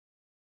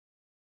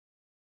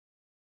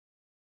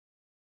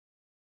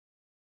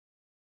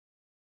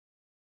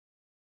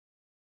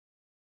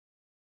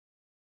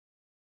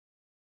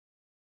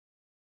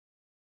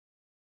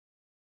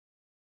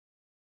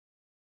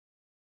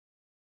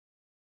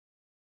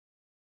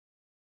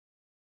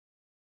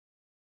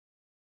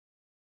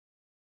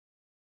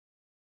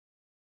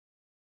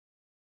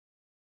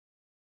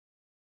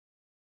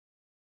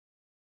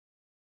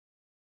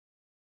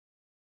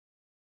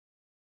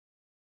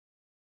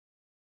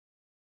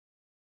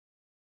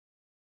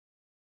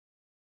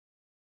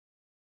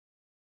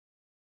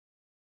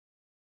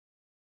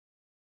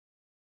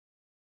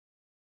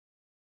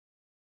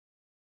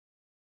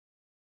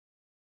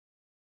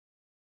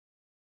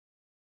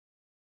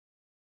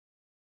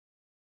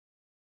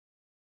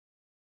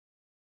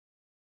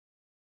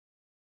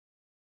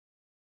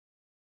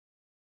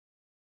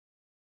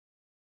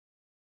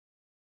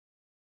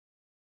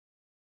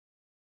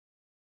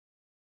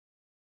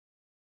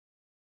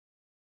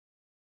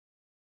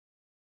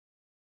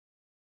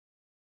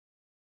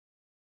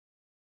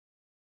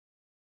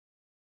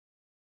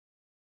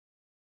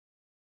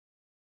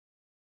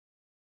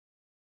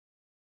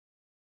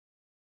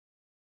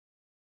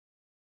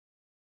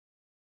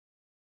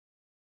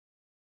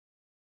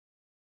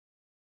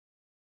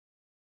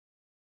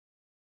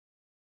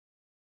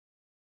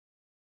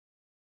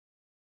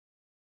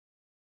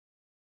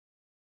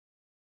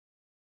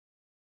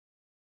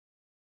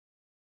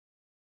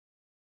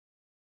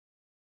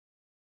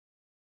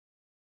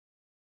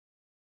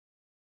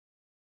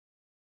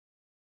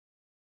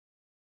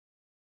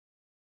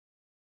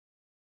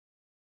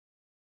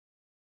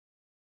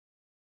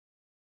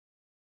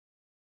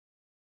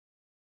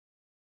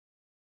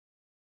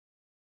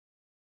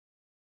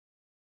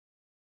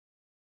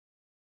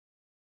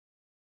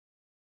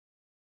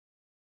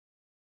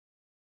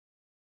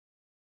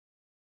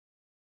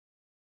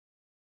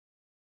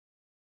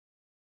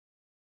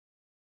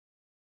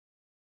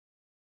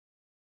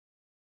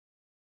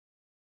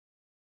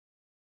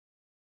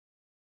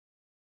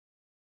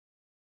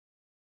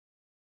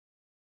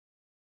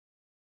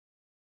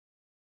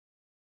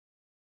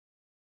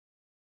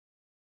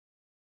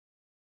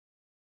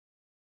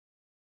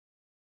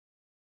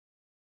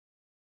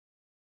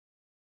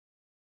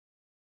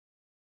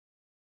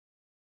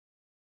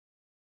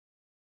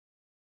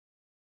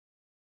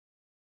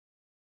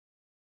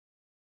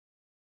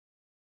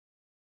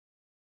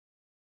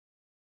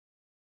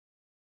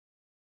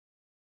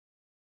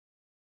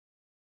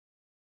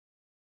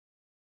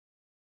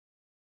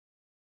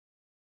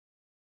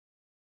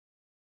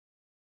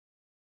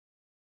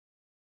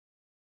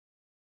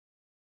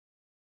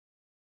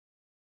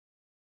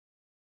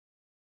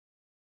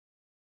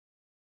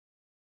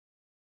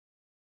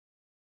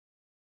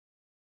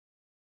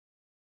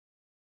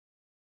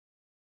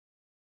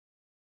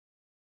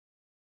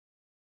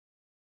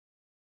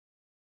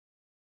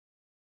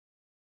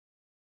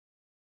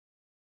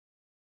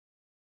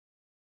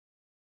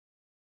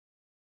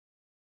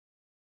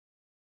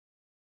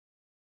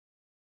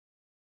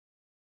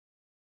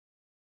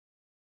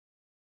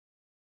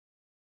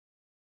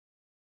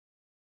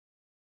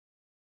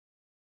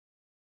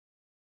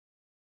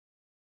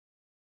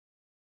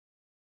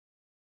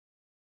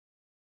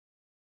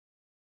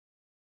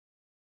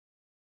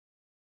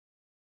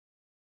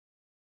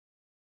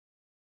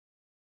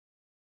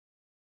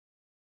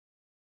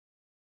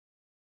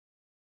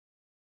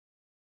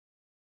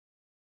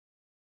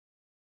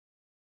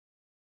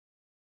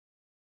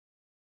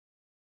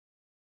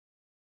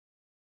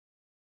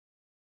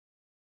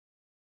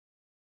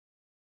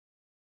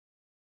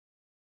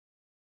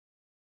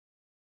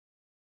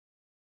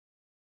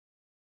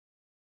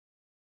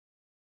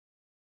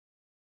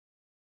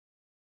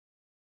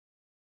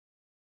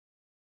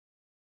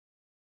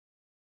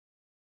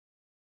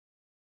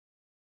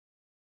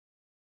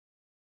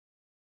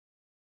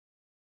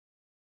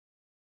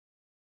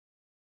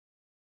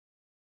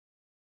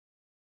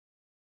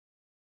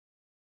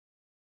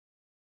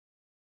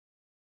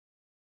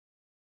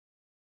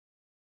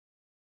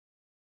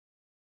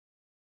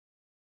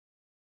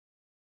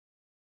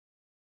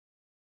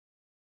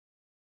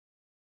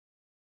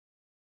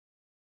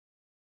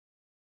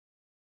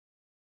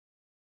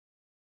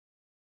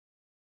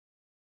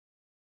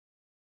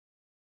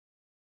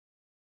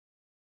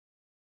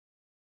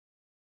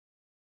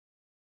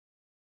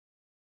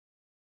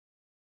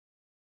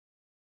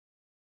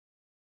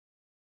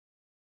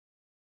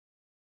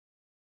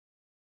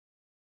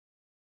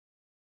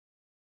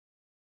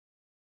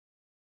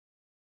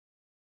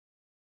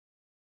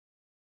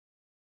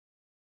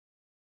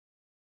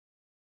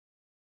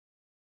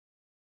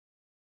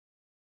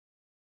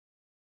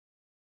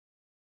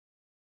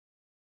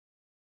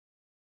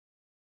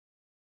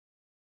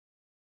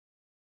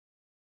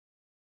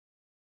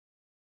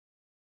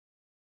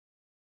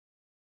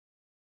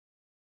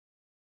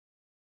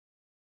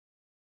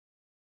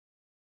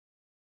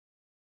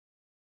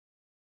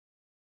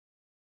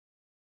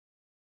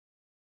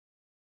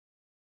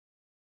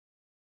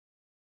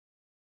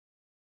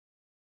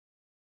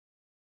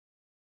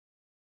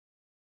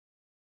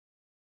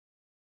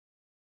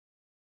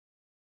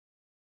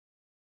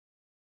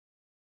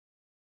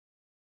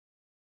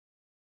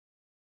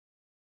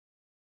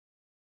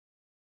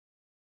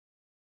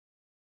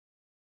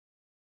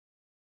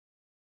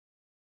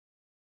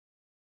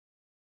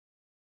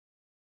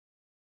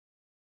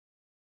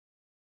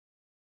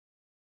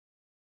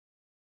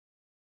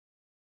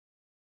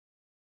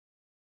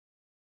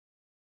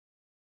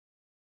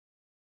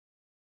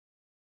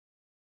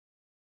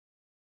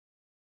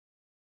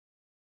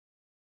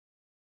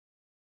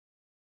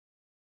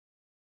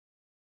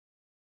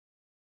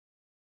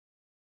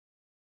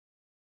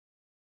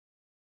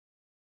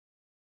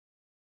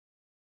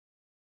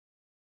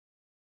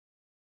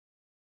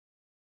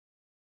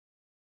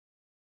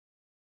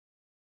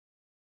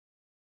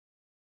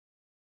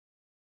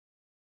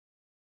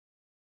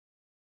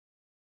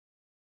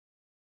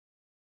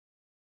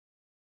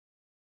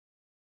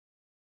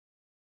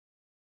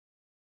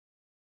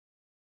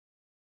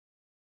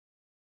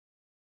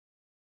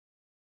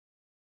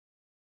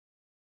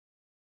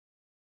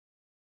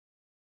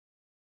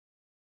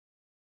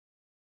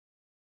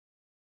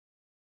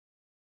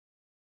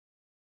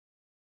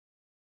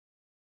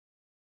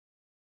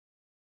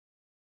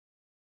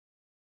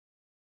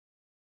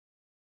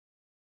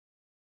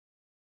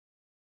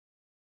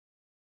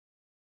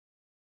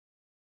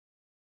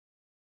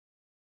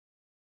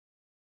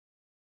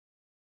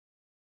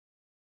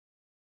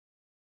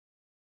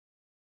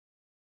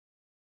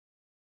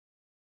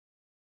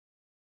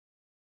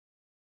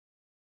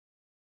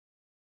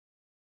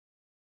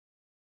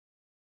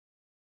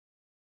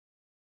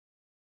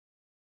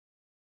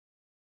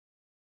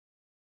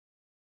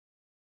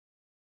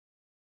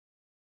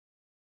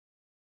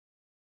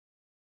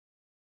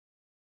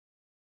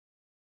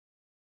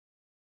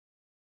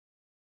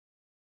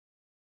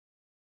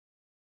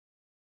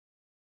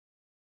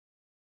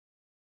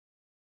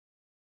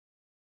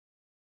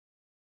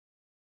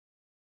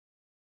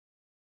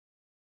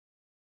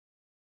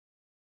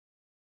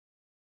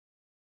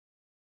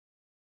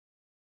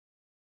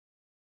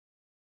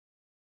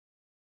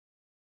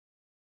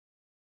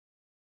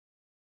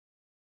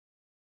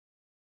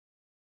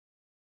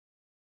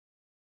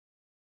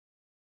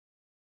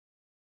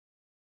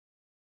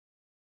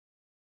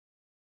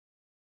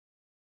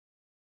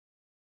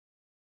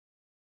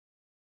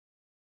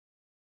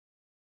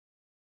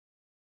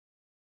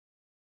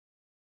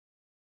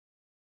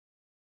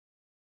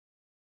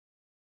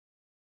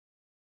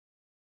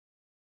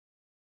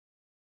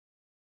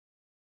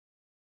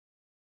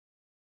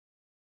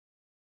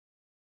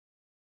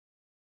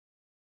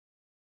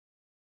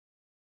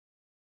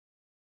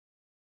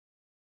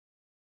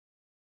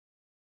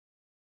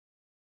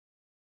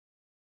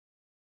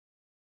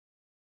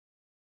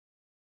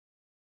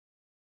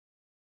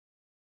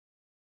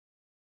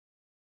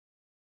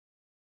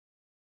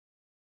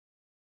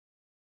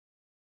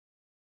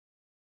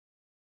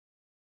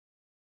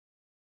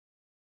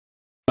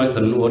Note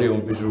that an audio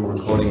and visual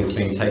recording is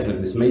being taken of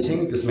this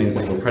meeting. This means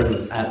that your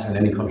presence at and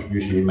any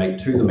contribution you make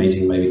to the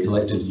meeting may be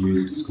collected,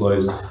 used,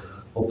 disclosed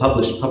or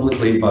published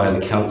publicly via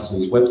the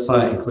Council's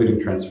website,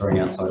 including transferring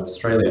outside of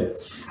Australia.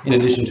 In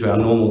addition to our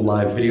normal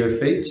live video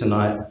feed,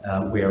 tonight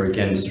we are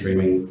again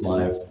streaming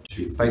live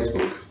to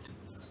Facebook.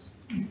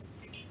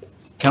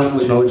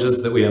 Council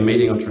acknowledges that we are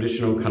meeting on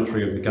traditional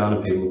country of the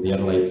Kaurna people of the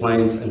Adelaide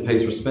Plains and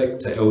pays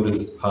respect to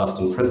elders past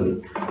and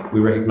present. We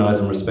recognise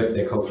and respect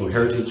their cultural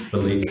heritage,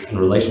 beliefs and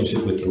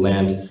relationship with the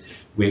land.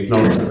 We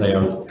acknowledge that they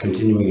are of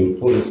continuing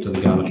importance to the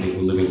Kaurna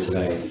people living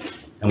today.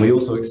 And we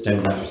also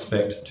extend that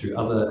respect to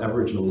other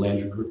Aboriginal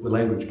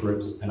language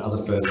groups and other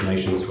First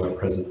Nations who are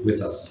present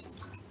with us.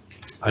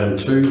 Item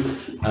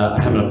 2,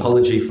 I have an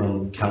apology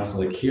from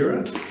Councillor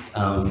Kira,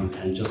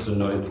 and just a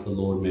note that the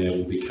Lord Mayor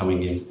will be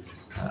coming in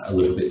a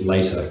little bit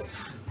later.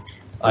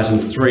 Item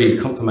 3,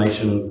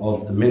 confirmation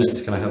of the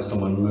minutes. Can I have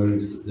someone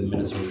move the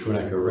minutes from True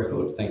and Accurate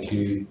Record? Thank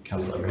you,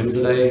 Councillor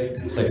Abrahimzadeh,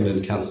 and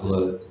seconded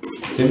Councillor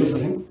Sims, I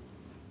think.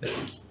 Yes.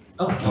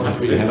 Oh, I'll have to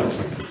put your hand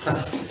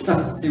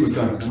up. Here we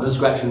go. I'm just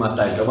scratching my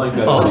face. I won't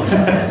go. Oh.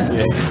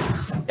 Yeah.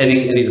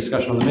 Any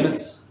discussion on the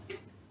minutes?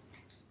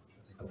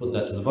 I put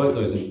that to the vote.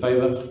 Those in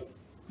favour?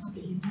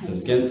 Those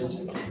against?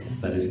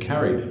 That is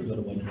carried.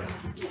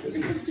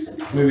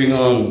 Moving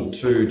on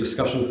to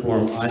discussion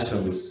forum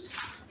items.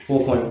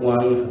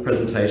 4.1, a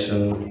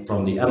presentation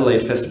from the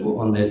Adelaide Festival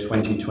on their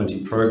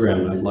 2020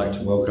 program. I'd like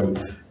to welcome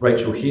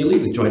Rachel Healy,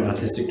 the Joint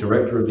Artistic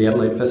Director of the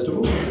Adelaide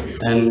Festival,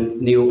 and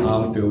Neil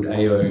Armfield,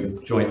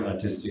 AO, Joint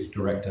Artistic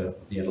Director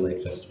of the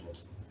Adelaide Festival.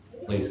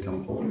 Please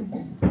come forward.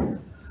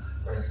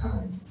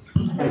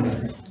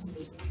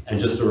 And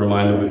just a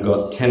reminder, we've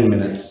got 10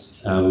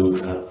 minutes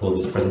for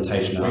this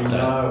presentation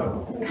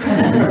update.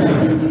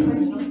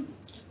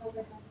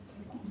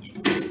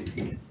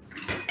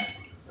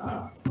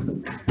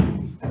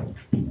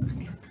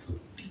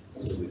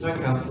 Hi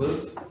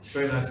councillors,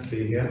 very nice to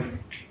be here.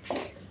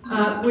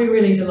 We're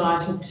really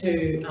delighted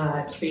to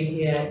be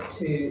here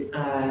to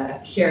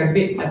share a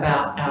bit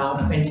about our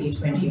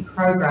 2020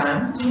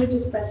 program. Can we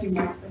just press your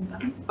microphone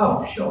button?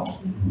 Oh, sure.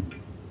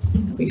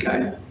 Here we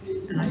go.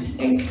 And I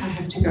think I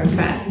have to go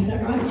back, is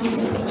that right?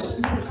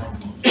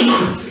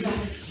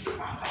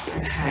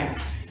 Okay.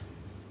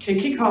 To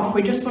kick off,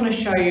 we just want to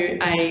show you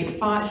a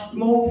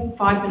small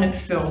 5-minute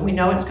film. We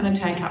know it's going to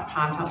take up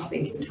half our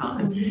speaking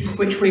time,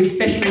 which we've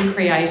specially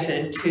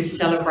created to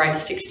celebrate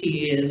 60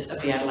 years of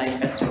the Adelaide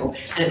Festival.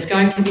 And it's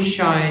going to be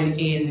shown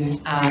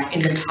in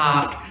the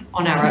park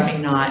on our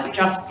opening night,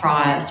 just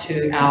prior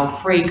to our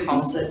free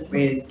concert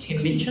with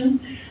Tim Minchin.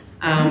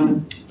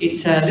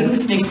 It's a little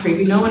sneak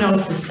preview. No one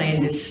else has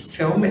seen this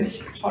film.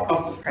 It's hot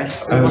off the press.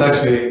 And it's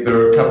actually, there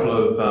are a couple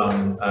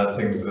of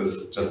things that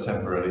are just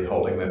temporarily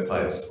holding their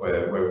place,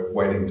 where we're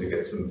waiting to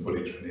get some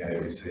footage from the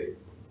ABC.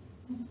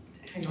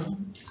 Hang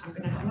on,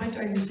 am I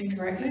doing this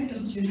incorrectly? It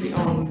doesn't seem to be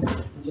on.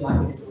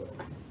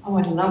 Oh,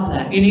 I'd love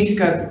that. You need to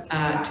go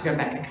back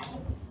a couple.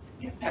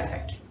 Yeah,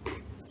 perfect.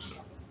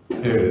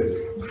 Here it is.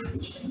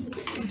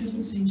 It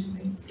doesn't seem to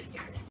be.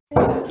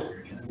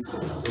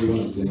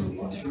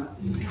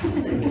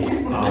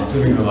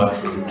 Dimming the lights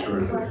would be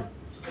terrific.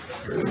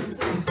 Here it is.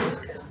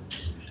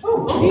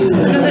 Oh, no,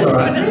 that's all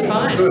right. That's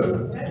fine. That's good.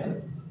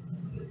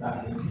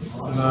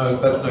 No,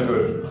 that's no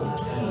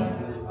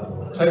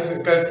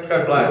good. Go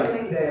black.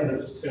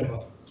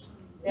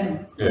 Yeah.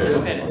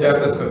 Yeah,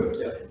 that's good.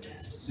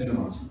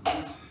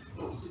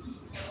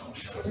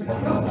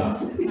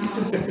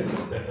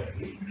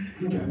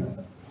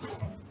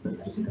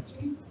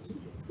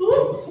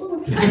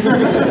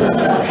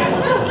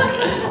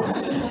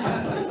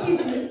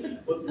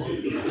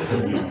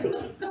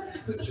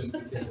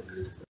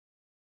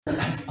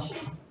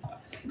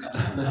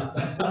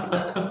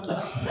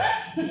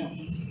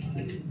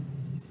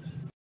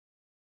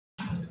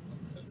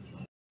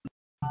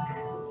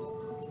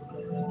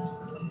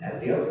 At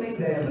the opening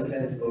day of the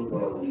festival for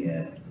the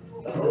year,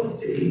 the whole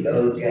city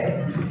goes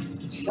gay.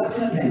 Such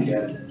an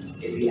adventure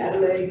is the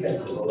Adelaide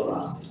Festival of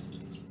Art.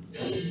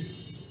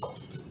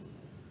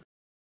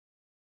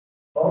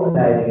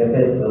 Organizing a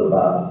festival of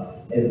art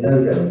is no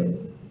joke.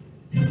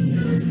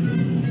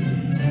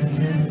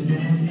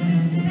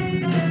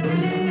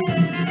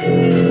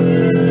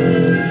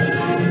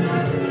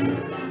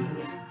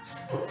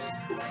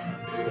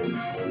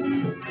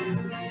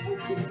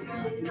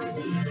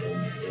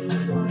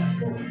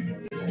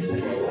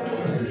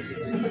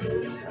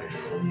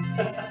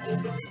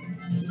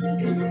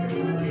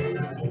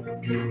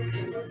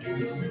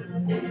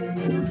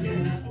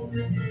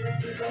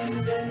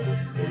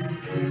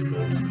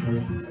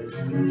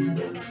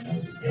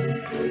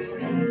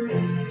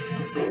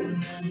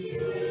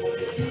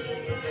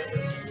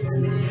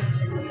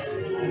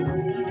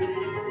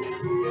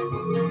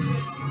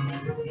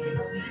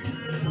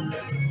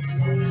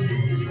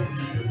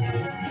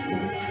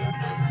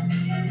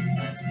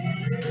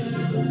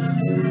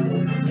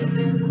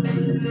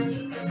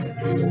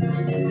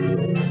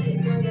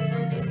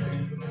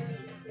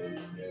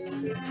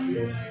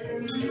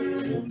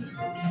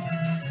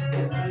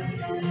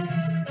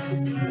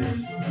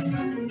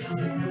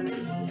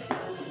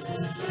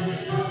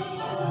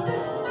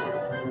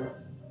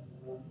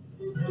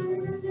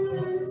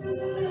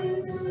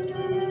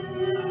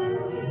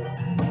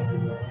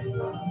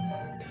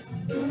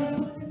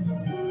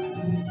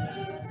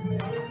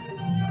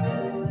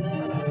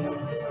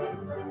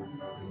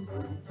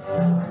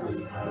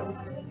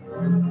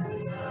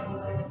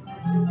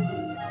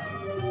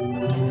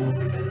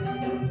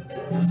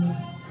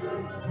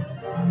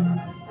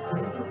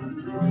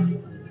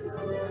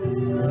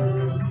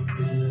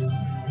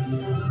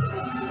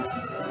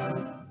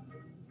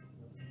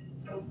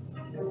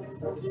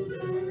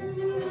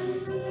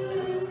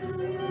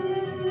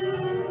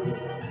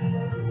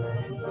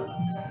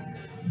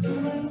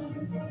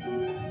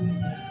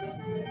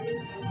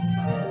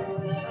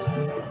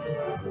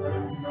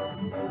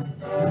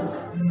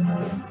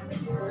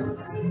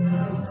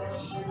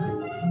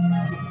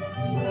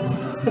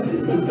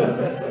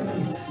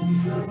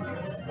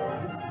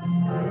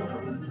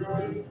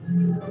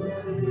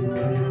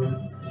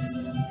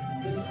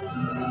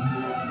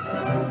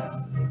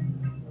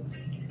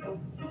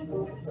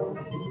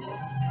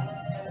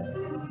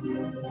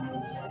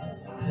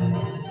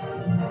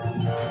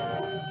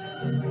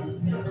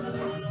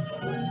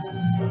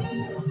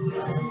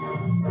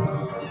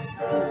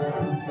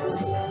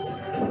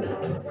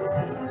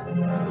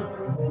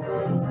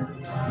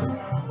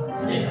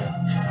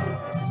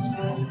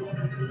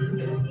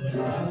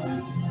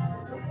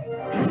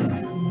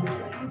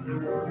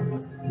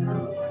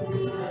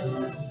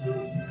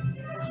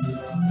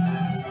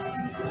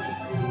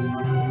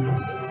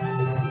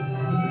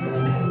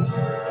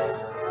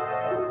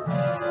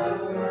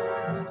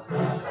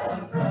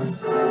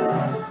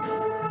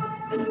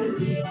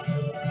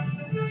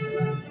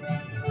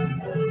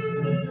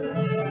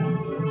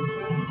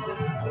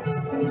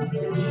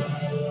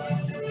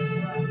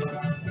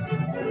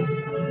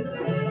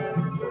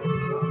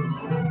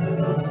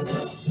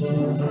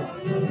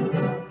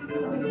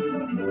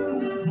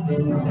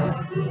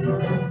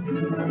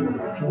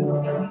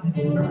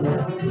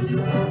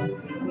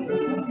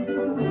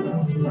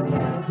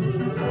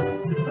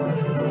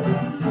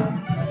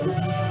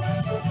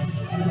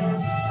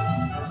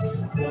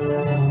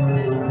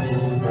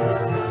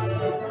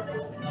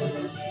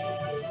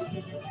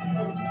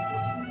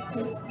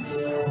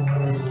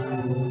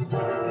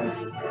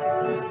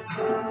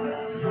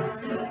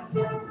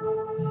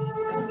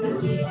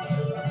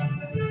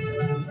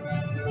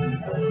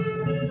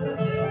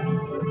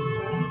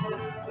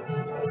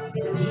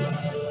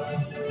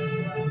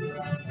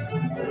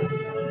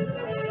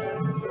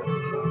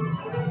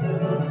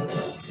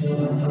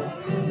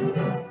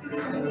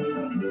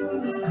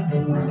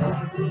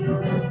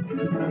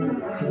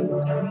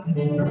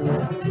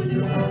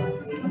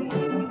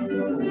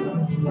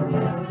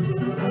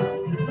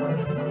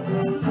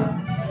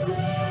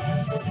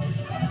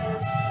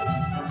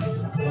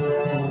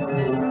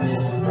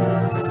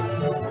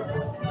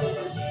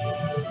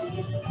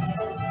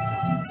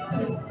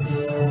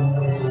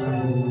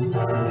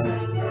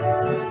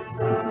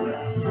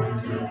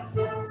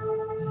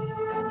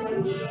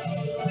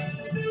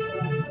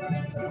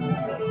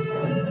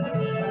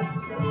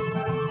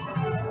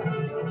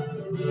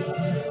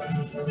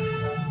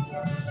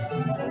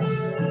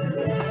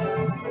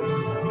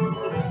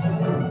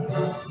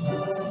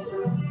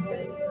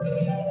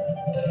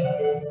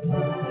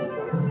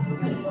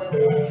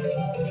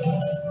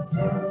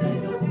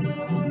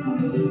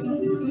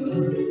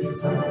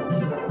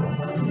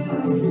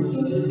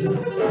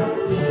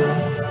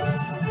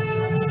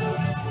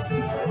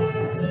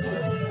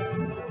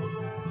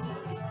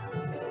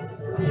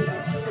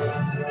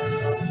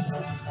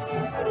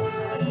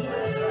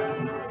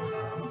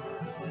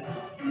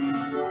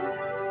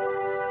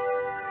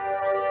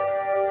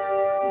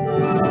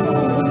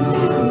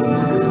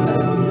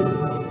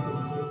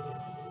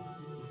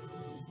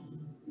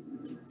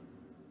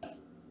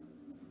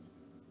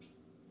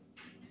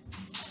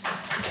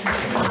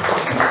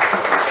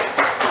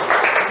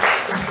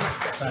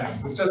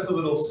 Thanks. It's just a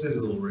little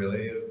sizzle,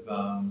 really,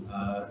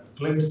 of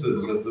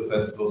glimpses of the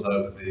festivals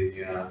over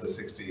the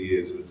 60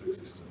 years of its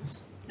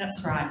existence.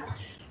 That's right.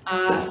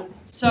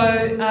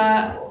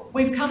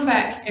 We've come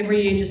back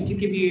every year just to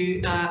give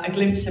you a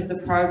glimpse of the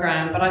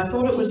program, but I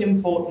thought it was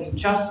important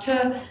just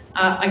to,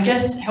 I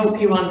guess, help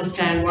you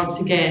understand once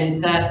again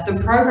that the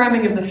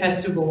programming of the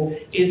festival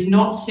is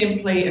not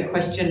simply a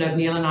question of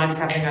Neil and I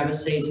travelling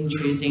overseas and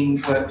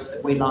choosing works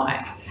that we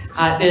like.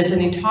 There's an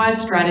entire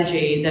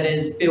strategy that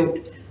is built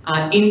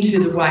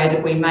into the way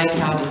that we make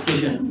our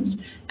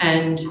decisions,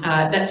 and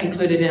that's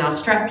included in our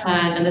strat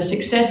plan, and the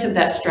success of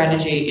that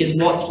strategy is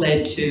what's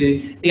led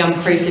to the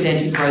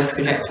unprecedented growth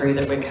trajectory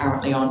that we're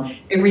currently on.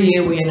 Every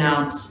year we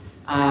announce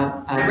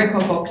a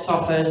record box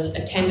office,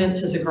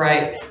 attendance is a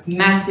great,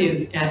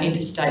 massive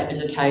interstate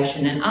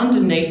visitation, and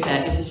underneath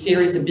that is a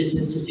series of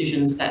business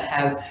decisions that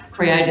have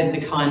created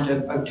the kind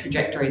of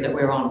trajectory that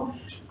we're on.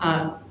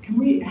 Can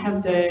we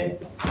have the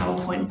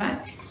PowerPoint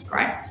back?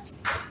 Great.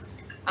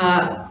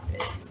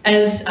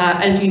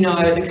 As you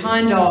know, the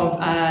kind of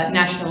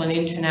national and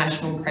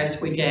international press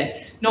we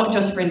get, not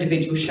just for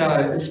individual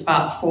shows,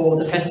 but for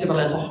the festival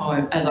as a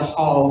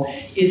whole,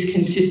 is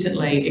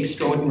consistently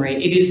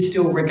extraordinary. It is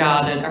still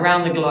regarded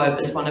around the globe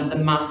as one of the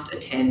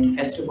must-attend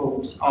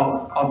festivals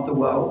of the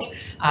world,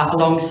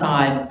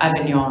 alongside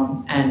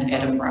Avignon and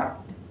Edinburgh.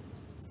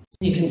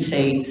 You can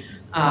see,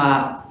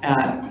 apart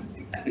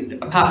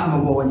from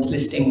awards,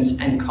 listings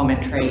and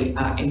commentary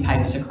in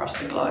papers across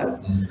the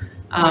globe.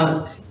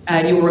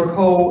 You'll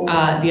recall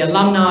the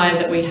alumni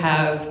that we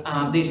have.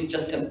 These are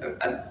just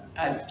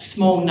a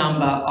small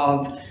number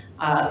of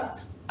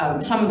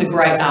some of the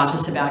great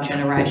artists of our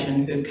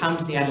generation who've come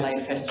to the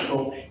Adelaide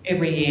Festival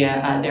every year.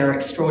 There are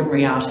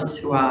extraordinary artists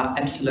who are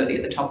absolutely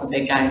at the top of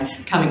their game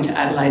coming to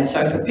Adelaide.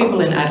 So for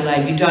people in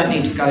Adelaide, you don't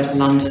need to go to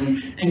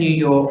London and New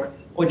York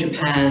or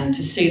Japan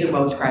to see the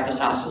world's greatest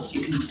artists.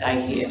 You can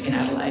stay here in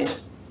Adelaide.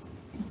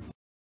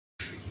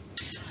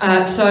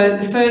 So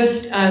the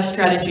first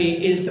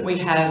strategy is that we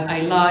have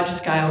a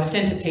large-scale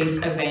centrepiece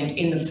event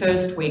in the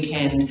first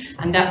weekend,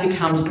 and that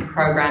becomes the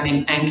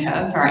programming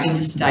anchor for our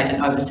interstate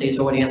and overseas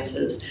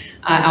audiences.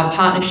 Our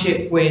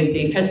partnership with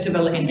the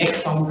festival in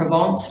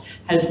Aix-en-Provence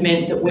has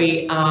meant that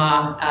we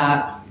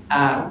are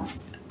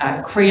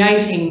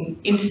creating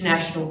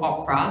international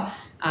opera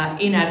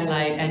in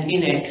Adelaide and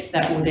in Aix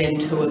that will then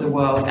tour the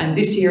world. And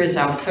this year is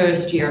our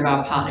first year of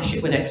our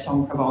partnership with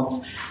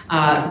Aix-en-Provence.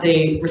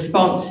 The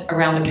response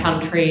around the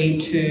country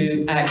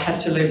to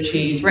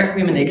Castellucci's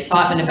Requiem and the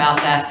excitement about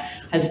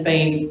that has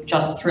been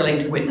just thrilling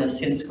to witness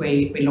since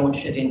we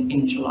launched it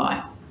in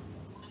July.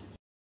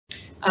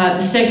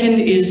 The second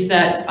is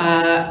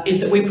that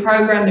we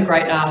program the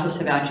great artists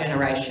of our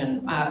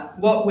generation.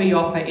 What we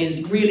offer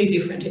is really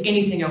different to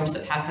anything else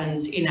that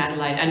happens in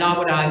Adelaide, and I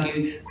would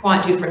argue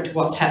quite different to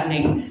what's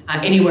happening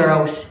anywhere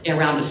else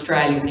around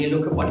Australia when you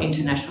look at what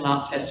international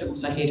arts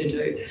festivals are here to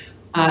do.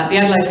 The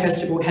Adelaide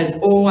Festival has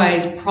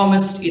always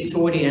promised its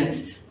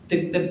audience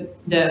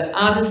the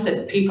artists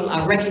that people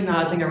are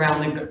recognising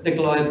around the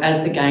globe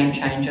as the game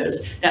changers.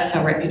 That's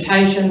our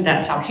reputation,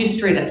 that's our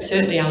history, that's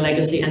certainly our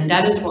legacy, and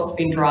that is what's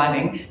been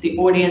driving the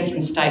audience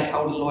and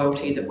stakeholder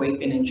loyalty that we've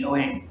been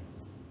enjoying.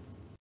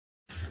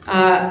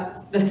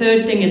 The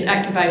third thing is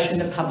activation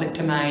of the public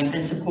domain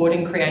and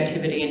supporting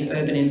creativity in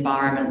urban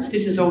environments.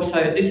 This is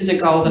a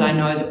goal that I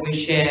know that we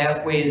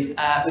share with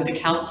the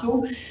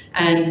council.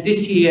 And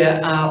this year,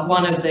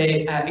 one of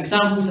the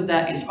examples of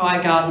that is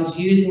Fire Gardens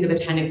using the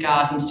Botanic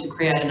Gardens to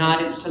create an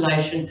art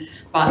installation.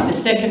 But the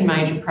second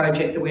major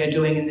project that we are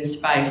doing in this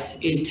space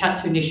is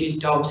Tatsunishi's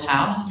Doll's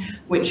House,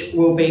 which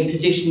will be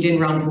positioned in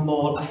Rundle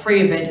Mall, a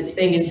free event. It's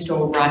being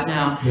installed right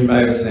now. You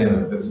may have seen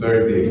it, it's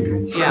very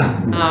big.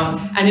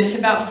 Yeah, and it's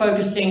about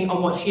focusing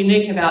on what's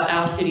unique about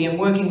our city and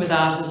working with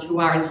artists who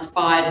are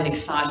inspired and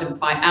excited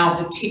by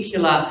our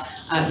particular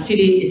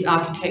city, its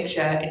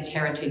architecture, its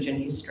heritage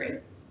and history.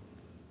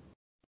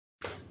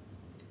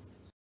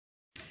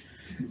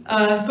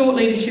 Thought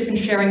leadership and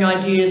sharing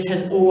ideas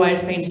has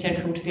always been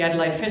central to the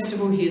Adelaide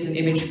Festival. Here's an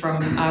image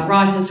from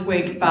Writers'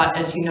 Week, but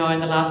as you know, in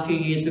the last few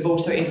years, we've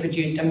also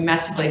introduced a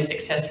massively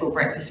successful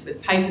Breakfast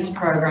with Papers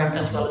program,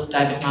 as well as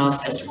David Miles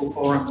Festival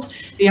Forums.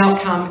 The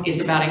outcome is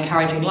about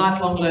encouraging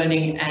lifelong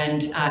learning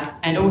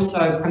and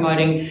also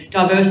promoting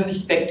diverse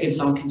perspectives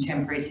on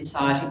contemporary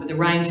society with a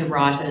range of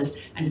writers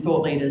and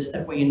thought leaders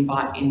that we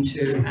invite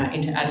into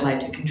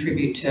Adelaide to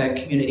contribute to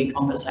community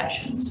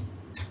conversations.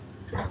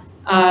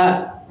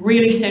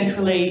 Really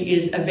centrally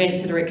is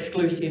events that are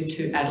exclusive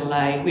to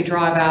Adelaide. We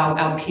drive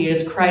our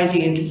peers crazy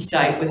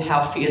interstate with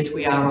how fierce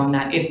we are on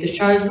that. If the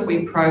shows that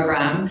we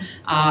program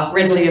are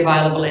readily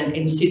available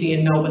in Sydney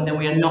and Melbourne, then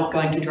we are not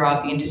going to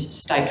drive the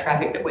interstate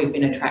traffic that we've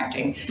been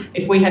attracting.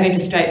 If we have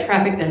interstate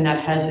traffic, then that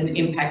has an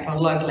impact on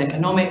local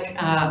economic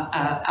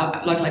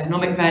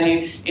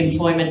value,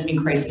 employment,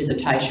 increased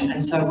visitation.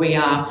 And so we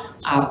are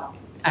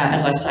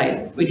as I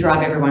say, we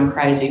drive everyone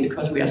crazy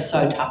because we are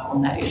so tough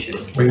on that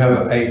issue. We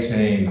have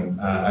 18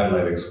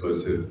 Adelaide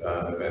exclusive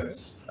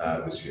events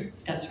this year.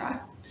 That's right.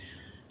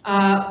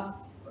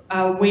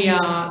 We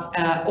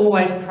are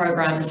always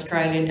program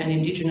Australian and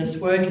Indigenous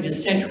work. It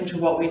is central to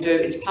what we do.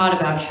 It's part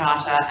of our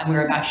charter, and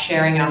we're about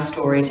sharing our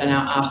stories and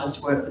our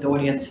artists' work with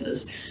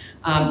audiences.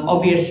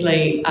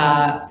 Obviously,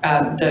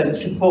 the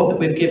support that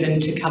we've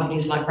given to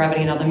companies like Gravity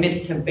and Other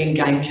Myths have been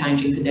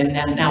game-changing for them.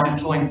 They're now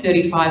employing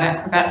 35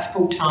 acrobats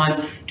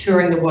full-time,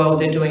 touring the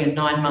world. They're doing a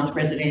 9-month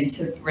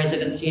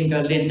residency in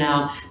Berlin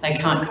now. They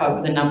can't cope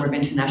with the number of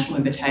international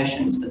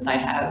invitations that they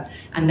have.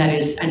 And that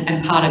is,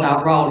 and part of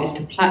our role is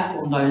to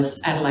platform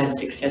those Adelaide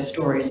success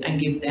stories and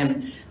give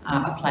them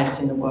a place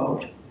in the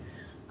world.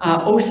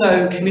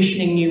 Also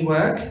commissioning new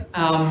work.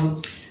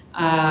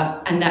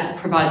 And that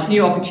provides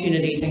new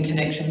opportunities and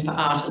connections for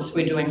artists.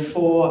 We've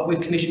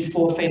commissioned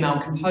 4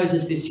 female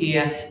composers this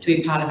year to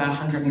be part of our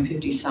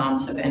 150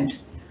 Psalms event.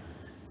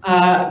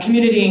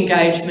 Community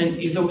engagement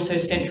is also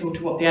central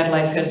to what the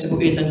Adelaide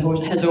Festival is and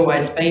has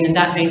always been, and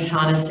that means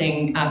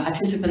harnessing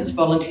participants,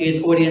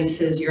 volunteers,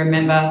 audiences. You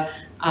remember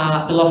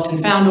the Lost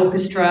and Found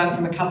Orchestra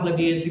from a couple of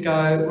years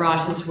ago,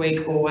 Writers'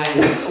 Week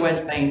it's always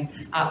been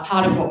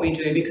part of what we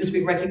do because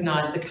we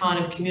recognise the kind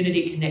of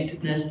community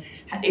connectedness.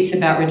 It's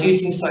about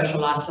reducing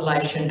social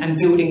isolation and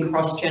building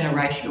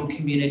cross-generational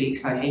community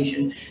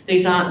cohesion.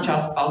 These aren't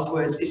just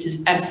buzzwords, this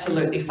is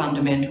absolutely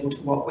fundamental to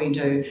what we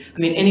do. I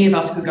mean, any of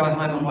us could go home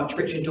and watch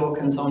Richard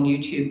Dawkins on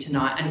YouTube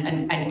tonight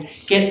and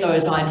get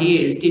those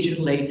ideas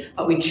digitally,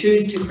 but we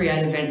choose to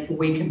create events where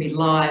we can be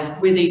live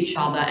with each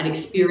other and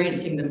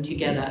experiencing them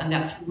together, and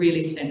that's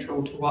really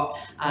central to what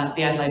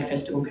the Adelaide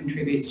Festival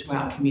contributes to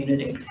our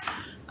community.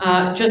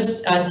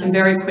 Just some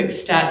very quick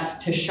stats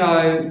to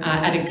show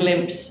at a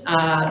glimpse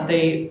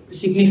the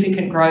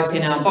significant growth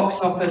in our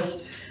box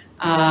office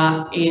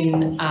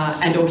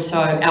and also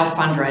our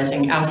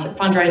fundraising. Our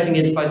fundraising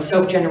is both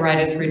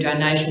self-generated through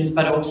donations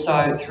but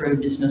also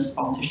through business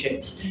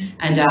sponsorships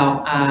and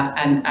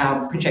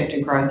our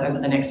projected growth over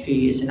the next few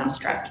years in our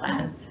strat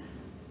plan.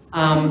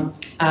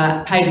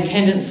 Paid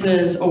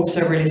attendances,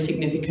 also really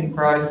significant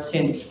growth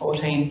since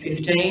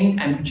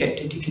 14-15 and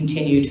projected to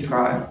continue to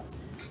grow.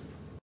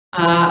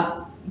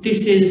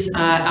 This is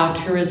our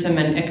tourism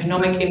and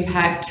economic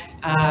impact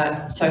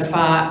so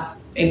far,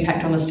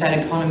 impact on the state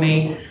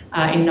economy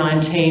in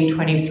 19,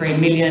 23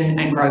 million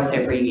and growth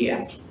every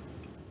year.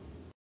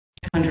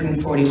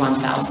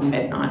 141,000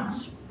 bed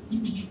nights.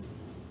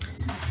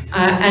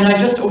 And I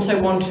just also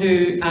want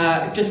to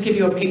just give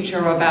you a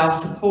picture of our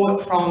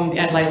support from the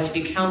Adelaide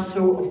City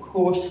Council. Of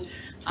course,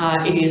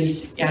 it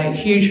is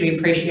hugely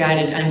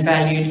appreciated and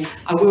valued.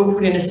 I will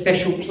put in a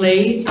special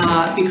plea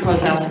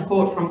because our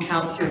support from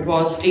Council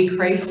was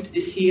decreased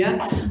this year.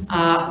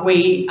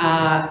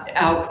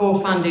 Our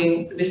core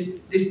funding,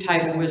 this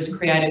table was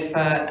created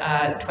for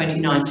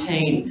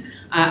 2019.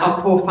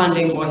 Our core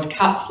funding was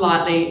cut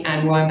slightly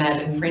and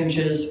WOMAD and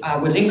fringes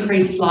was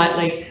increased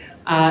slightly.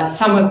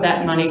 Some of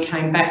that money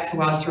came back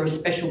to us through a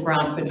special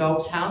grant for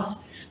Doll's House.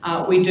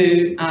 We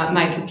do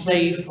make a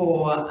plea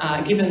for,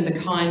 given the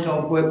kind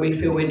of work we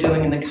feel we're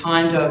doing and the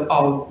kind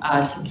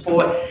of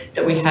support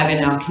that we have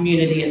in our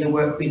community and the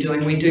work we're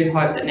doing, we do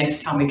hope that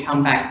next time we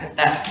come back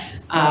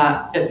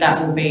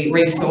that will be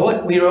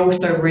rethought. We'd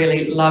also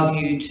really love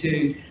you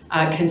to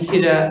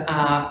consider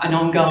an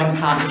ongoing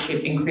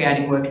partnership in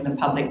creating work in the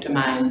public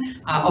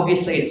domain.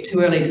 Obviously, it's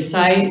too early to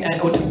say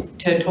or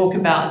to talk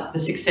about the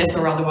success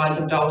or otherwise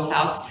of Doll's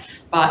House,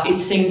 but it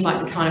seems like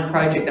the kind of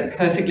project that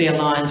perfectly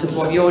aligns with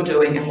what you're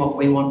doing and what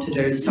we want to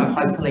do, so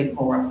hopefully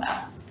more of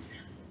that.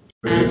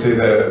 We just see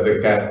the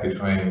gap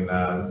between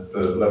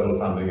the level of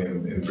funding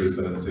in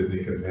Brisbane and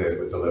Sydney compared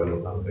with the level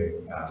of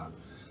funding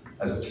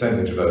as a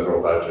percentage of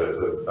overall budget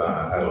of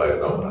Adelaide,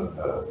 Melbourne and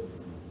Perth.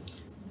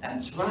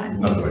 That's right.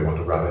 Not that we want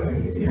to rub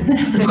anything in.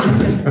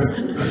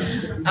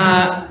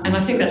 And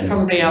I think that's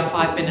probably our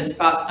 5 minutes,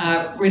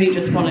 but really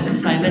just wanted to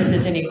say, unless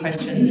there's any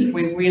questions,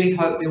 we really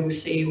hope we will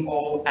see you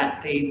all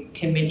at the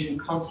Tim Minchin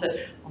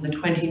concert on the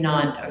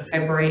 29th of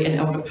February in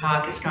Elder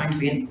Park. It's going to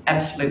be an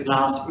absolute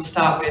blast. We'll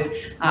start with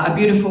a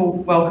beautiful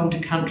welcome to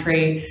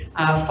country,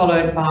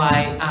 followed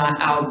by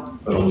our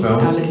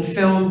little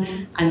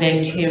film, and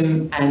then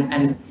Tim,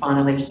 and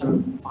finally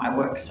some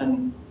fireworks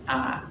and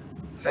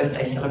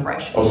birthday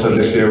celebration. Also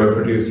this year we're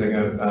producing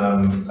a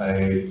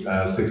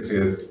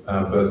 60th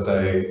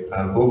birthday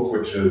book,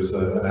 which is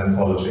an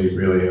anthology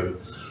really of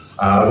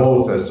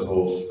all the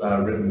festivals,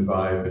 written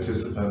by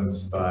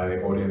participants, by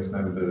audience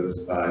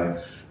members, by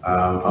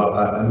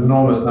an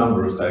enormous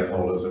number of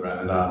stakeholders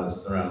and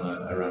artists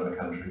around the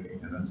country,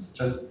 and it's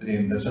just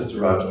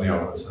arrived in the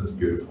office and it's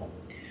beautiful.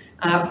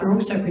 We're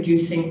also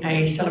producing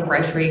a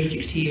celebratory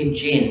 60-year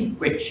gin,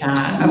 which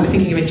we're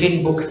thinking of a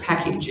gin book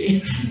package.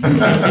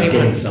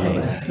 Getting some of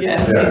that.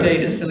 Yes, indeed,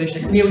 it's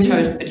delicious. Neil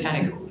chose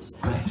botanicals.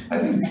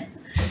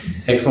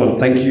 Excellent,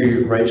 thank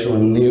you, Rachel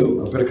and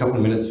Neil. I've got a couple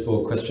of minutes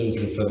for questions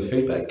and further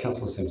feedback.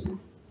 Councillor Simpson.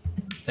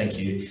 Thank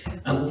you.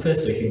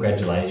 Firstly,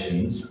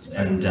 congratulations,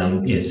 and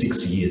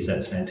 60 years,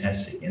 that's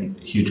fantastic, and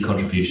a huge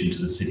contribution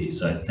to the city,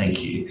 so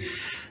thank you.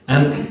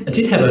 I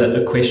did have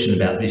a question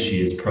about this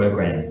year's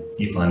program,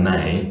 if I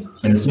may,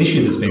 and it's an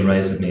issue that's been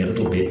raised with me a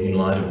little bit in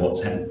light of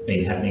what's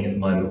been happening at the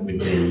moment with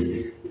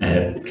the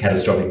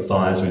catastrophic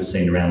fires we've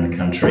seen around the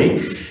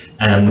country.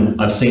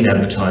 I've seen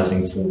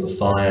advertising for the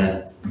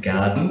fire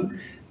garden,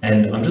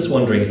 and I'm just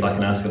wondering if I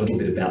can ask a little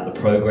bit about the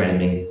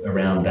programming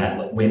around that,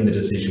 like when the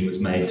decision was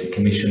made to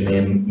commission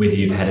them, whether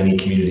you've had any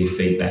community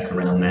feedback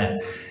around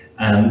that,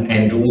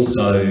 and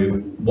also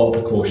what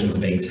precautions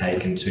are being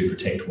taken to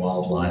protect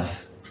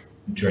wildlife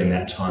during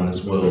that time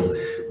as well.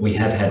 We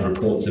have had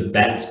reports of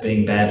bats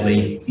being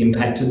badly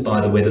impacted by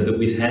the weather that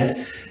we've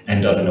had,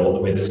 and I don't know what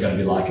the weather's going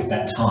to be like at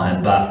that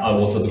time, but I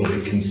was a little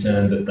bit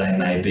concerned that they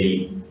may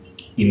be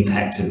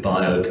impacted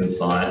by open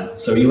fire.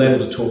 So are you able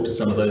to talk to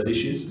some of those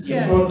issues? It's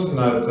important to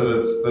note that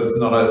it's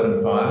not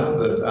open fire,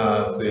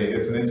 that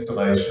it's an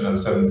installation of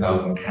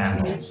 7,000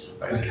 candles,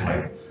 basically.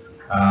 Okay.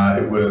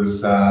 It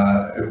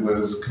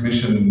was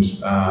commissioned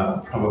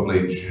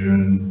probably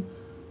June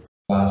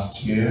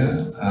last year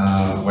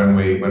when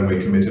we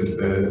committed to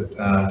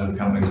the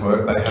company's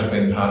work. They have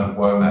been part of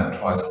WOMAD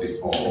twice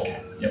before. Okay.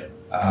 Yep.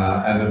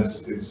 And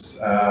it's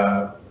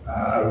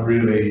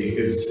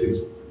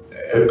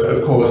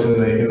of course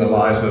in the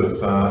light of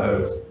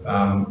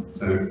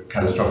the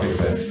catastrophic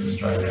events in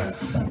Australia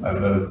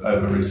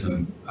over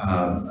recent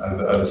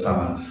over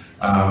summer,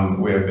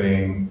 we're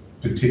being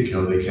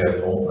particularly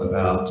careful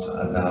about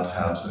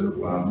how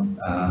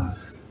to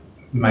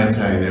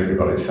maintain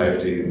everybody's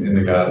safety in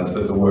the gardens,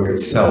 but the work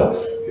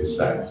itself is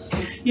safe.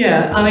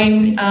 Yeah, I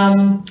mean,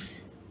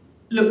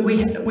 look,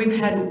 we've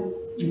had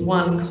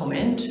one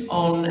comment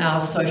on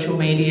our social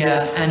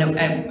media, and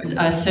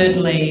it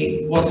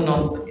certainly wasn't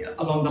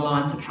along the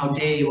lines of how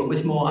dare you. It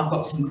was more, I've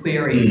got some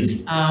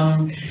queries,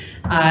 and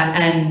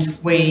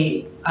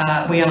we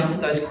answered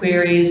those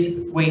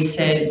queries. We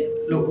said,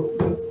 look,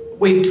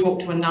 we've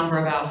talked to a number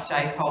of our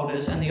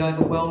stakeholders, and the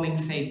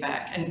overwhelming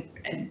feedback, and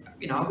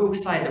you know, I will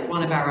say that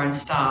one of our own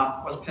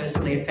staff was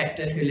personally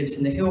affected, who lives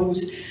in the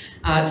hills.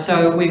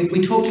 So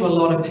we talked to a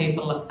lot of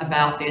people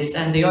about this,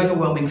 and the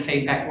overwhelming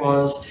feedback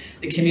was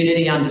the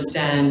community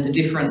understand the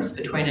difference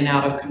between an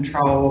out of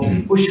control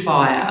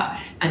bushfire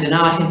and an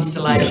art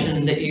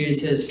installation that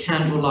uses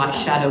candlelight,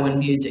 shadow and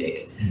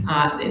music.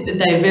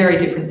 They're very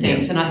different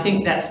things, and I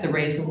think that's the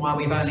reason why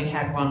we've only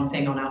had one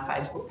thing on our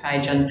Facebook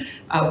page, and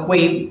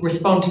we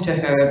responded to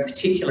her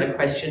particular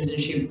questions,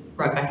 and she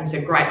wrote back and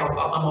said, great, I'm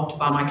off to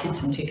buy my kids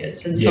some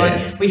tickets. And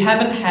so we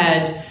haven't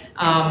had,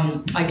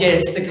 I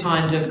guess, the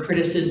kind of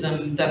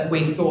criticism that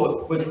we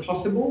thought was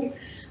possible.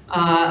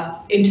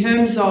 In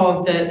terms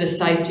of the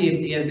safety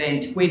of the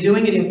event, we're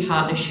doing it in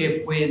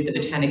partnership with the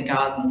Botanic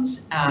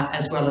Gardens,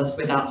 as well as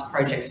with Arts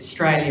Projects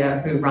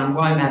Australia, who run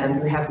WOMAD and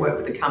who have worked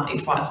with the company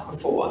twice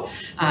before.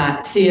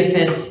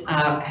 CFS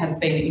have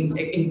been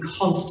in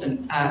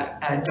constant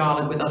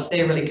dialogue with us.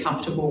 They're really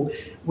comfortable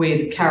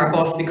with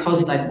Carabosse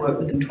because they've worked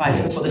with them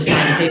twice before. The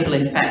same people,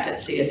 in fact, at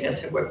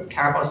CFS have worked with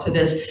Carabosse. So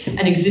there's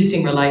an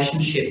existing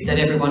relationship that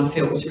everyone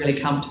feels really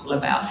comfortable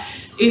about.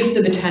 If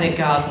the Botanic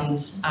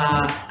Gardens,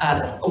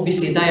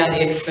 obviously they are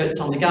the experts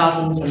on the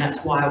gardens, and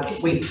that's why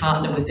we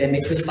partner with them,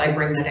 because they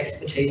bring that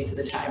expertise to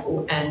the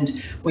table,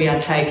 and we are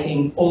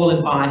taking all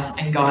advice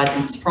and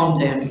guidance from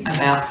them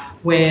about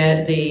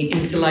where the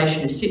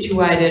installation is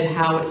situated,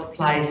 how it's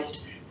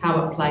placed,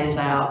 how it plays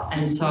out.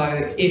 And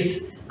so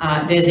if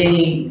there's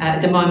any,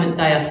 at the moment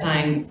they are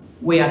saying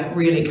we are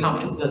really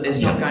comfortable that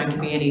there's not going to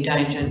be any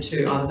danger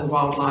to either the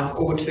wildlife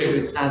or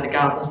to the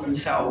gardeners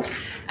themselves.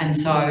 And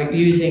so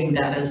using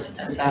that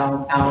as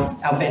our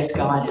best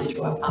guide is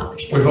through our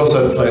partnership. We've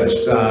also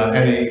pledged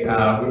any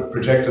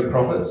projected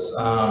profits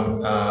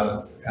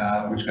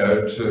which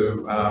go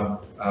to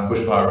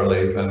bushfire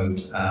relief and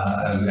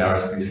the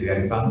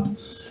RSPCA fund.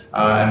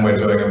 And we're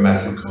doing a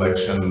massive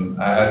collection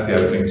at the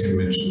opening Tim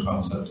Minchin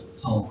concert.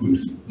 Oh,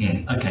 good.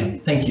 Yeah, okay,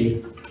 thank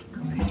you.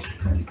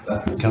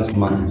 Councillor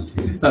Martin.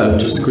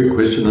 Just a quick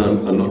question.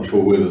 I'm not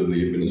sure whether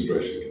the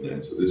administration can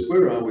answer this.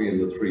 Where are we in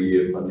the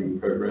 3-year funding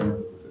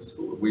program? Is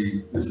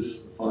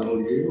this the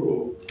final year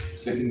or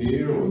second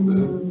year or third? I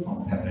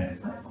don't have an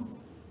answer.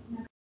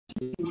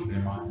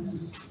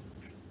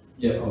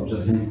 Yeah, I'll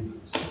just,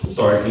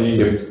 sorry, can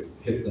you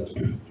hit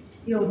that?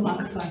 Your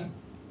microphone.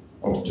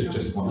 Oh,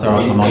 just one.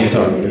 Sorry, I'm on,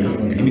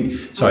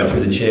 sorry,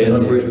 through the chair.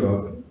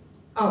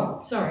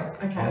 Oh, sorry,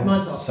 okay,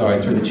 mine's off.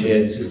 Sorry, through the chair,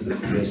 this is the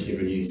first year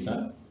review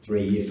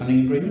 3-year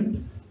funding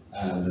agreement.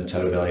 The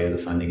total value of the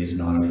funding is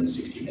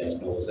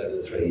 $960,000 over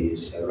the 3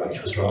 years. So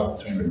Rach was right,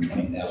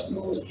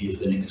 $320,000 a year for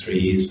the next 3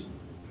 years.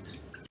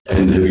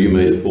 And have you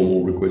made a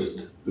formal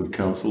request of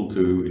council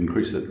to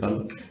increase that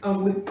fund?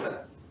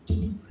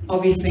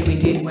 Obviously we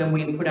did when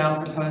we put our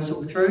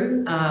proposal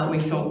through. We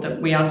thought that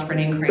we asked for an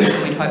increase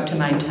and we'd hope to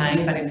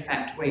maintain, but in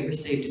fact we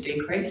received a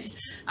decrease.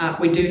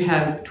 We do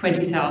have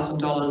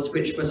 $20,000,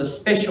 which was a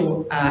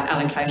special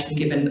allocation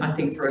given, I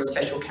think, for a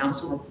special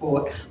council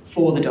report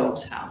for the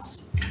Dogs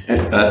House.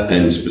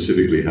 And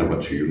specifically, how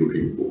much are you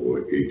looking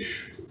for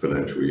each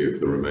financial year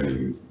for the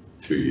remaining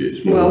 2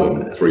 years? More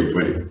than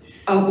 320?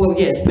 Oh, well,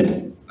 yes,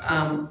 but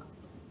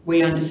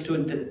we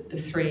understood that the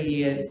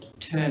 3-year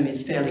term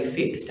is fairly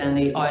fixed and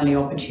the only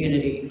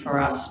opportunity for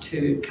us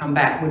to come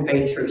back would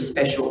be through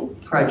special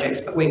projects,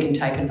 but we can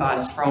take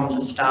advice from the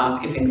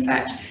staff if in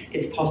fact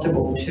it's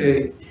possible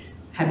to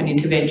have an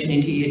intervention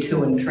into year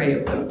 2 and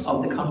 3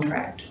 of the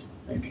contract.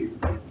 Thank you.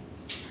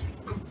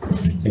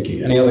 Thank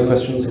you. Any other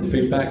questions or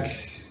feedback?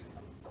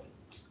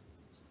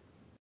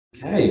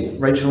 Okay,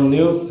 Rachel and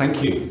Neil,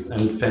 thank you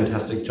and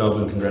fantastic job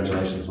and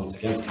congratulations once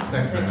again.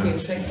 Thank you.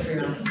 Thanks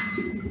everyone.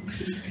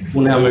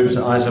 We'll now move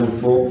to item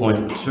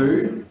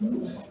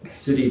 4.2,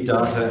 City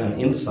Data and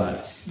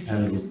Insights,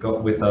 and we've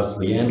got with us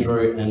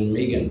Leandro and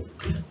Megan.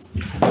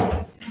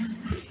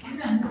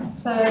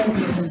 So,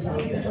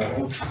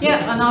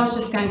 yeah, and I was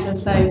just going to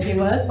say a few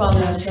words while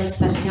they're just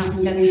setting up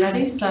and getting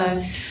ready.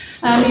 So,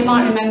 you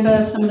might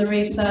remember some of the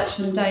research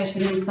and data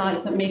and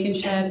insights that Megan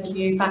shared with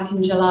you back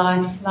in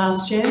July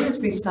last year as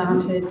we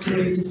started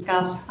to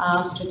discuss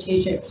our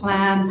strategic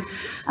plan.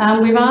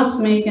 We've asked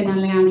Megan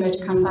and Leandro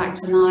to come back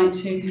tonight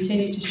to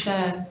continue to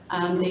share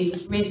the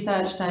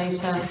research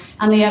data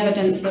and the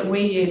evidence that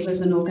we use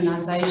as an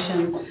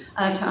organisation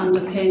to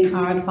underpin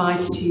our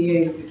advice to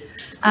you.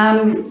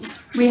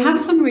 We have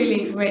some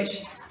really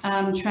rich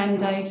trend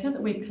data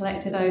that we've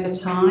collected over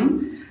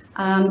time.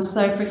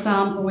 So, for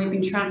example, we've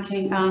been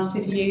tracking our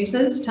city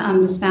users to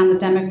understand the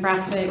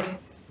demographic,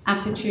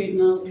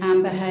 attitudinal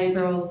and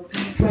behavioural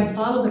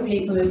profile of the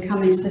people who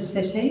come into the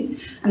city.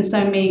 And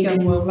so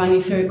Megan will run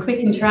you through a quick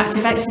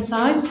interactive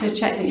exercise to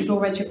check that you've all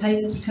read your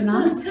papers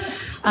tonight.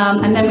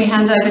 And then we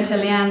hand over to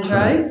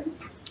Leandro.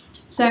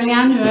 So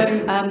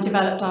Leandro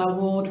developed our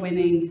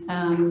award-winning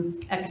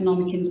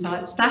Economic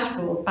Insights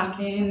dashboard back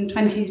in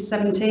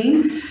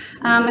 2017,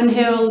 and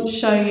he'll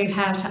show you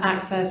how to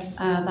access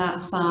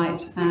that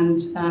site and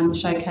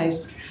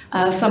showcase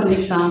some of the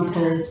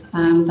examples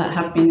that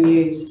have been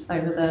used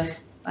over the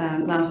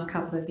last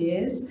couple of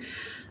years.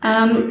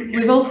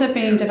 We've also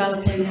been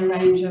developing a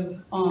range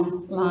of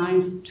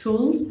online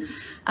tools.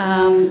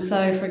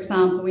 So, for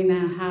example, we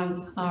now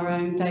have our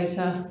own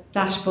data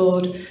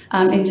dashboard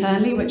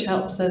internally, which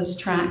helps us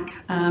track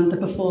the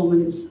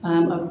performance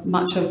of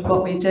much of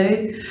what we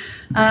do.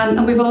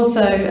 And we've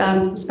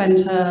also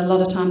spent a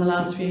lot of time the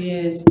last few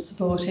years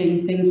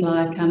supporting things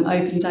like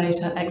open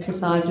data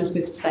exercises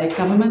with state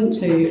government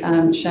to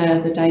share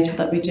the data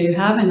that we do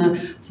have in a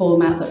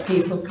format that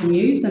people can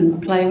use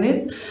and play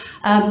with.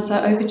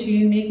 So over to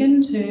you,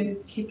 Megan, to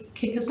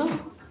kick us off.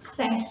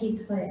 Thank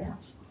you, Claire.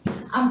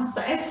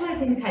 So as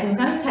Claire's indicated, I'm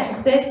going to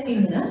take the first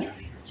few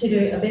minutes to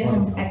do a bit of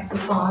an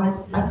exercise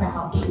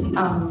about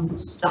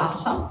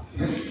data.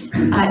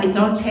 It's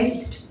not a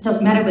test. It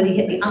doesn't matter whether you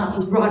get the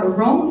answers right or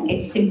wrong.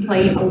 It's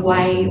simply a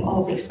way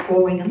of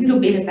exploring a little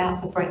bit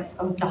about the breadth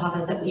of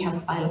data that we have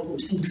available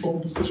to inform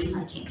decision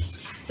making.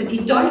 So if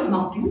you don't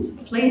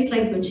mind, please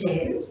leave your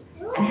chairs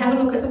and have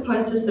a look at the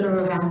posters that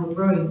are around the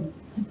room.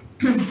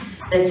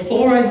 There's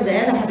 4 over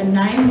there that have a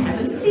name, have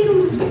a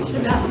little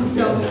description about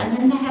themselves, and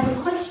then they have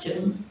a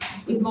question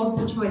with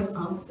multiple choice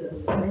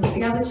answers. And there's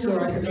the other 2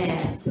 are over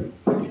there.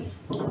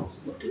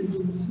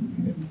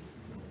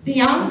 The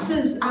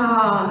answers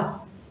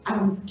are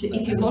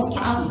if you want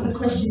to answer the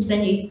questions,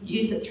 then you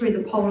use it through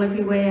the Poll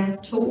Everywhere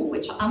tool,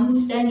 which I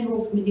understand you're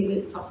all familiar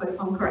with, so I hope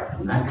I'm correct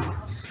on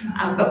that.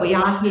 But we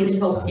are here to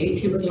help you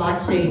if you would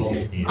like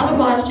to.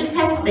 Otherwise, just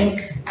have a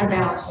think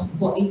about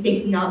what you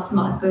think the answer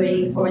might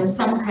be, or in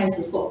some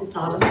cases, what the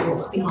data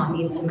source behind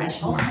the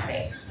information might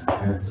be.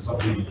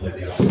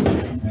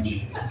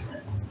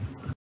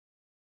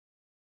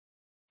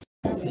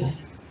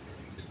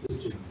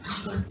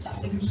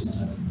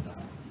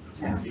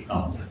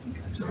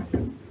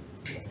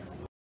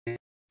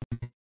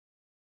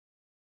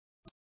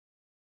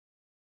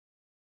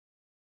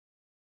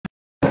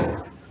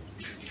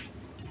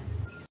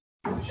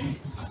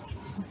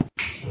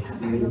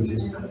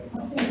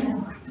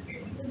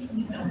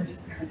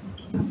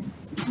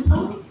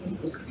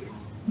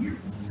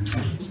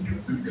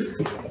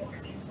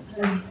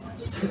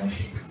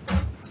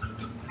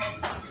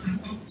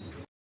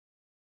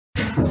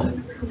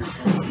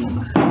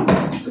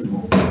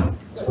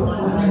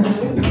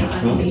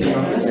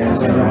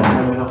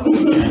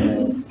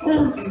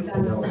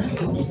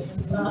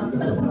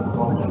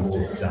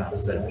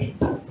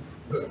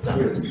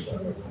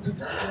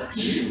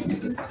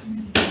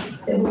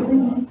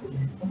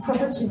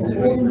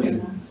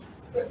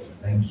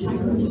 Thank you.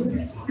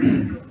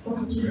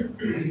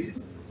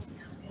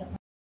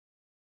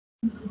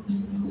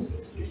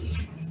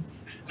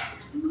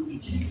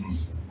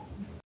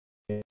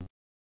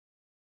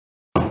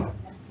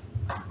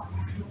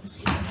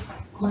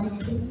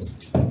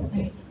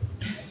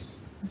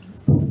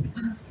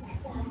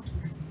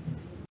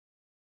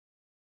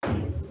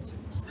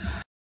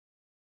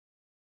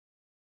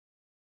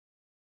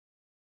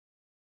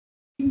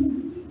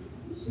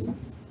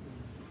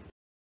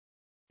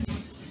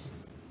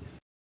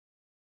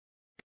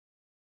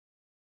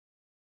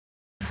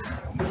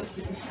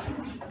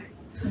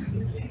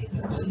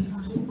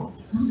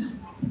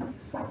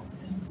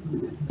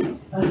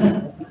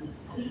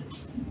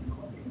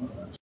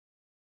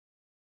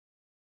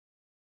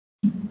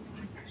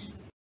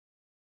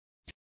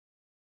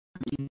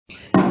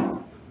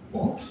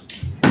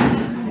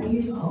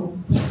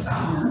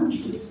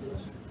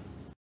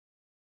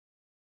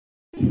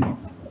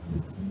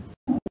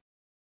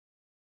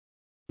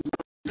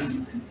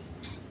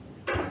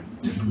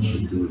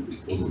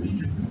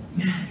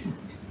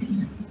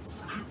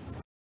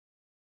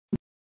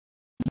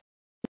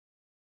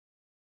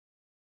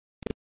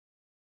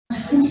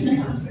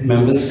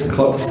 Members,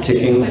 clock's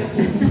ticking.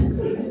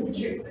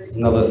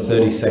 Another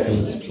 30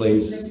 seconds,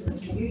 please.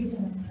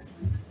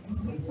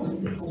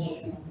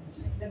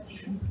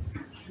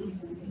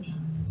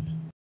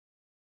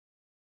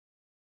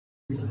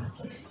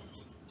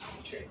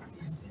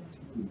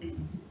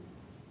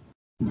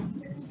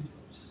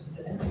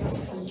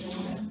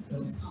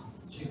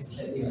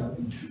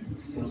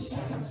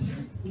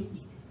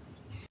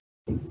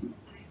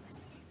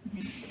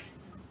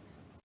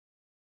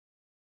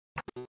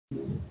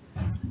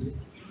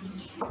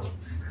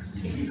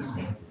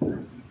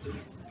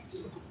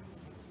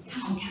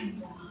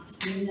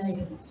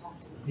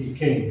 He's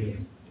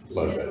keen.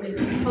 Low battery.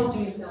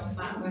 Holding yourself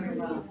back very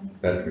well.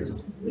 Batteries.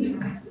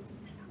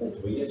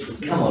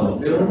 Come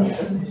on, Bill.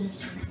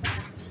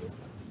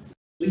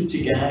 Lift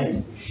your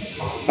game.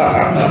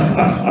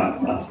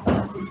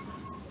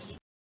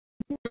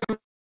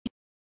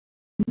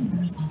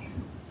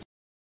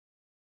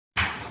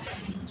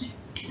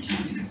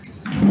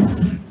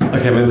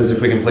 Okay, members, if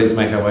we can please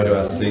make our way to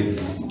our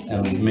seats,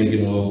 and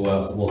Megan will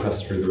walk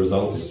us through the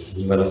results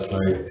and let us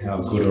know how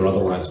good or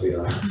otherwise we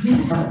are.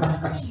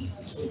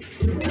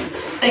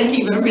 Thank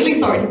you, but I'm really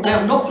sorry to say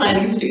I'm not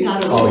planning to do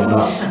that at all. Oh, you're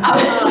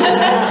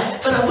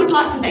not? But I would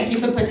like to thank you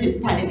for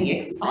participating in the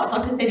exercise.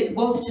 Like I said, it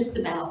was just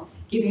about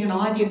giving an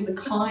idea of the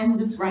kinds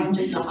of range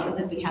of data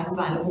that we have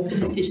available for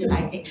decision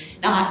making.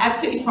 Now, I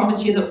absolutely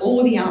promise you that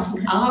all the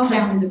answers are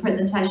found in the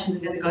presentation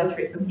we're going to go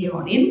through from here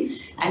on in,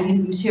 and in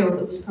the material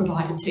that was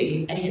provided to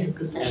you ahead of the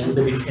And session. will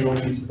there be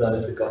penalties for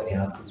those that got the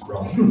answers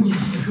wrong?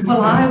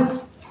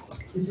 Well,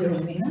 Is there a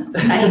winner?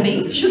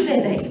 maybe, should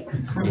there be?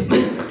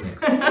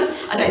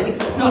 I don't think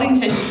so. It's not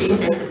intended to be a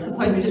test, it's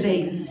supposed to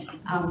be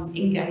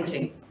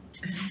engaging.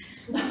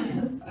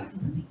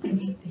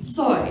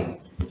 So,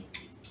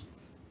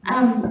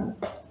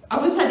 I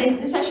would say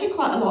there's actually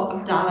quite a lot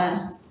of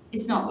data.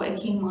 It's not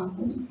working,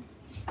 Michael.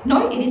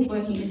 No, it is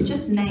working, it's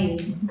just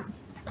me.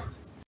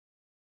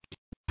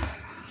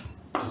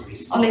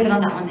 I'll leave it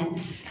on that one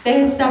then.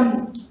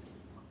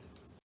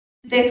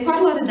 There's quite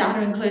a lot of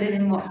data included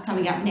in what's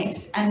coming up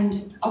next,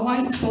 and I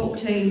won't talk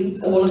to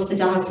all of the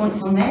data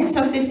points on there.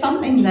 So if there's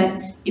something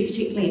that you're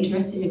particularly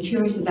interested and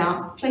curious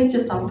about, please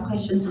just ask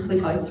questions as we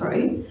go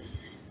through.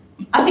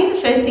 I think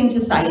the first thing to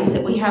say is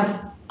that we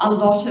have a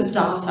lot of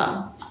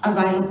data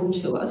available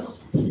to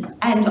us, and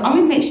I'm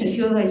going to mention a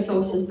few of those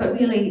sources, but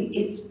really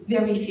it's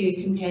very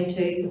few compared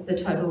to the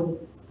total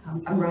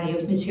array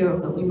of material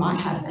that we might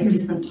have at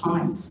different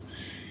times.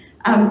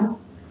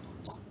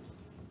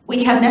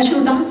 We have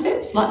national data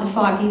sets like the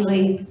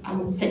 5-yearly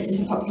Census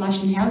of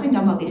Population and Housing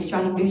done by the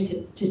Australian Bureau of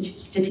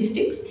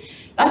Statistics,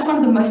 That's one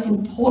of the most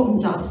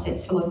important data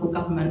sets for local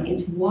government.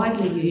 It's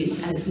widely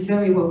used and it's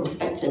very well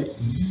respected.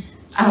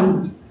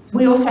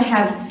 We also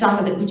have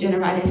data that we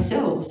generate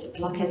ourselves,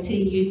 like our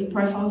city user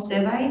profile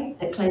survey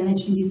that Claire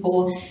mentioned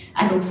before,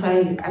 and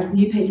also a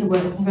new piece of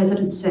work, the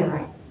resident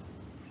survey.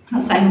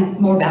 I'll say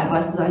more about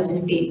both of those in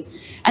a bit.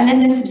 And then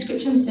there's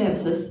subscription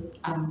services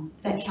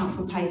that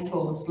council pays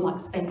for, like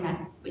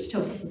SpendMap, which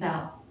tells us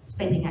about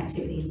spending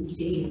activity in the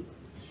city.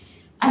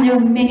 And there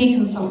are many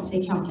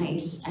consultancy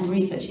companies and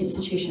research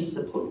institutions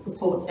that put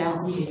reports out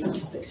on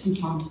different topics from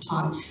time to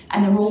time,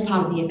 and they're all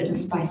part of the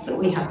evidence base that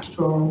we have to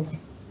draw on.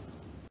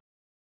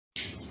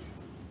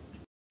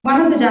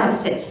 One of the data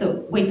sets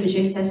that we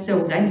produce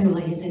ourselves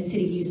annually is our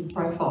city user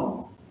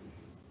profile.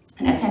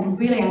 And that's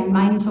really our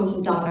main source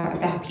of data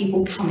about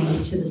people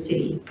coming to the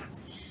city.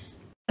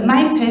 The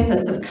main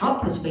purpose of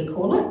CUP, as we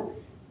call it,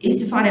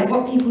 is to find out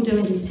what people do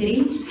in the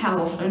city, how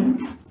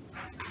often,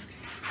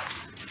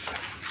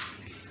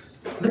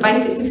 the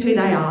basics of who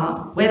they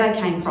are, where they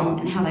came from,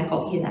 and how they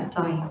got here that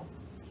day.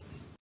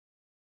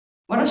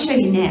 What I'll show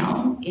you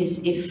now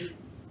is if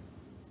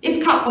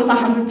CUP was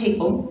 100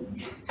 people,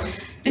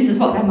 this is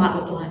what they might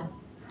look like.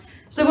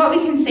 So what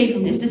we can see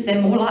from this is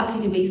they're more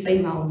likely to be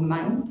female than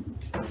male.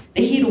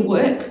 They're here to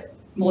work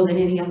more than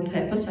any other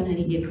purpose on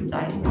any given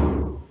day.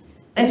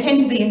 They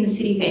tend to be in the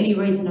city for any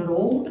reason at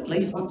all, at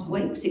least once a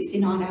week.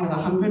 69 out of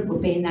 100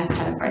 would be in that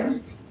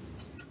category.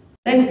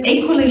 They're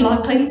equally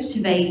likely to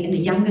be in the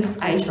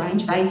youngest age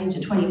range of 18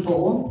 to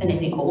 24 than in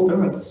the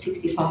older of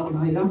 65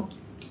 and over.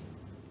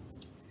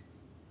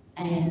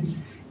 And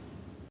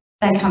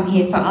they come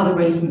here for other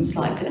reasons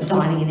like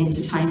dining and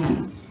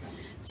entertainment.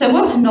 So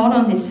what's not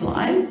on this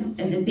slide,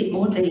 in a bit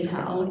more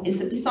detail, is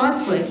that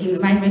besides working, the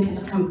main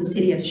reasons to come to the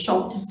city are to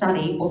shop, to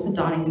study, or for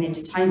dining and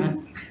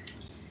entertainment.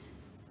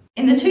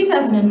 In the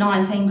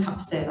 2019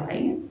 CUP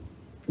survey,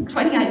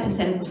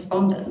 28% of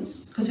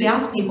respondents, because we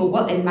asked people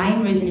what their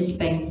main reason is to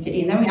be in the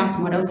city, and then we asked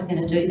them what else they're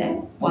going to do there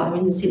while they're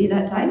in the city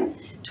that day,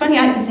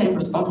 28% of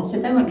respondents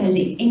said they weren't going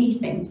to do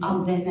anything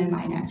other than their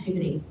main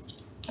activity.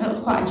 That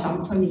was quite a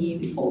jump from the year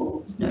before.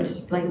 It was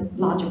noticeably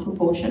larger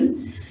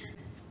proportion.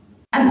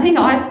 And the thing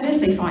I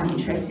personally find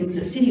interesting is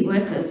that city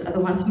workers are the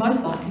ones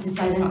most likely to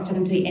say they're not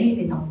going to do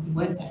anything other than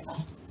work that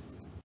day.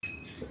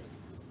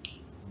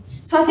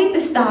 So I think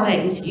this data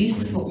is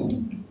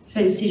useful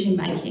for decision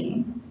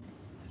making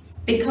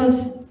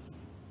because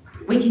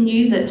we can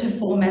use it to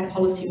form our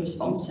policy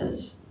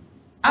responses.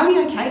 Are we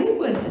okay with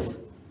workers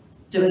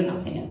doing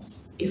nothing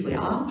else? If we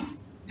are,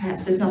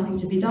 perhaps there's nothing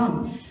to be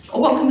done. Or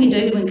what can we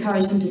do to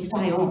encourage them to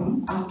stay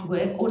on after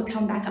work or to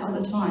come back at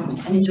other times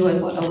and enjoy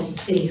what else the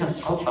city has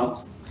to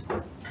offer?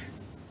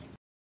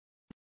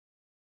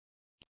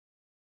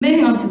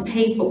 Moving on to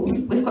people,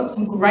 we've got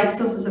some great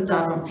sources of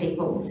data on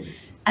people,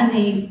 and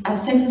the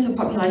Census of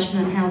Population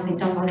and Housing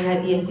done by the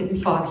ABS every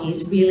 5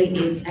 years really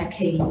is a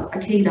key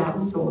data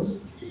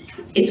source.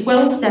 It's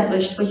well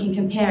established, we can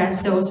compare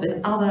ourselves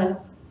with other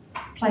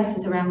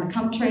places around the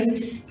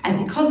country,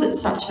 and because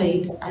it's such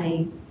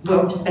a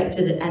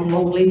well-respected and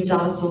long-lived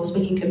data source,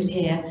 we can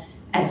compare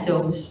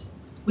ourselves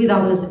with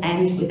others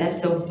and with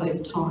ourselves over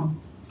time.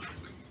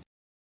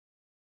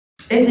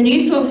 There's a new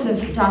source of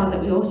data that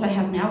we also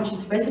have now, which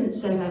is a resident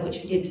survey,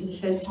 which we did for the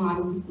first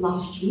time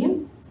last year.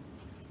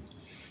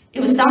 It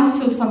was done to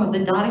fill some of the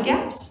data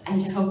gaps and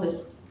to help us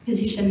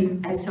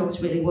position ourselves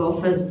really well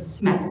for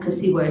some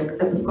advocacy work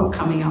that we've got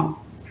coming up.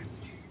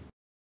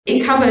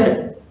 It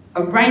covered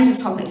a range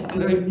of topics, and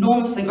we're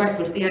enormously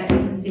grateful to the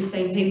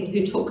 815 people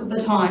who took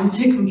the time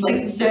to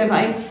complete the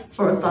survey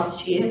for us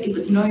last year. It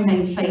was no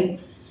mean feat.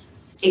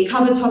 It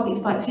covered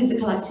topics like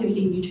physical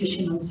activity,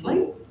 nutrition and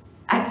sleep,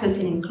 access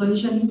and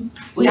inclusion.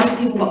 We asked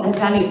people what they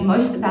valued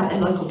most about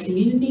their local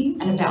community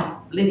and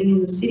about living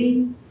in the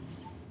city.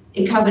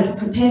 It covered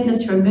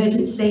preparedness for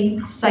emergency,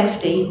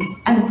 safety,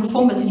 and the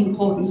performance and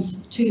importance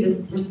to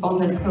the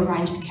respondent of a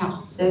range of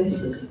council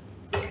services.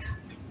 We'll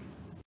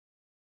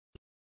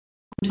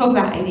talk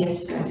about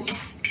ABS first.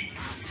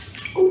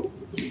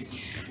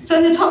 So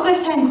in the top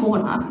left-hand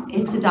corner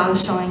is the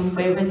data showing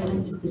where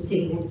residents of the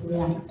city were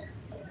born.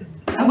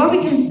 And what we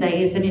can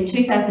see is that in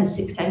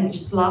 2016, which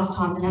is the last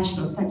time the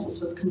national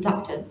census was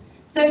conducted,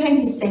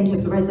 13%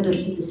 of the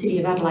residents of the city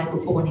of Adelaide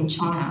were born in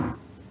China,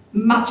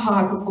 much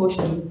higher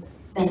proportion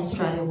than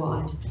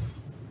Australia-wide.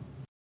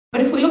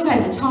 But if we look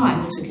over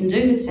time, as we can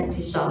do with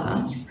census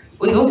data,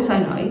 we also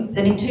know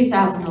that in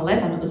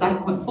 2011 it was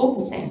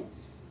 8.4%,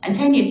 and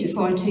 10 years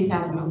before in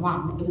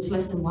 2001 it was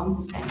less than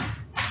 1%.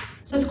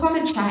 So it's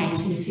quite a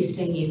change in a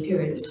 15-year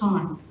period of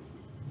time.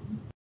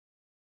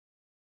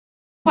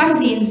 One of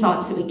the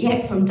insights that we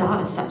get from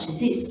data such as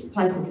this,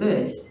 place of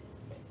birth,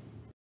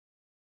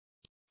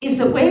 is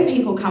that where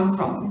people come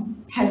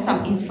from has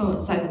some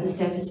influence over the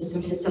services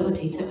and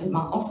facilities that we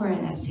might offer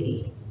in our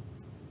city.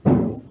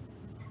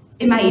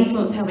 It may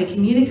influence how we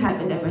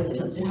communicate with our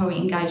residents and how we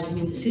engage them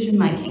in decision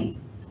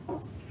making.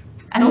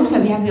 And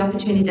also we have the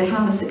opportunity to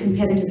harness the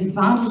competitive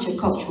advantage of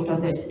cultural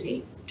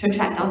diversity to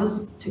attract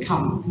others to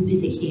come and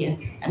visit here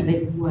and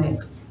live and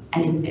work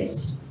and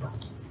invest.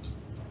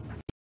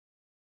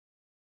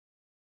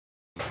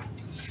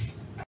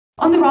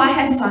 On the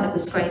right-hand side of the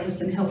screen is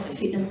some health and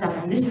fitness data,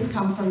 and this has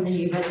come from the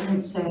new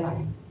resident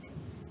survey.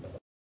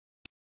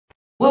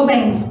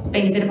 Wellbeing's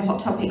been a bit of a hot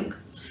topic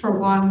for a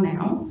while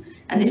now,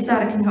 and this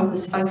data can help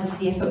us focus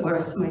the effort where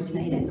it's most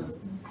needed.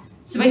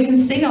 So we can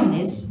see on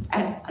this,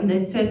 in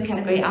the first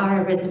category, are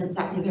our residents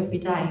active every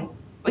day?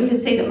 We can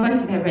see that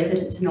most of our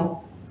residents are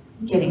not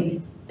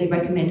getting the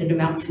recommended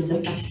amount of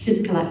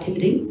physical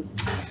activity.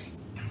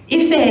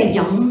 If they're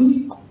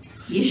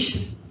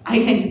young-ish,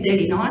 18 to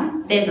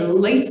 39, they're the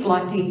least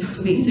likely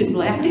to be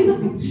suitably active.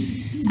 And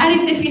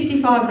if they're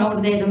 55 and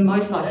older, they're the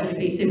most likely to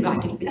be suitably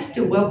active, but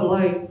still well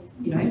below,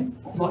 you know,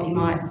 what you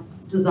might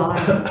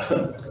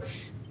desire.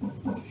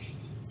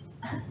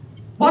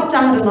 What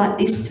data like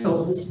this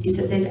tells us is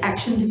that there's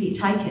action to be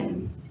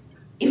taken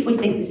if we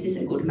think this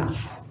isn't good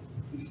enough.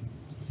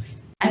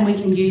 And we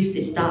can use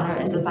this data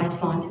as a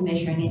baseline for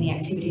measuring any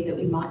activity that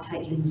we might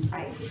take in the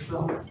space as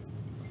well.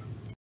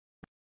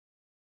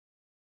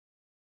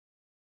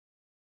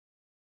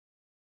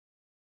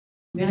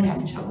 Really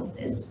having trouble with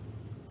this.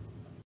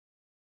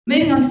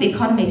 Moving on to the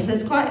economy, so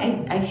there's quite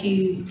a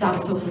few data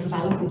sources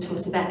available to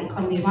us about the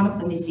economy. One of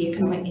them is the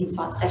Economic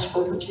Insights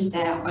Dashboard, which is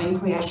our own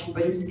creation,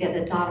 brings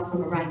together data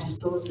from a range of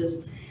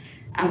sources.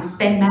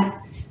 Spend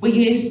map. We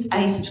use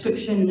a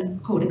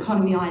subscription called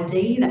Economy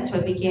ID. That's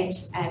where we get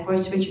our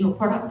gross regional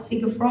product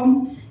figure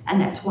from,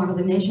 and that's one of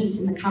the measures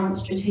in the current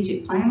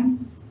strategic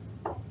plan.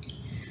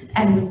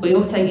 And we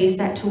also use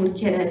that tool to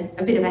get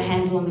a bit of a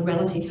handle on the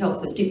relative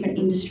health of different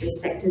industry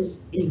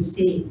sectors in the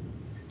city.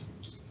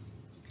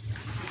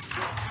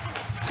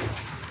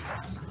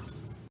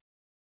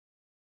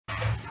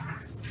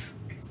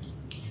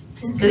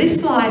 So this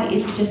slide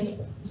is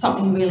just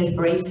something really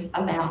brief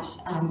about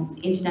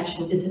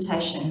international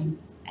visitation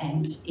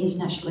and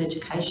international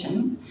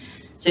education.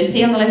 So you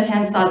see on the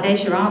left-hand side,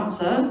 there's your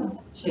answer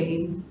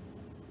to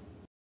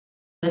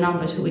the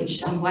number to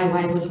which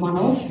Weiwei was one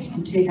of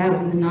in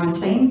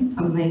 2019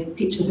 from the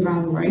pictures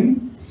around the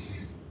room.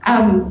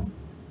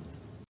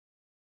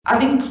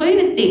 I've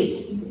included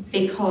this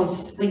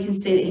because we can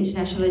see that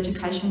international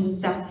education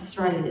was South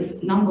Australia's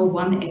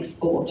 #1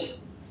 export,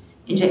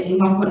 injecting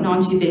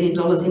 $1.92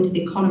 billion into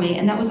the economy,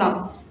 and that was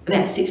up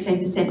about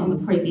 16% on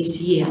the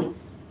previous year.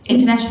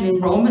 International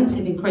enrolments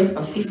have increased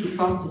by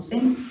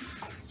 55%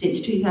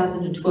 since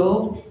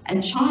 2012,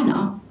 and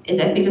China is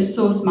our biggest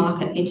source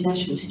market for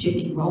international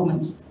student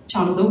enrolments.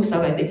 China is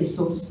also our biggest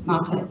source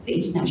market for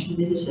international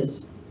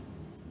visitors.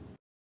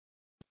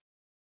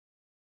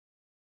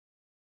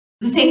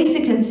 The things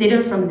to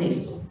consider from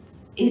this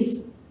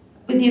is,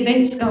 with the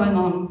events going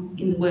on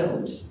in the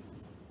world,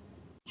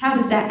 how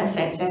does that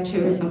affect our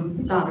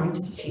tourism data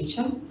into the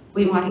future?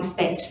 We might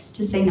expect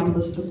to see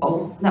numbers to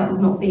fall. That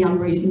would not be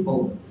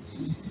unreasonable.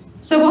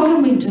 So what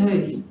can we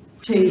do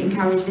to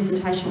encourage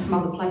visitation from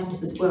other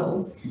places as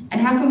well? And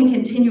how can we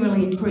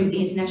continually improve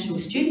the international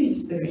student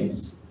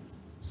experience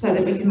so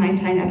that we can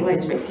maintain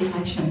Adelaide's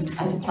reputation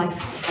as a place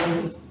of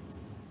study?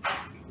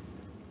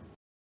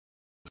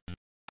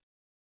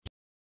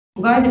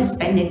 We'll go over to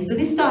spending. So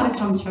this data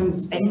comes from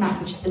SpendMap,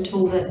 which is a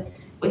tool that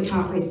we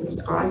currently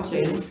subscribe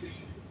to.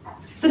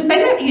 So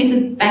SpendMap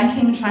uses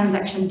banking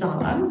transaction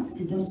data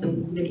and does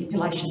some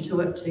manipulation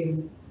to it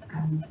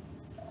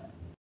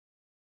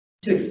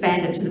to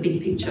expand it to the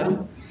big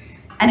picture.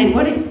 And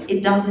what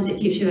it does is it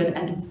gives you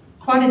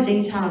quite a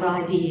detailed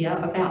idea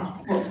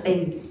about what's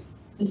been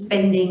the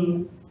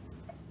spending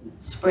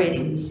spread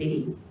in the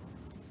city.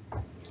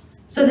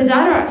 So the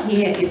data up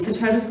here is the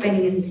total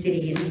spending in the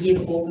city in the year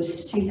to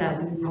August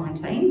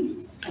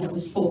 2019, and it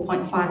was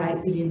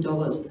 $4.58 billion.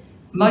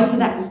 Most of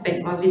that was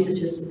spent by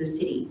visitors to the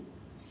city.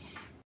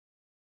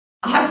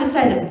 I have to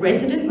say that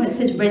resident, when it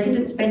says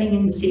resident spending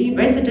in the city,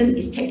 resident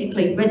is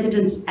technically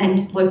residents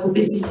and local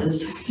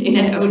businesses in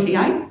an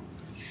LTA.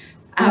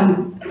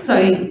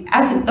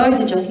 Those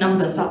are just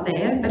numbers up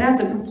there, but as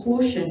a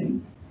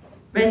proportion,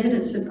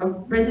 resident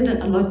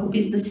and local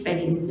business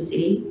spending in the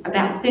city,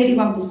 about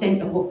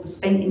 31% of what was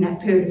spent in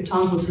that period of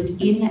time was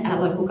within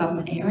our local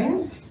government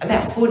area,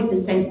 about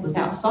 40% was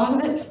outside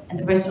of it, and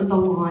the rest was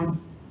online.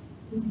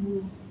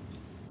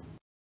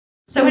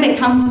 So when it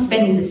comes to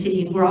spending the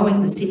city and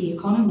growing the city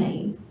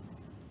economy,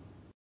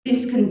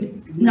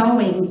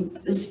 knowing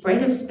the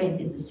spread of spend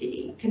in the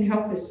city can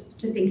help us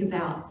to think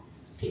about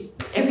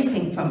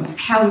everything from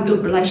how we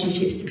build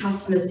relationships to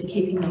customers to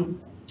keep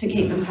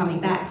them coming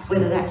back,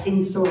 whether that's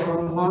in store or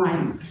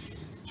online.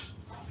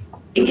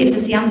 It gives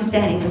us the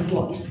understanding of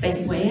what is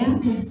spent where,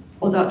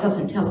 although it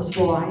doesn't tell us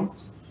why.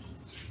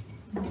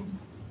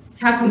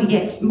 How can we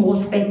get more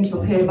spend to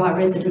occur by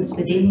residents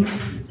within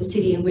the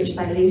city in which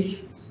they live?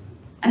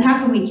 And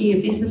how can we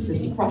gear businesses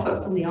to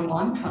profit from the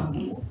online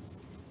economy,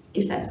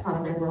 if that's part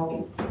of their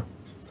role?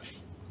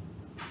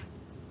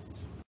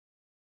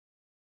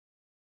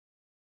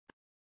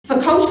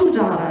 For cultural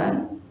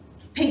data,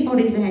 peak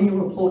bodies and annual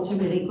reports are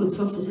really good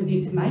sources of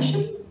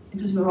information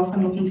because we're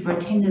often looking for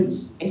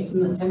attendance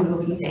estimates and we're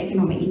looking for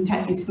economic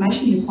impact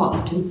information. You quite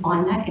often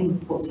find that in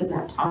reports of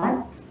that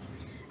type.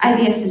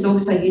 ABS is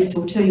also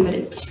useful too, but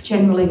it's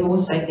generally more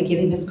so for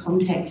giving us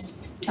context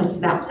tell us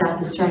about South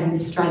Australia and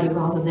Australia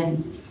rather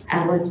than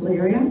our local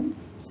area.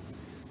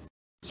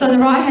 So on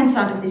the right-hand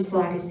side of this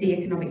slide is the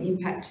economic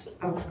impact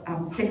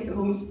of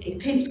festivals.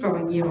 It keeps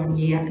growing year on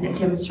year, and it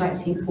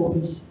demonstrates the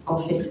importance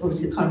of festivals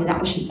to the economy.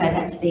 That I should say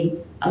that's the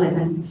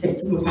 11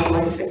 festivals,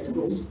 Adelaide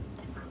festivals.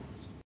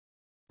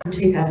 In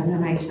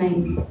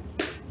 2018,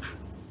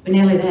 we're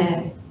nearly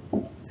there.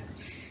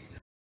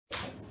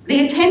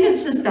 The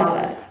attendances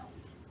data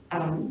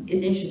is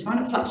an interesting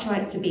one. It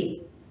fluctuates a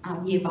bit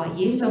year by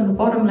year. So on the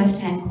bottom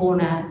left-hand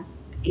corner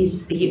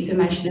is the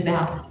information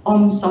about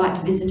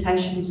on-site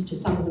visitations to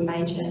some of the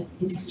major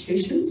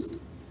institutions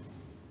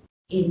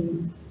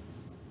in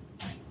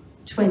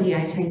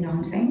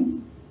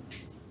 2018-19.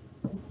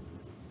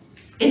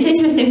 It's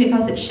interesting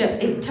because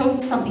it tells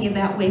us something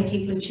about where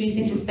people are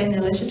choosing to spend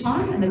their leisure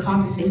time and the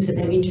kinds of things that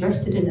they're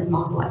interested in and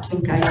might like to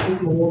engage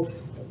with more or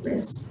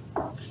less.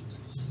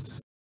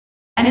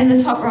 And in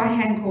the top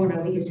right-hand corner,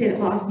 we can see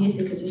that live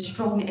music is a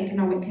strong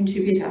economic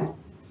contributor,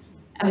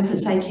 and we could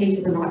say key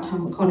to the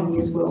nighttime economy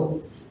as well.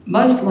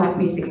 Most live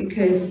music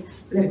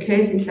that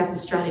occurs in South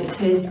Australia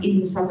occurs in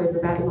the suburb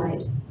of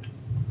Adelaide.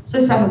 So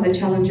some of the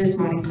challenges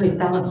might include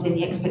balancing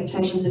the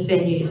expectations of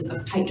venues,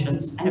 of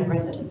patrons and of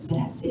residents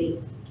in our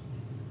city.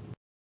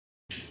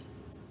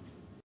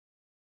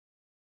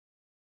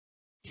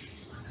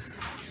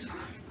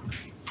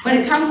 When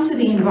it comes to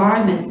the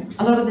environment,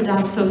 a lot of the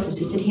data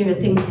sources listed here are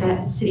things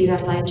that the City of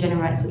Adelaide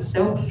generates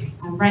itself.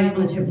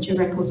 Rainfall and temperature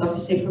records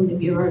obviously from the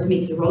Bureau of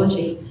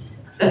Meteorology,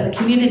 but the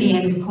community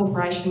and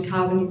corporation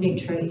carbon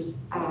inventories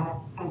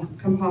are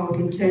compiled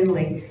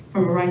internally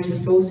from a range of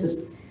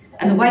sources.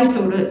 And the waste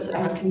audits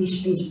are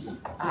commissioned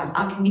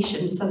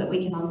so that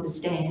we can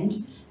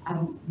understand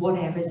what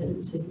our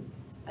residents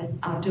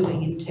are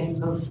doing in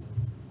terms of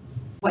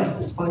waste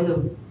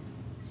disposal.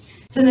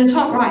 So in the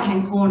top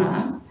right-hand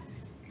corner,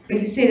 we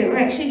can see that we're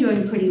actually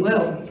doing pretty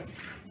well,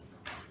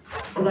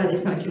 although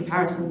there's no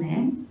comparison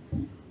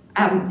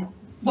there.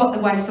 What the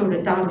waste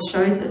audit data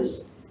shows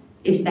us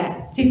is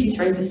that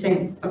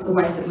 53% of the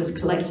waste that was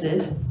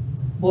collected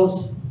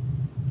was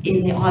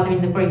either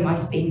in the green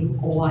waste bin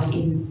or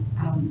in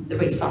the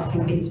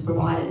recycling bins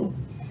provided.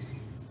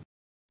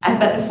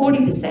 But the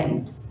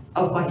 40%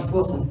 of waste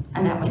wasn't,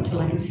 and that went to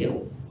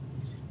landfill.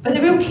 But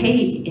the real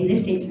key in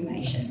this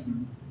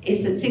information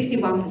is that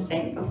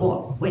 61% of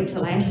what went to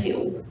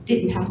landfill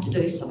didn't have to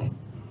do so.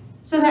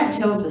 So that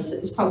tells us that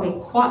there's probably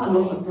quite a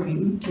lot of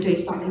room to do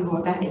something more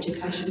about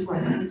education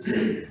programs.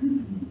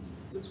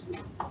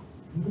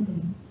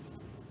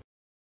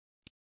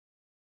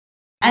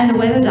 And the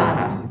weather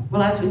data,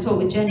 well, as we saw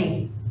with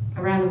Jenny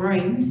around the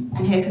room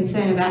and her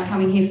concern about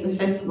coming here for the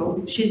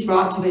festival, she's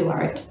right to be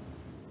worried.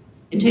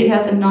 In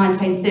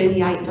 2019,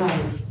 38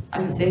 days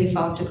over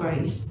 35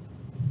 degrees.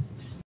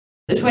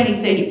 The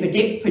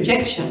 2030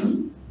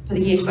 projection for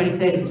the year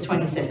 2030 was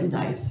 27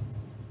 days.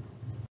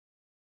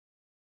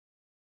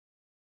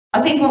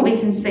 I think what we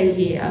can see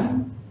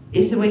here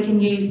is that we can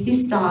use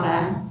this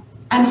data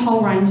and a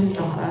whole range of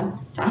data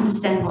to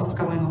understand what's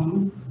going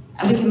on,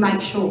 and we can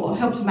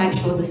help to make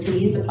sure the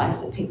city is a place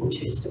that people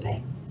choose to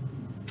be.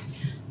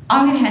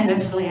 I'm going to hand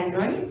over to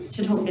Leandro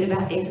to talk a bit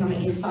about the Economic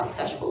Insights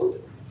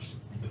Dashboard.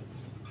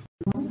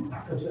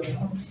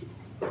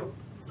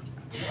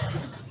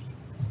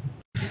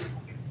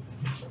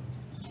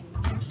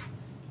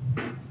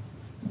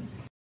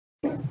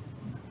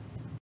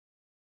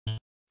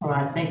 All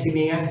right, thank you,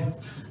 Megan.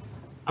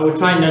 I will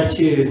try not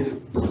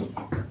to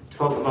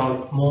talk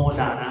about more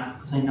data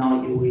because I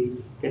know you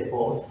will get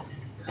bored.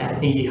 I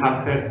think you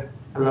have heard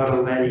a lot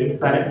already,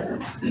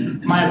 but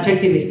my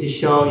objective is to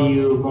show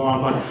you more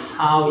about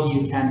how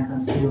you can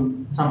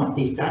consume some of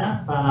this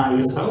data by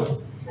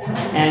yourself.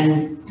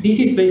 And this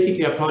is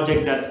basically a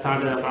project that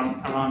started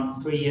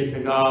around 3 years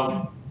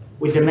ago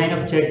with the main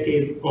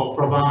objective of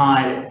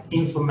provide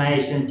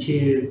information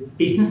to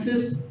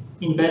businesses,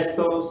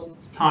 investors,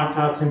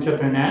 startups,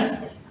 entrepreneurs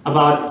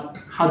about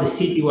how the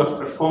city was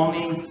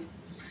performing.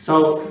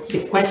 So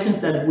the questions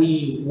that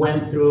we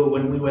went through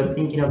when we were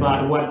thinking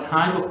about what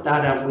type of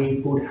data we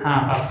would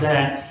have up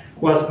there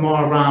was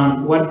more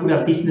around what would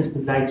a business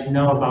would like to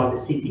know about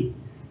the city.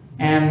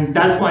 And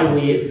that's why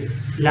we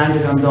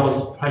landed on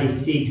those probably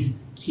 6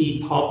 key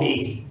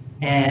topics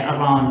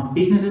around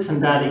businesses,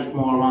 and that is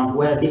more around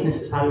where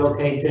businesses are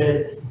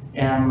located,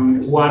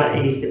 what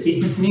is the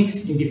business mix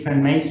in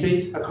different main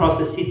streets across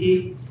the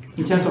city.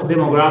 In terms of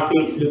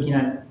demographics, looking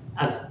at,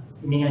 as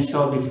Megan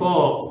showed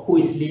before, who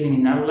is living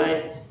in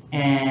Adelaide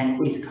and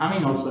who is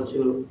coming also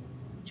to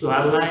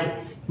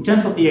Adelaide. In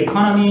terms of the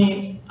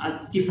economy,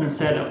 a different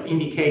set of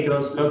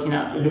indicators looking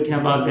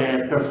about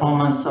the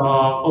performance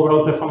of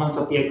overall performance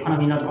of the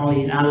economy, not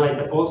only in Adelaide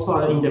but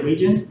also in the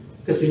region,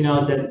 because we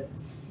know that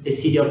the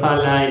city of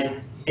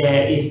Adelaide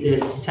is the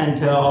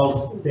center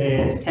of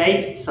the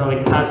state, so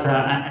it has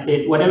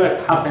whatever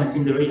happens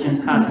in the region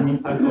has an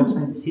impact also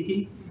in the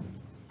city.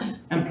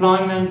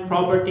 Employment,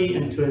 property,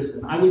 and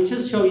tourism. I will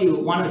just show you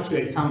 1 or 2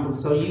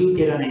 examples so you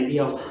get an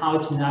idea of how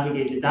to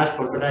navigate the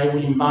dashboard, but I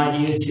will invite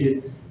you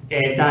to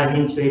dive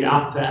into it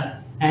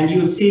after. And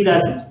you'll see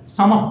that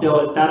some of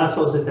the data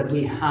sources that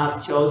we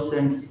have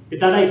chosen, the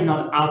data is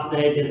not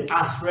updated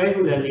as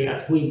regularly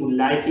as we would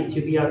like it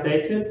to be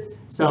updated.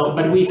 So,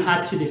 but we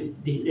had to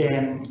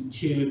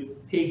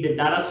pick the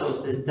data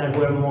sources that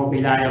were more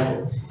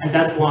reliable. And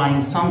that's why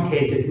in some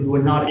cases we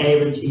were not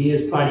able to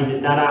use probably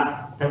the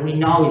data that we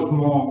know is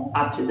more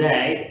up to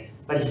date,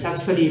 but it's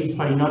actually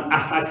probably not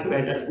as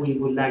accurate as we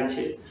would like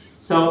to.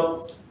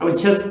 So I will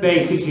just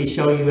very quickly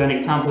show you an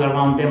example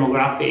around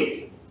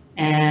demographics.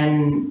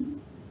 And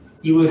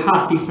you will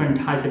have different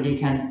types that you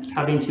can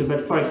tap into, but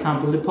for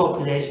example, the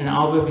population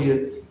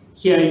overview,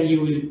 here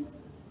you will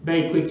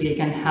very quickly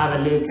can have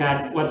a look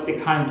at what's the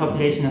current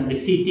population of the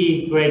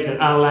city, Greater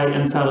Adelaide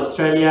and South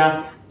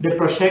Australia, the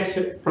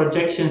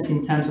projections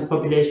in terms of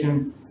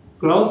population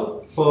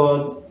growth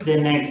for the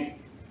next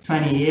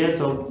 20 years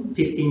or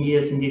 15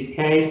 years in this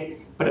case,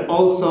 but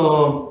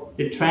also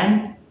the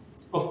trend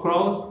of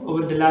growth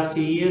over the last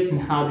few years and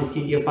how the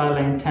city of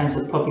Adelaide in terms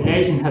of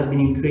population has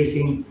been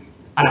increasing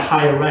at a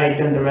higher rate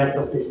than the rest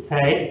of the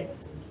state.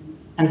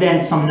 And then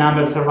some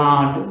numbers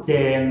around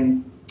the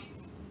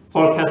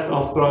forecast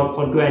of growth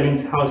for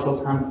dwellings,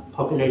 households, and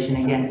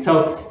population again.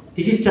 So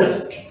this is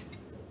just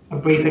a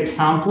brief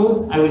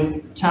example. I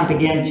will jump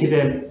again to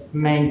the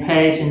main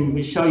page and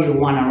we'll show you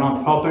one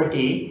around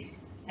property,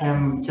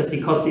 just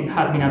because it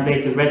has been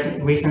updated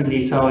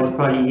recently, so it's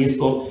probably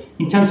useful.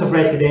 In terms of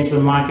residential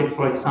market,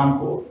 for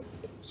example,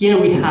 here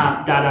we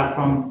have data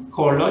from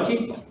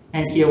CoreLogic,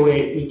 and here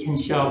we can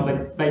show,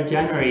 but by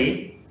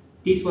January,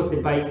 this was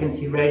the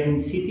vacancy rate in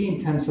the city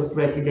in terms of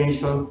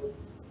residential,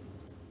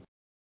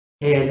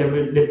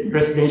 the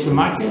residential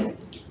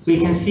market. We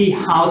can see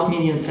house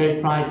median sale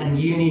price and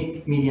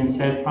unit median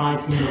sale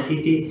price in the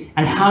city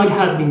and how it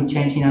has been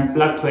changing and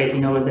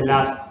fluctuating over the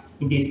last,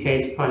 in this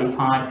case, probably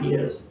 5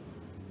 years.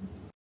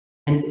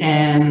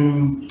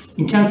 And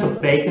in terms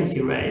of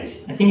vacancy rates,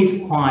 I think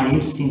it's quite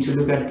interesting to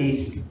look at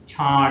this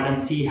chart and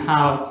see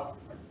how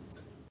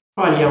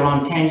probably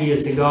around 10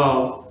 years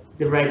ago,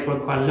 the rates were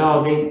quite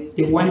low.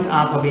 They went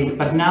up a bit,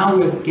 but now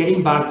we're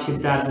getting back to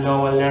that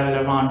lower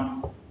level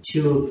around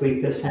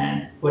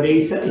 2-3%, but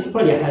it's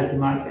probably a healthy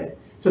market.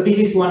 So this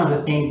is one of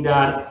the things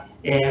that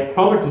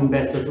property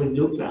investors will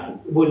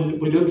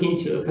look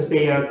into, because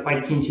they are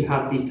quite keen to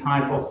have this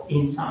type of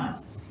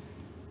insights.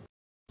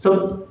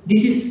 So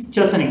this is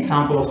just an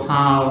example of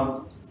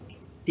how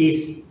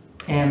this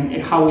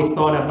how we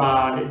thought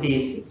about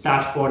this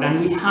dashboard, and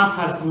we have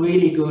had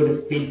really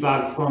good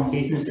feedback from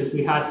businesses.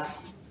 We had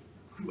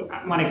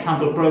one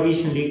example,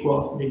 Provision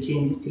Liquor, the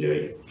gin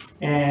distillery,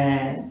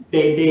 and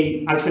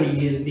they actually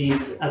use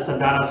this as a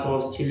data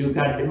source to look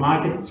at the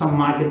market, some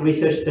market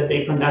research that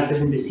they conducted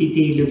in the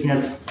city, looking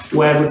at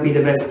where would be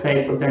the best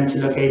place for them to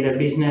locate their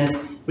business.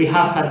 We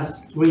have had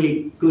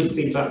really good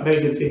feedback,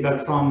 very good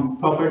feedback from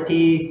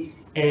property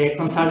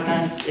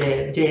consultants,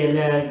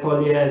 JLL,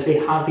 Colliers. They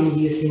have been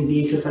using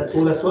this as a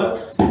tool as well,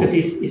 because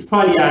it's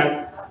probably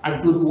a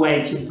good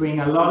way to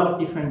bring a lot of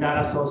different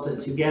data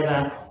sources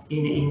together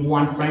in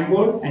one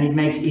framework, and it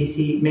makes it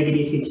easy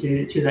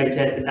to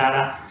digest the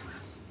data.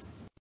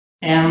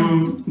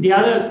 The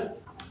other,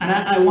 and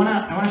I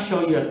wanna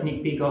show you a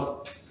sneak peek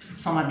of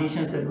some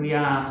additions that we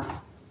are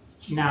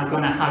now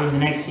gonna have in the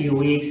next few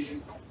weeks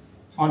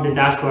on the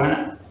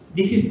dashboard.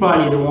 This is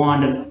probably the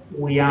one that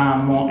we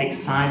are more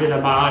excited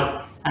about,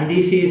 and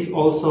this is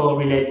also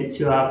related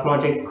to a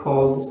project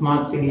called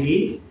Smart City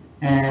Lead,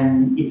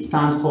 and it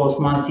stands for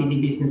Smart City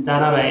Business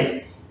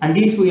Database. And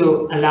this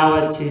will allow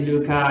us to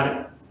look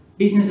at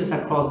businesses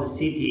across the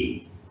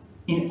city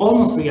in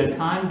almost real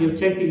time. The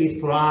objective is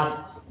for us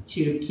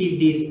to keep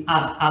this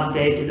as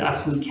updated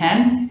as we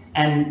can,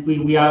 and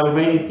we are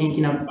already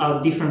thinking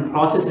about different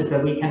processes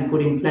that we can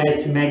put in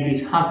place to make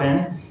this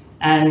happen.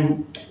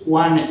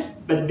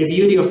 But the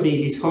beauty of this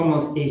is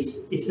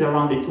is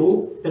around the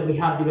tool that we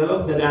have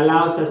developed that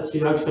allows us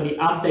to actually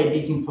update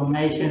this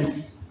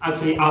information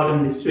actually out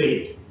on the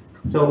streets.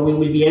 So we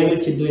will be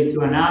able to do it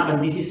through an app,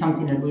 and this is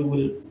something that we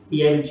will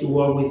be able to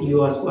work with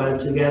you as well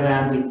together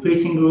and with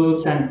precinct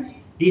groups, and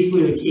this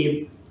will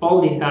keep all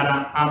this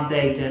data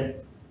updated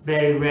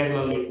very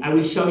regularly. I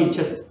will show you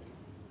just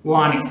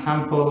one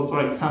example.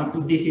 For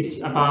example, this is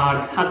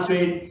about Hutt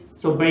Street.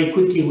 So very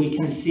quickly we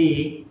can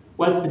see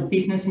what's the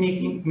business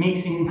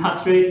mix in Hutt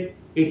Street.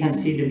 We can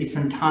see the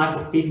different type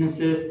of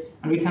businesses,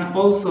 and we can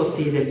also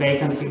see the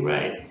vacancy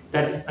rate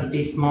that at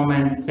this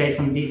moment, based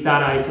on this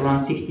data, is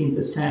around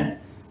 16%.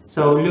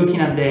 So looking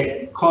at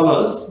the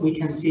colors, we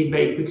can see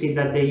very quickly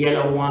that the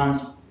yellow ones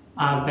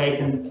are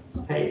vacant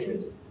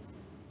spaces.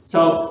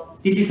 So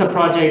this is a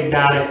project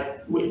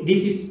that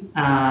this is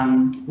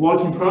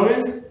work in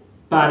progress,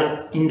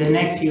 but in the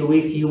next few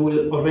weeks you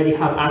will already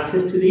have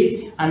access to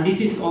this, and this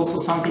is also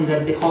something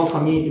that the whole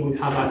community will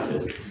have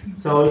access.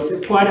 So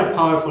it's quite a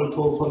powerful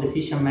tool for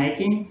decision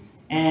making.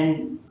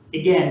 And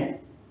again,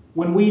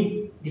 when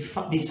we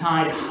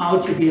decide how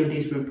to build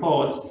these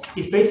reports,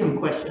 it's based on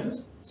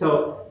questions.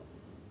 So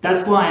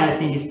that's why I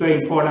think it's very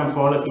important for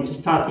all of you to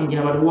start thinking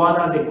about what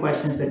are the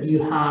questions that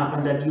you have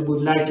and that you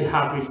would like to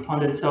have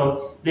responded,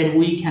 so then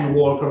we can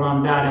work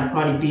around that and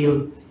probably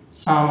build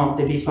some of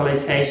the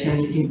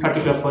visualization, in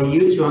particular for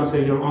you to answer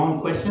your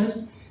own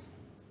questions.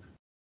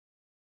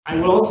 I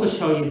will also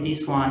show you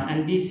this one,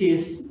 and this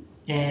is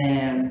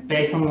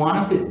based on one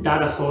of the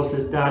data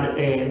sources that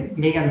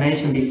Megan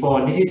mentioned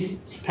before. This is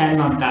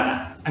spend on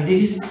data, and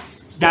this is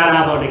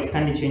data about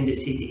expenditure in the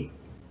city.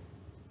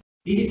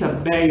 This is a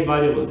very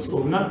valuable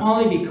tool, not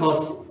only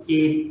because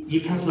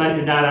you can slice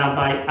the data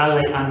by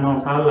Adelaide and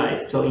North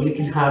Adelaide, so you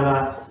can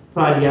have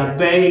probably a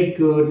very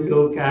good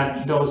look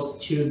at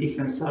those two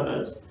different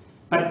suburbs,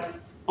 but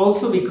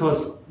also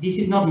because this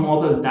is not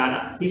model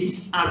data, this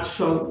is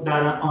actual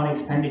data on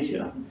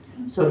expenditure.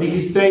 So this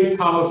is very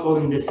powerful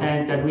in the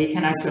sense that we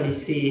can actually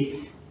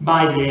see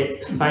by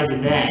the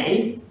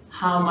day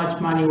how much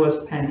money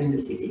was spent in the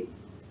city.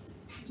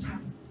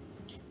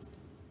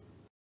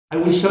 I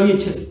will show you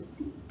just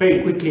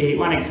very quickly.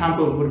 One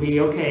example would be,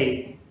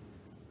 okay,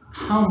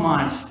 how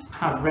much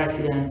have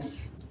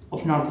residents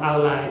of North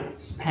Adelaide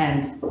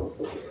spent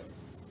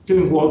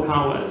during work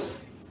hours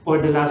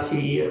over the last few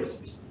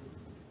years?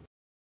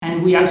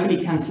 And we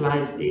actually can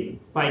slice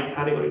it by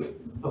categories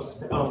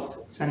of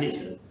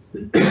expenditure.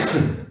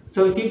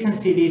 So if you can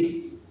see this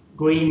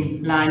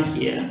green line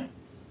here,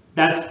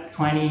 that's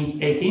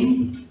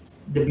 2018.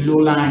 The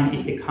blue line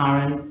is the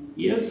current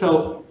year.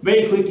 So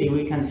very quickly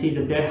we can see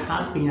that there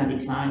has been a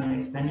decline in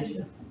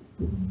expenditure.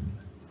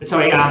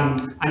 Sorry,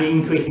 an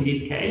increase in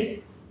this case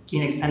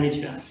in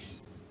expenditure.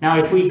 Now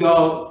if we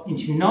go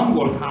into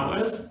non-work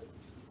hours,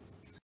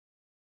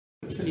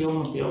 actually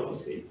almost the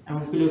opposite.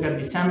 And if we look at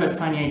December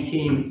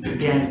 2018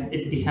 against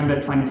December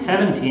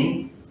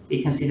 2017,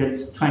 we can see that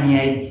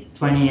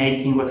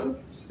 2018 was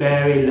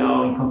very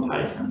low in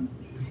comparison.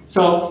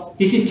 So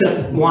this is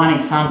just one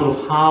example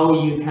of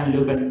how you can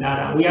look at the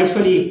data. We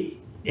actually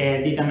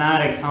did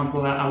another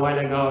example a while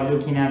ago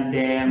looking at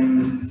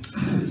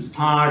the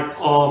start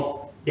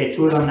of the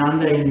tour down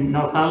under in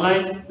North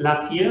Adelaide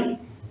last year.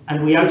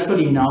 And we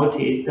actually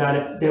noticed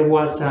that there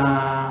was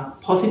a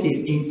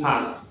positive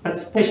impact, but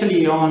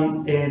especially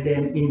on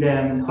in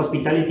the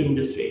hospitality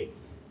industry.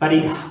 But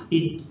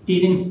it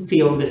didn't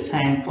feel the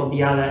same for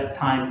the other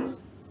types of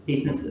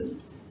businesses.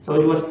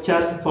 So it was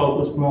just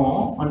focused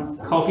more on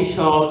coffee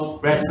shops,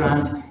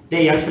 restaurants.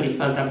 They actually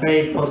felt a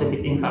very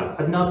positive impact,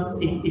 but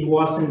it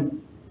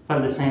wasn't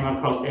felt the same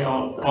across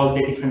all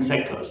the different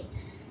sectors.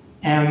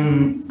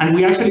 And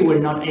we actually were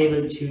not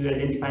able to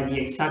identify the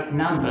exact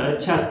number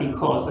just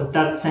because at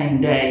that same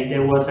day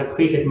there was a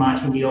cricket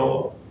match in the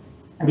Oval.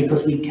 And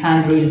because we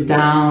can drill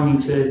down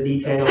into the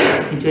detail,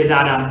 into the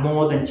data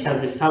more than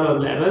just the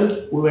suburb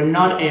level, we were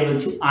not able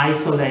to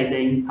isolate the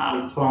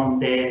impact from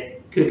the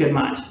cricket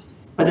match.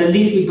 But at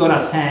least we got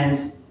a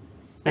sense,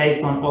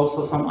 based on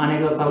also some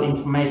anecdotal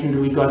information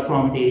that we got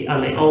from the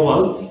Adelaide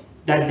Oval,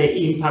 that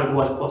the impact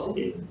was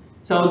positive.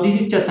 So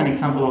this is just one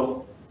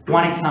example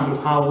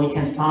of how we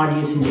can start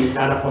using this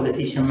data for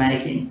decision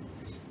making.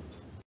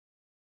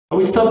 I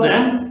will stop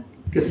there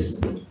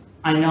because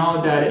I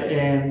know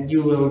that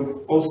you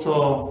will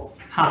also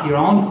have your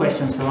own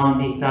questions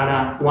around this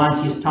data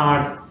once you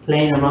start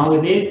playing around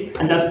with it.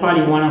 And that's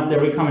probably one of the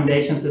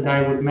recommendations that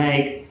I would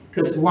make,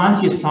 because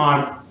once you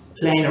start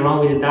playing around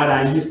with the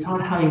data, you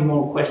start having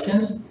more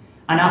questions.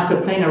 And after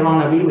playing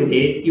around a bit with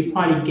it, you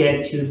probably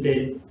get to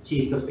the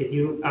gist of it.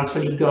 You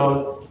actually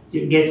go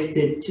to get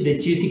to the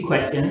juicy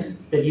questions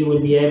that you will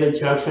be able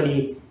to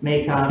actually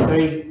make a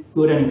very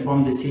good and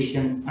informed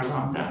decision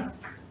around that.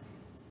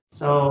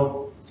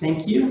 So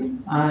thank you.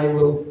 I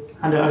will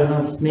hand it. I don't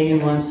know if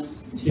Megan wants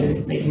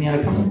to make any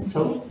other comments.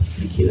 So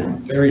thank you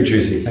then. Very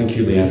juicy. Thank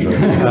you, Leandro.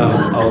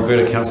 I'll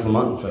go to Councillor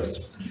Martin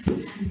first.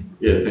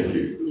 Yeah, thank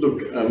you.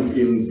 Look,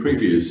 in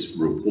previous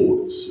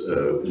reports,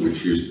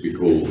 which used to be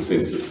called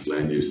Census,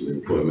 Land Use and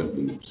Employment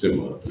and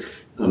similar,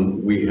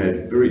 we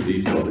had very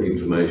detailed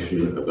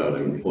information about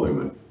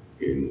employment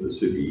in the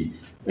city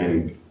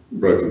and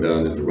broken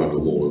down into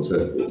Rundle Mall and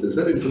so forth. Is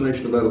that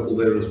information available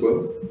there as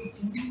well?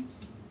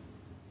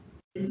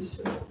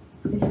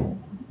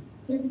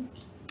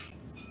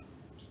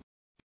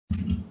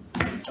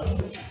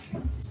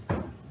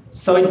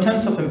 So in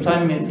terms of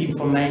employment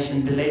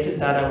information, the latest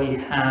data we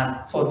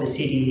have for the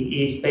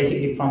city is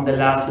basically from the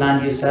last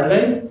land use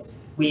survey.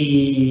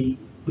 We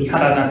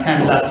had an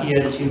attempt last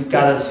year to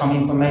gather some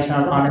information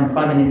on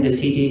employment in the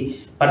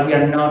city, but we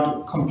are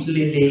not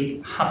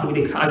completely happy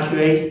with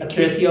the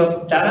accuracy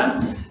of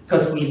data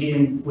because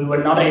we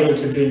were not able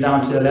to drill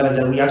down to the level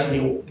that we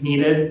actually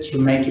needed to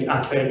make it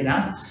accurate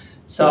enough.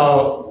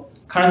 So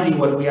currently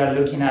what we are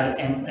looking at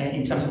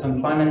in terms of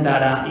employment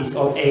data is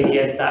all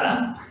ABS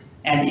data.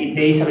 And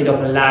there is a bit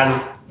of a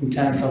lag in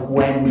terms of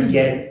when we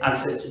get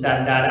access to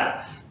that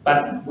data,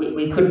 but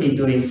we could be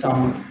doing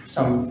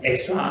some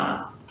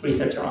extra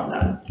research around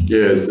that.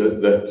 Yeah,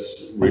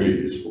 that's really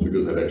useful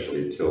because that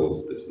actually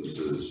tells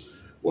businesses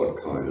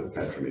what kind of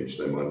patronage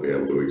they might be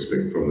able to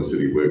expect from the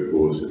city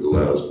workforce. It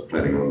allows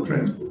planning on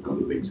transport and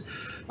other things.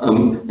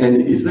 And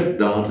is that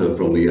data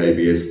from the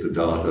ABS the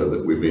data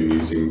that we've been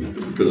using?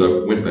 Because I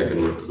went back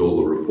and looked at all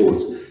the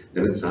reports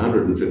and it's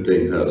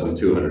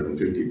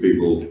 115,250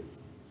 people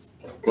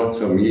quite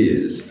some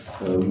years.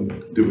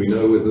 Do we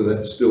know whether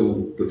that's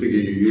still the figure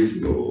you're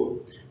using, or?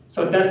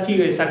 So that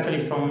figure is actually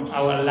from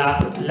our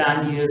last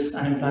land use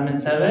and employment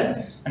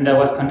survey, and that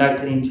was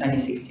conducted in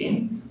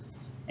 2016.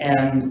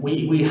 And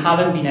we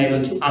haven't been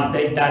able to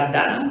update that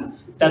data.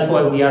 That's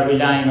why we are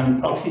relying on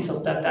proxies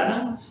of that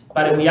data.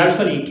 But we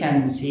actually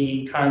can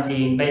see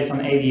currently, based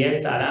on ABS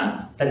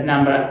data, that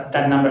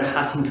number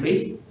has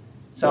increased.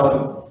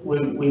 So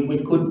we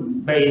could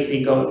very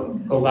easily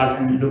go back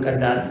and look at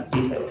that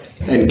detail.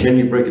 And can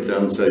you break it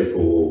down, say,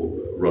 for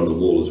Rundle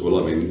Mall as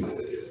well? I mean,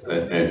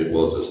 and it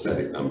was a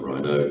static number, I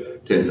know,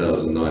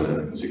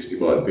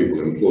 10,965 people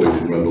employed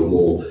in Rundle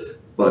Mall.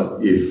 But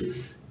if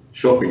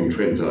shopping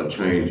trends are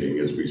changing,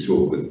 as we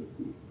saw with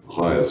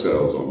higher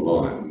sales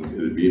online,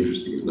 it'd be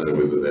interesting to know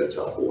whether that's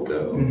up or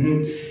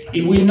down.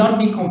 It will not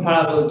be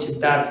comparable to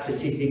that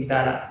specific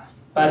data,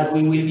 but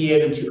we will be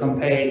able to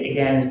compare it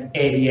against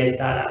ABS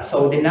data.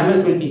 So the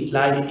numbers will be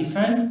slightly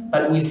different,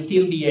 but we'll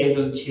still be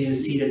able to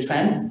see the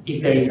trend,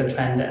 if there is a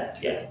trend there,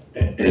 yeah.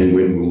 And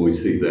when will we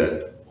see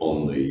that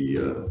on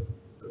the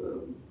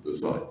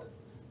site?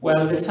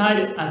 Well, the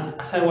site,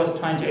 as I was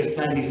trying to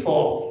explain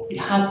before, it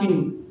has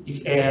been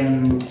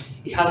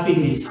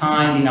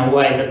designed in a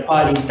way that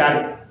probably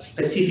that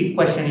specific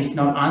question is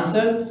not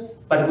answered,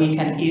 but we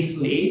can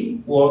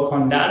easily work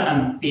on that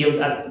and build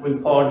a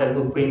report that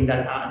will bring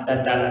that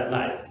data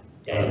live.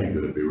 I think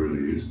that would be really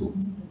useful.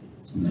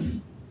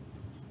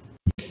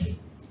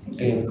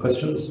 Any other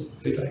questions,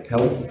 feedback,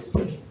 Helen?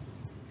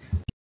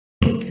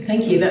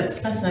 Thank you, that's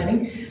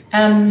fascinating.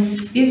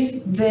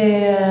 Is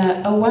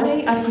there a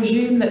way, I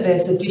presume that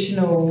there's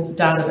additional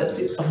data that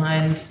sits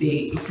behind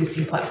the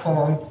existing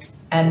platform,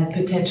 and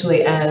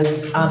potentially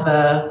as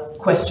other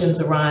questions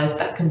arise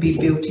that can be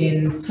built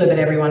in so that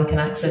everyone can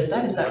access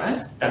that, is that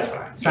right? That's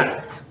right.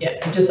 Right,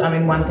 yeah, just, I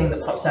mean, one thing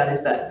that pops out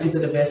is that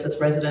visitor versus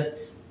resident,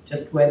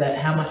 just whether,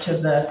 how much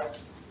of the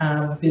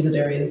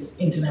visitor is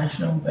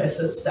international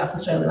versus South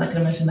Australian. I can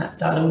imagine that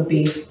data would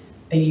be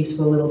a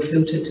useful little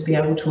filter to be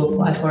able to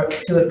apply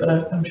to it, but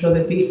I'm sure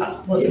there'd be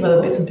lots of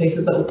other bits and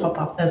pieces that will pop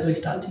up as we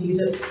start to use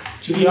it.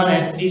 To be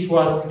honest, this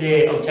was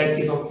the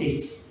objective of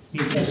this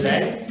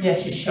today,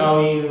 yes, to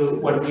show you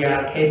what we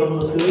are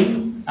capable of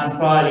doing, and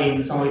probably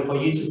in some way for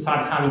you to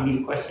start having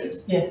these questions.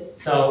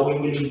 Yes. So we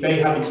will be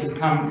very happy to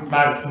come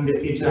back in the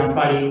future and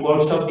probably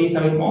workshop this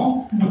a bit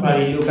more, and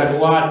probably look at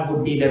what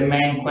would be the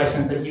main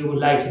questions that you would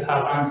like to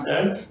have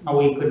answered, and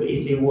we could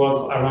easily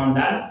work around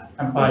that,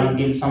 and probably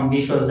build some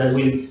visuals that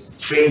will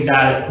bring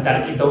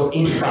those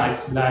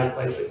insights to life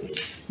quite quickly.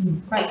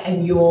 Great,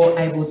 and you're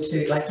able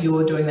to, like,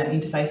 you're doing that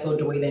interface, or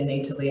do we then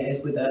need to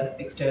liaise with an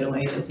external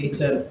agency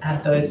to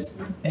add those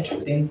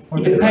metrics in?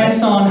 It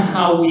depends on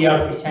how we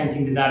are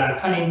presenting the data.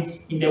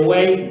 Coming in the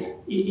way,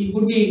 it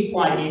would be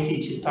quite easy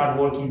to start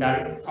working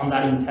on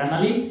that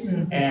internally,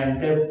 and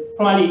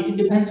probably it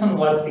depends on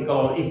what's the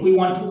goal. If we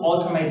want to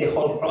automate the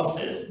whole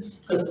process,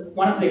 because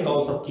one of the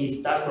goals of this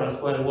dashboard as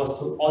well was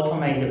to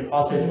automate the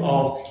process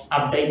of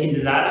updating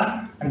the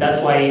data, and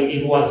that's why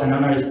it was an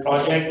onerous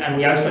project, and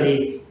we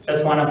actually,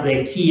 that's one of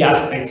the key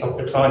aspects of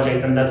the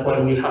project, and that's why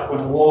we have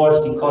won awards,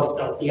 because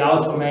of the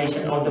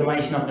automation of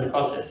the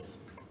process.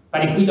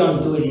 But if we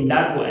don't do it in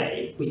that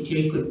way, we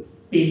still could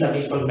build a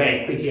visual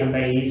very quickly and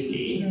very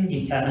easily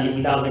internally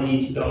without the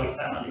need to go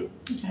externally.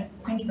 Okay,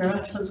 thank you very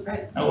much, that's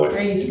great. No worries.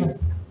 Very useful.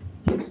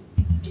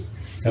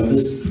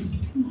 Members?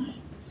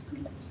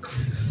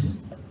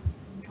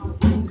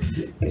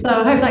 So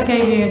I hope that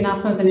gave you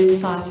enough of an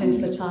insight into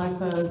the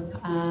type of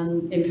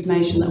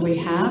information that we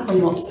have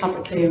and what's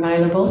publicly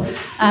available.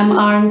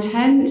 Our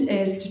intent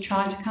is to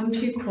try to come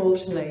to you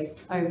quarterly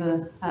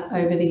over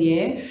the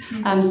year.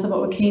 So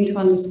what we're keen to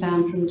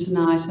understand from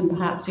tonight, and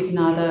perhaps you can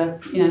either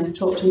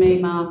talk to me,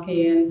 Mark,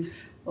 Ian,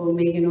 or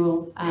Megan,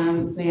 or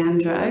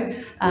Leandro,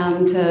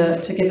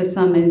 to give us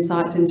some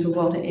insights into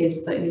what it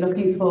is that you're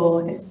looking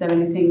for. Is there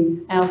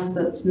anything else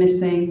that's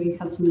missing? We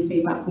had some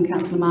feedback from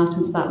Councillor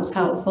Martin, so that was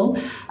helpful,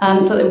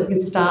 so that we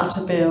can start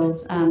to build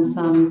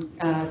some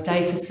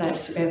data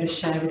sets to be able to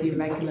share with you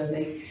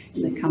regularly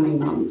in the coming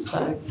months.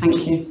 So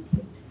thank you.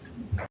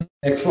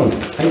 Excellent,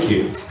 thank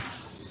you.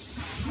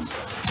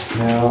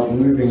 Now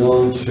moving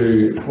on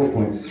to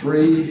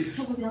 4.3,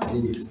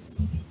 the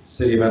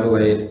City of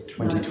Adelaide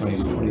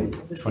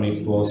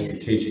 2020-2024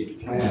 strategic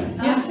plan.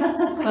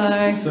 Yeah.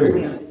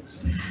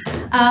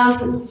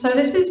 So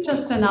this is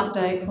just an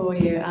update for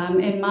you.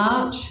 In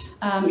March,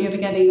 you'll be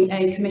getting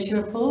a committee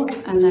report,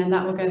 and then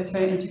that will go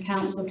through into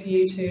council for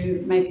you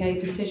to make a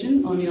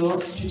decision on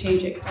your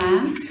strategic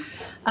plan.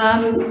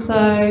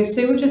 So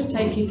Sue will just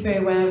take you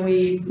through where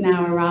we've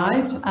now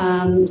arrived.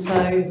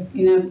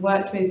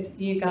 Worked with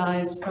you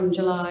guys from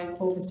July,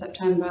 August,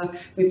 September.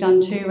 We've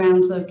done 2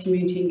 rounds of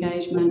community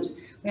engagement.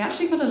 We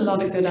actually got a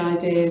lot of good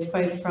ideas,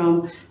 both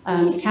from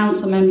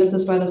council members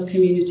as well as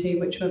community,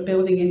 which we're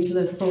building into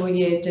the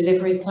 4-year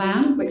delivery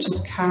plan, which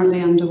is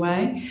currently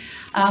underway.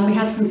 We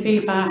had some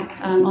feedback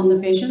on the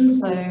vision,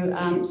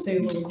 so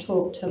Sue will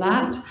talk to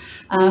that.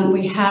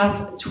 We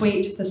have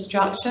tweaked the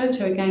structure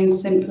to again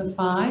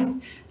simplify.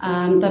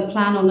 The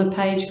plan on the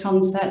page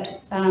concept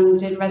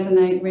did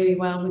resonate really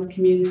well with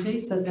community,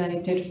 so they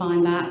did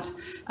find that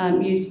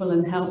useful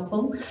and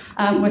helpful.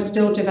 We're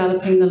still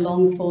developing the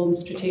long form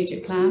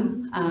strategic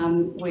plan,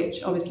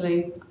 which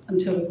obviously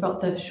until we've got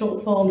the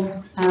short form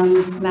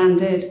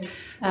landed,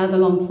 the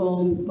long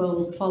form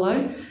will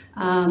follow.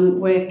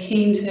 We're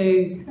keen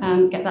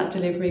to get that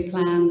delivery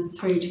plan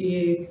through to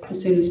you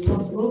as soon as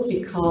possible,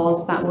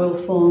 because that will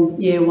form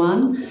year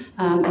one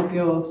of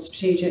your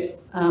strategic,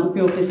 of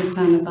your business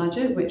plan and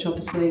budget, which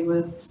obviously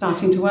we're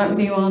starting to work with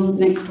you on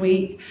next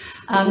week.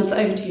 So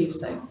over to you,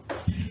 Sue.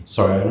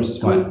 Sorry, I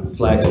just might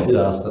flag, I did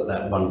ask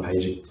that one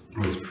page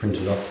was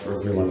printed off for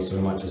everyone, so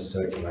we might just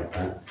circulate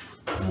that,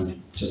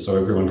 just so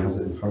everyone has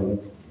it in front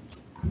of them.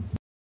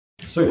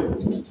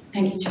 Sue.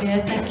 Thank you,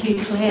 Chair. Thank you,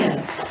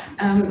 Claire.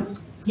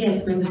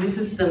 Yes, members, this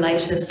is the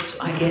latest,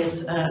 I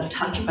guess,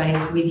 touch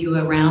base with you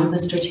around the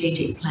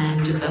strategic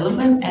plan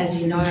development. As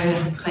you know,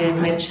 as Claire's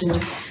mentioned,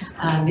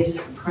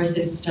 this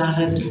process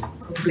started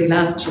probably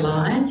last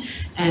July,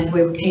 and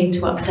we're keen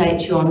to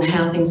update you on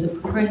how things are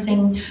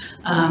progressing,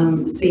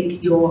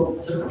 seek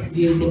your sort of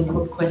views,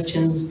 input,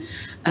 questions,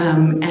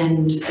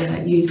 and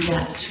use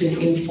that to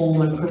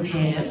inform and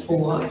prepare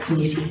for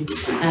committee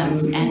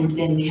and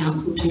then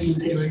council to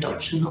consider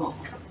adoption of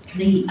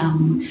the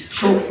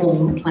short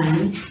form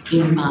plan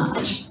in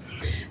March.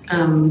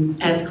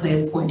 As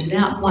Claire's pointed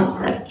out, once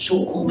that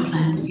short form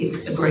plan is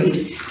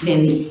agreed,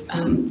 then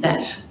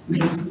that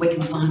means we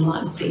can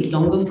finalise the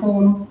longer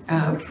form,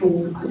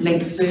 full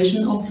length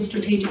version of the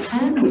strategic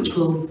plan, which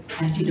will,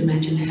 as you'd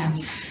imagine,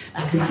 have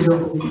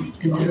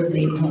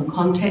considerably more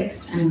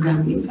context and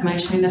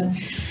information in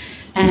it.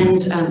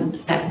 And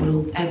that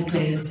will, as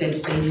Claire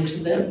said, feed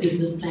into the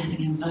business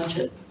planning and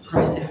budget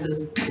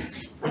processes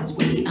as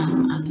we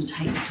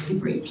undertake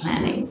delivery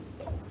planning.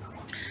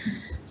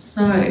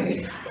 So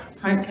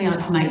hopefully I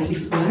can make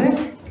this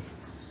work.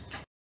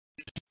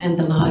 And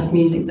the live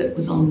music that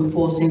was on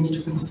before seems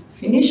to have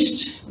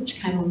finished, which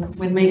came on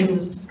when Megan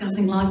was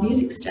discussing live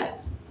music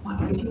stats quite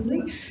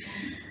wittingly.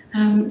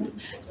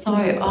 So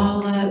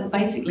I'll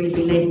basically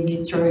be leading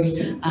you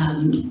through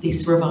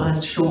this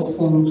revised short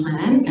form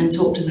plan and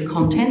talk to the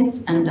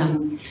contents and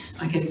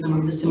I guess some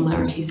of the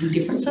similarities and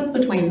differences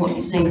between what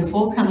you've seen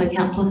before. Hello,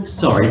 Councillor.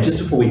 Sorry, just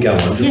before we go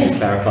on, just to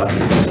clarify,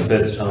 this is the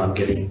first time I'm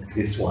getting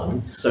this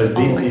one. So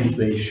this is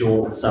the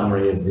short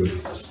summary of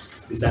this.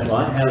 Is that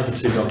right? How do the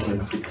two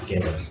documents fit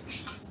together?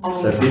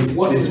 So this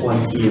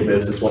one here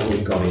versus what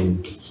we've got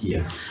in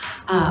here.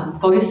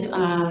 Both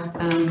are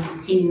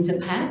in the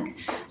pack.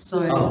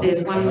 So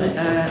there's one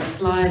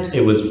slide.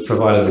 It was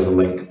provided as a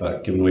link,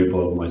 but given we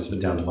boiled most of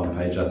it down to one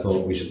page, I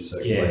thought we should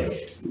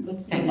circulate.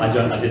 Yeah. I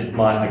get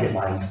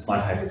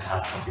my paper's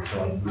hard copy,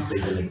 so I didn't see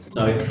the link.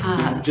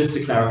 So just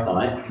to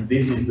clarify,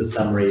 this is the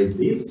summary of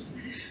this.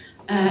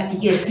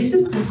 Yes, this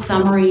is the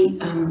summary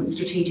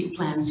strategic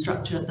plan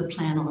structure, the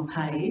plan on a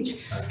page.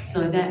 Okay.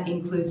 So that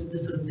includes the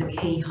sort of the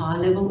key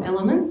high-level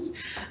elements.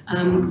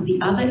 The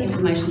other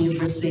information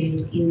you've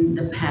received in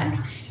the pack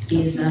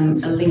is a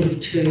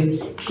link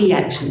to key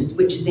actions,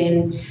 which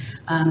then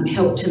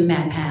help to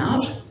map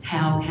out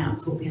how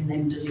council can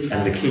then deliver.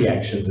 And the key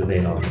actions are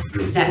then on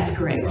this. That's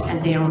correct, right.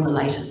 And they're on the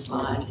later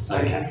slide. So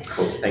okay,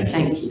 cool. Thank you.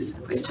 Thank you for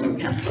the question,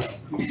 Councillor.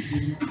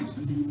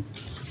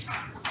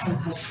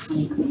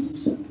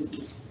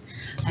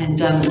 And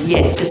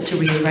yes, just to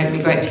reiterate, it'd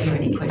be great to hear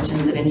any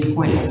questions at any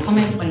point or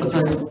comments,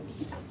 because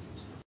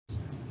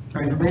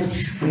sorry,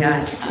 we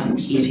are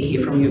here to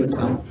hear from you as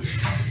well.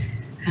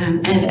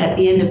 And at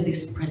the end of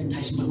this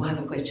presentation, we will have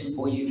a question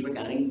for you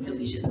regarding the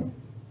vision.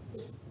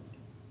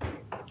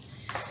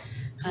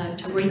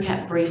 To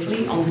recap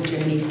briefly on the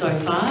journey so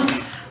far,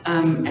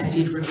 as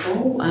you'd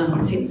recall,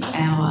 since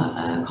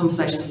our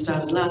conversation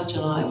started last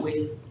July,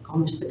 we've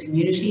gone to the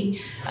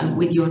community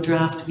with your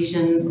draft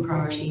vision,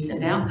 priorities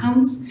and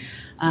outcomes.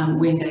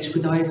 We engaged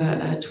with over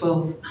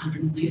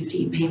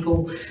 1,250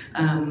 people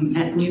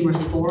at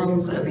numerous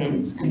forums,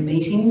 events and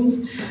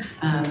meetings,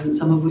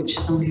 some of which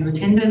some of you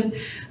attended.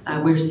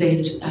 We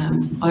received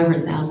over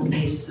 1,000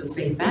 pieces of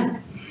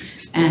feedback,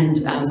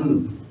 and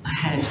I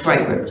had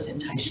great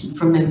representation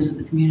from members of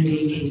the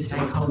community, key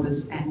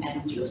stakeholders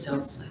and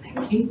yourselves, so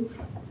thank you.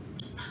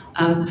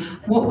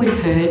 What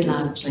we've heard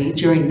largely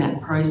during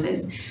that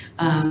process,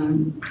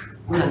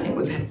 well, I think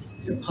we've had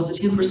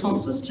positive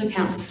responses to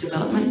Council's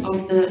development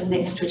of the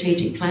next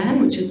strategic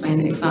plan, which has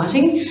been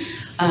exciting.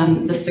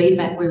 The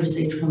feedback we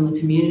received from the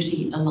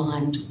community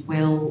aligned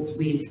well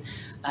with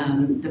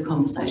the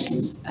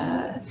conversations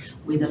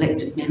with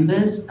elected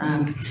members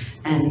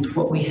and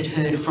what we had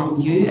heard from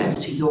you as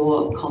to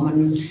your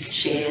common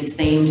shared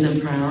themes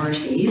and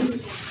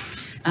priorities.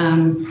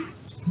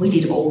 We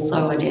did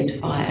also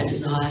identify a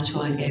desire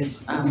to, I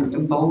guess,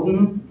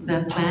 embolden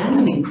the plan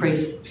and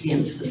increase the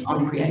emphasis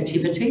on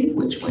creativity,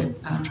 which we've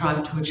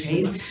tried to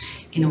achieve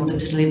in order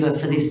to deliver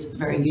for this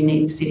very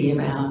unique city of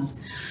ours.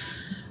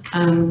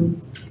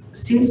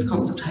 Since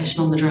consultation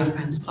on the draft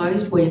plan's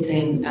closed, we've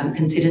then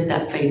considered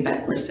that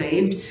feedback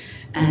received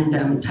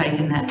and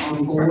taken that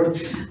on board,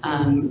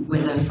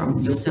 whether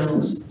from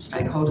yourselves,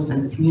 stakeholders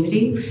and the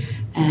community,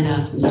 and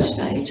asking you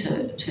today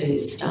to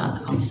start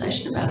the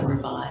conversation about a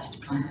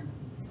revised plan.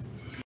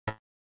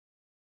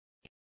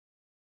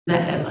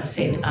 That, as I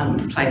said,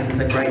 places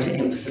a greater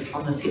emphasis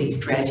on the city's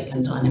creative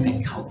and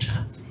dynamic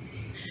culture.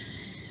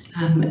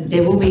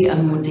 There will be a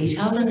more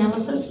detailed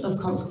analysis of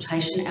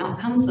consultation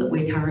outcomes that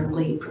we're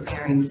currently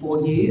preparing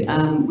for you,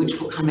 which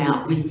will come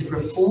out with the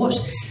report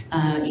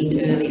in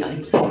early, I think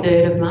it's the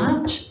 3rd of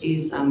March,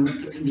 is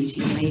the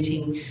committee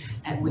meeting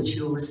at which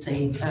you'll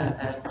receive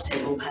a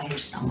several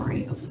page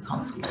summary of the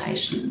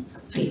consultation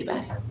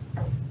feedback.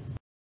 Are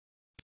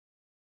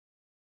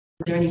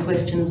there any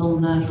questions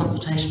on the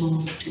consultation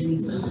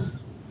opportunities?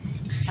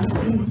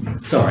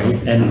 Sorry,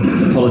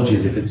 and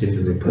apologies if it's in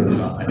the report,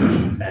 I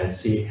didn't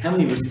see. How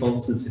many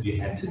responses have you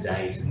had to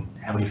date, and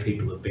how many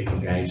people have been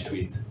engaged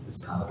with as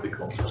part of the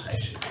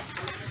consultation?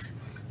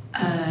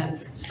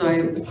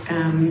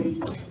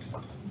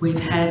 We've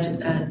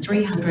had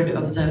 300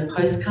 of the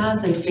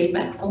postcards and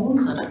feedback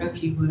forms. I don't know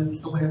if you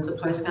were aware of the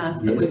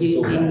postcards that were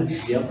used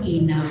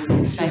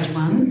in stage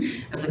 1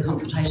 of the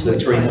consultation. So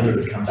 300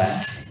 have come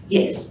back?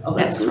 Yes,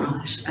 that's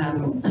right.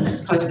 And that's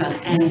postcards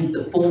and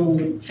the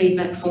formal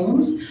feedback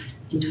forms.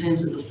 In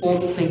terms of the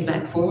formal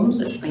feedback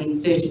forms, it's been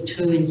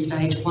 32 in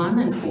stage 1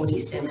 and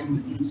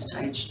 47 in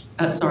stage,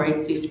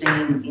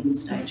 15 in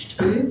stage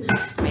 2,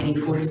 meaning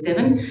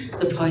 47.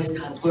 The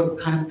postcards were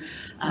kind of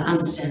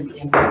understandably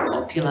a more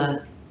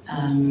popular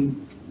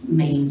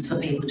means for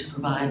people to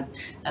provide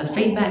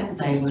feedback.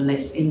 They were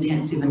less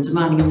intensive and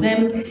demanding of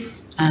them.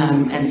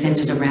 And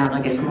centred around,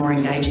 I guess, more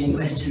engaging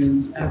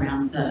questions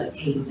around the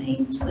key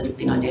themes that have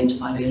been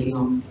identified early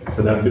on.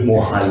 So they're a bit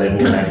more high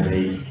level than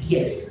the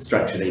yes.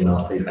 structured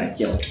email feedback.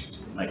 Yep,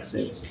 makes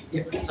sense.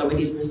 Yep. So we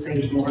did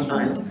receive more of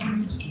those.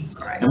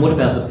 Great. And what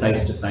about the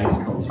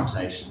face-to-face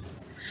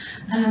consultations?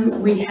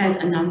 We had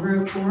a number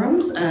of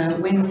forums.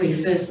 When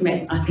we first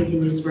met, I think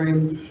in this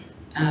room,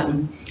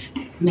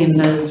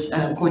 members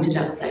pointed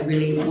out that they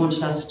really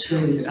wanted us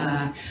to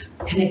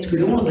connect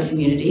with all of the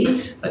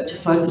community, but to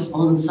focus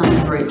on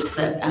some groups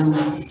that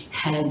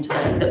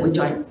that we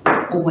don't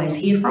always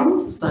hear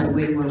from. So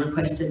we were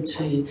requested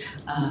to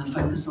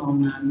focus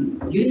on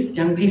youth,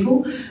 young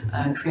people,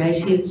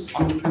 creatives,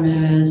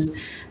 entrepreneurs,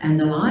 and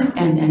the like.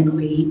 And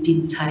we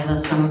did tailor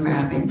some of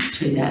our events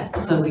to that.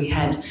 So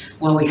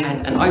while we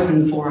had an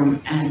open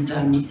forum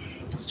and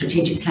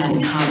strategic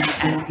planning hub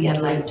at the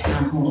Adelaide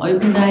Town Hall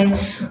Open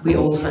Day, we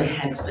also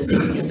had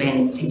specific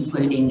events,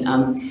 including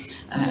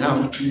an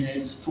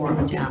entrepreneurs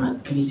forum down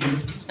at the Museum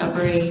of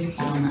Discovery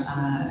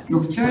on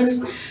North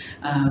Terrace.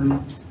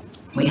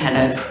 We had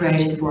a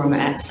creative forum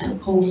at St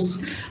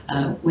Paul's.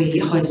 We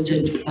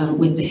hosted,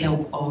 with the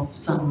help of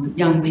some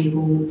young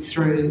people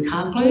through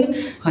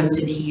CarClue,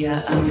 hosted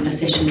here a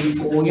session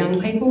for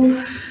young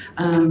people.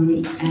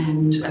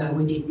 And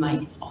we did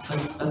make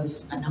offers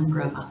of a number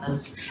of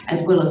others,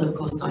 as well as, of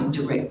course, going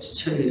direct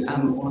to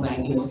all of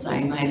our Your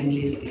Say mailing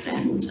lists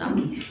and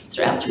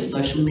through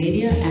social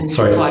media. And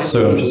sorry,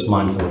 so I'm just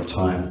mindful of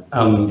time.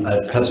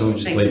 Perhaps we'll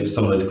just leave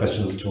some of those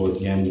questions towards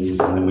the end, and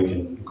then we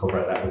can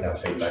incorporate that with our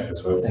feedback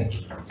as well. Thank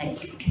you.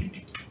 Thank you.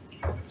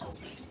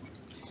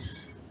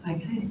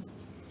 Okay.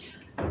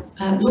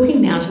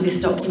 Looking now to this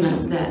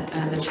document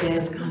that the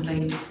Chair's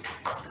kindly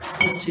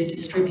asked us to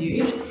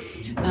distribute,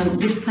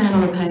 this plan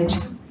on a page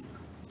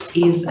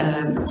is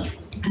a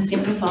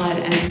simplified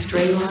and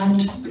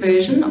streamlined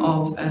version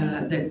of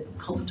the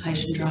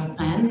consultation draft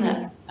plan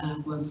that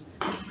was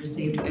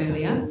received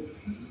earlier.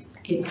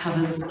 It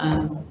covers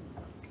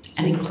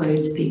and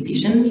includes the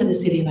vision for the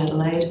City of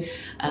Adelaide,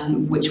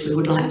 which we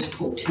would like to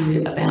talk to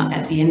you about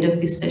at the end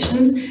of this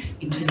session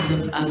in terms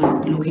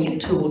of looking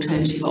at 2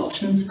 alternative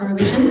options for a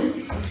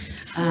vision.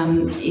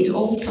 It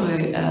also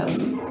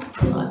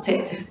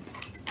sets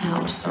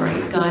out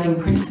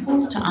guiding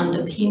principles to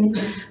underpin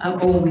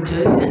all we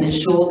do and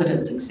ensure that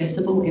it's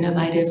accessible,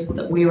 innovative,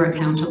 that we're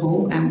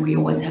accountable, and we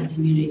always have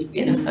community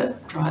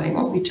benefit driving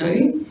what we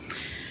do.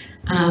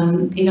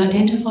 It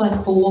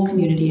identifies 4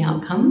 community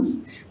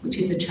outcomes, which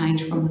is a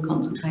change from the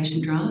consultation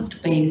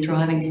draft, being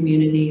thriving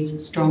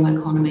communities, strong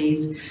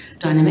economies,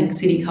 dynamic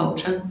city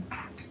culture,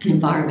 and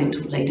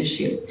environmental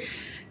leadership.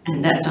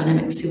 And that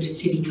dynamic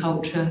city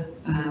culture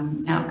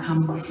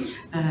outcome,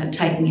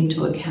 taking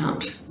into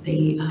account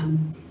the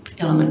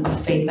element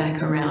of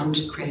feedback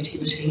around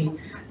creativity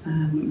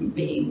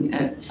being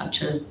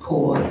such a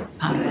core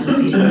part of our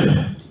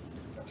city.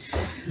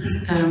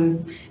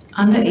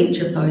 Under each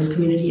of those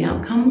community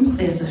outcomes,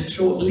 there's a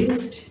short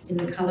list in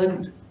the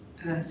coloured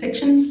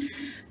sections,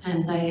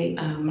 and they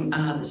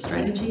are the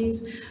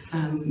strategies,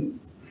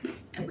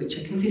 which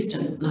are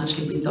consistent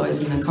largely with those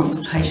in the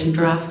consultation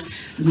draft,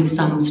 with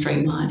some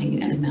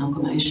streamlining and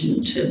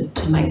amalgamation to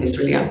make this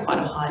really quite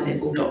a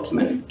high-level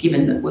document,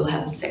 given that we'll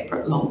have a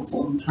separate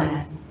long-form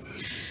plan.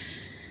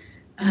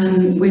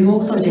 We've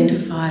also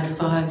identified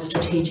 5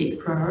 strategic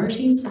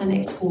priorities for the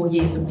next 4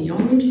 years and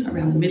beyond,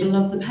 around the middle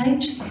of the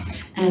page.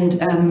 And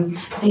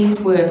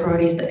these were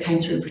priorities that came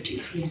through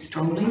particularly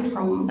strongly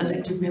from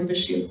elected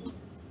membership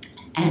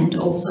and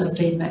also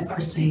feedback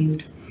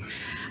received.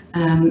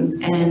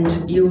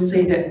 And you'll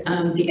see that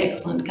the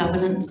excellent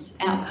governance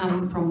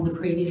outcome from the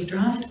previous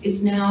draft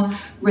is now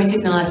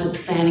recognised as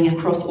spanning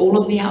across all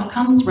of the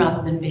outcomes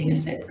rather than being a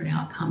separate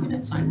outcome in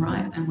its own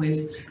right. And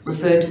we've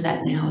referred to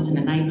that now as an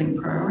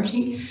enabling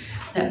priority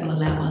that will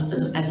allow us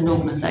as an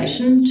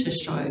organisation to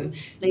show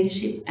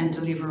leadership and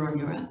deliver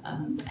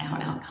on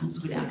our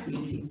outcomes with our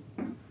communities.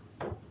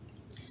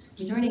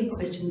 Is there any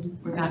questions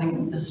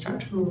regarding the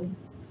structural?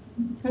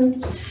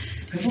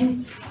 Okay,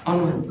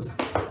 onwards.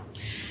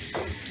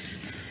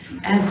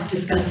 As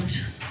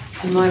discussed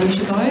a moment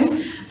ago,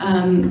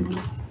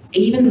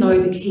 even though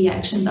the key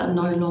actions are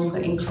no longer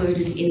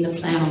included in the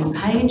plan on the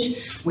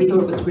page, we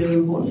thought it was really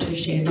important to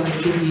share those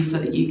with you so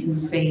that you can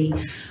see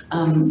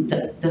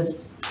that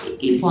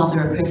while there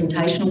are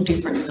presentational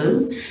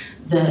differences,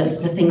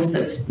 the things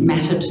that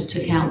mattered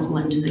to council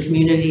and to the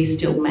community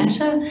still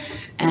matter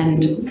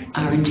and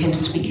are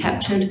intended to be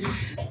captured.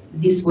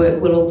 This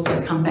work will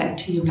also come back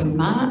to you in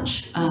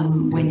March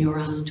when you're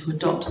asked to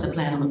adopt the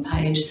plan on the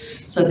page,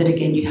 so that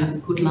again you have a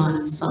good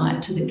line of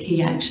sight to the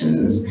key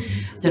actions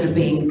that are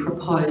being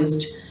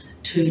proposed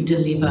to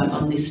deliver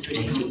on this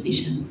strategic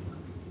vision.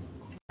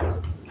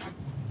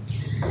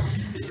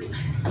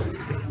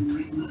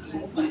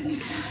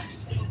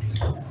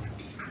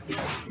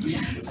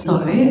 So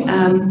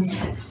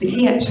the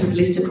key actions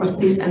listed across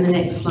this and the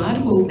next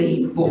slide will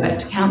be brought back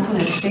to council.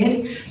 As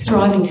said,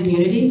 Thriving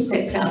Communities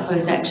sets out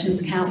those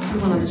actions council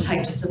will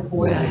undertake to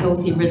support our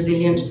healthy,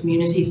 resilient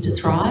communities to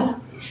thrive.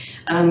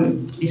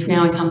 This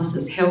now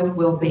encompasses health,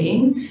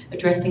 wellbeing,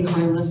 addressing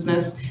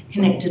homelessness,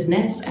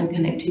 connectedness and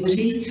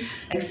connectivity,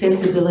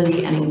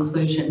 accessibility and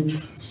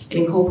inclusion. It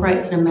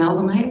incorporates and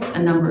amalgamates a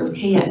number of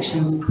key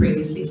actions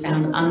previously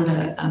found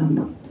under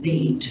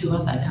the 2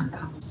 other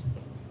outcomes.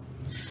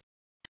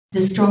 The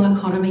Strong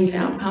Economies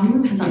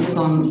outcome has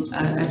undergone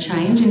a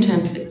change in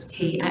terms of its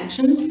key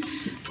actions.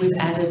 We've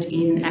added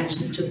in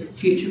actions to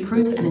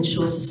future-proof and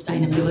ensure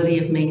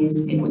sustainability of means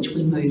in which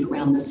we move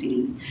around the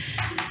city.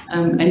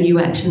 And new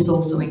actions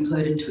also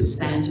included to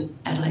expand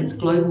Adelaide's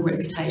global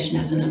reputation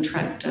as an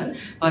attractor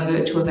by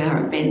virtue of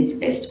our events,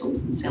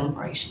 festivals and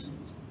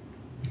celebrations.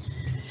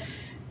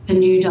 The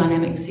new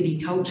Dynamic City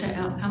Culture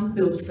outcome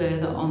builds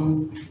further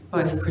on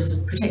both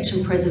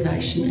protection,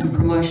 preservation and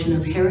promotion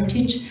of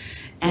heritage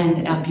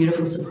and our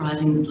beautiful,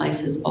 surprising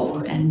places,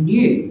 old and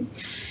new.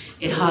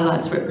 It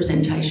highlights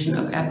representation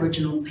of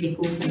Aboriginal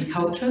peoples and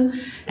culture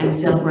and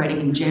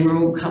celebrating in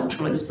general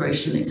cultural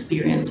expression,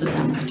 experiences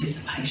and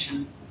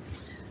participation.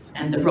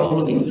 And the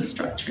role of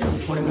infrastructure in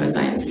supporting those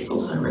aims is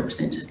also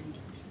represented.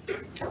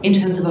 In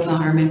terms of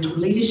environmental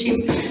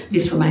leadership,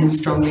 this remains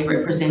strongly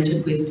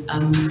represented with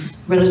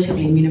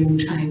relatively minimal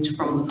change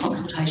from the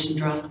consultation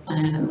draft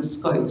plan and the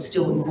scope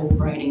still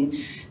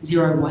incorporating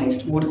zero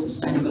waste, water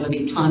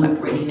sustainability, climate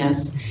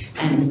readiness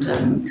and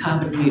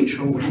carbon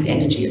neutral and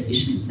energy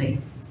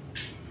efficiency.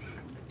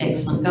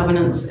 Excellent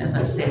governance, as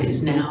I've said,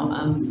 is now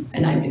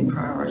enabling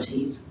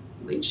priorities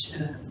which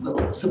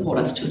will support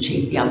us to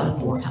achieve the other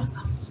 4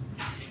 outcomes.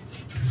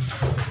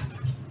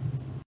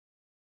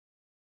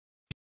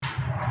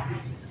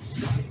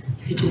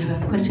 Did you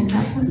have a question,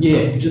 Councillor?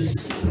 Yeah,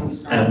 just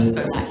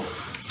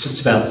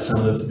about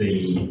some of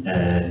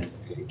the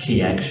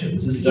key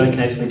actions. Is it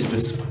okay for me to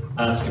just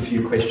ask a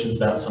few questions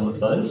about some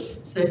of those?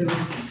 Certainly.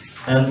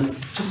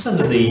 Just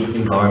under the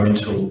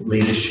environmental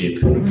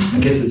leadership, I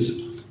guess it's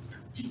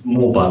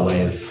more by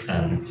way of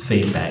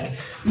feedback.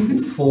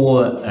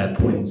 For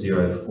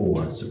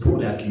 0.04,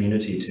 support our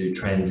community to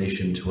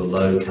transition to a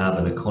low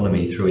carbon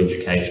economy through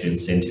education,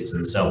 incentives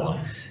and so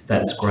on.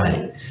 That's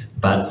great,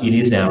 but it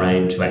is our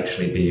aim to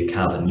actually be a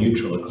carbon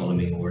neutral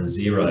economy or a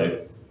zero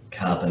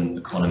carbon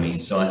economy.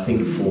 So I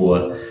think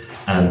for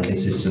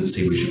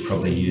consistency, we should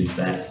probably use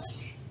that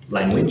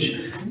language.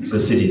 So the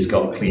city's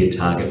got clear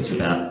targets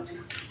about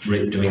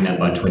doing that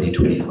by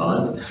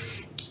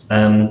 2025.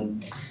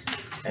 And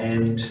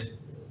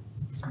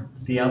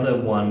the other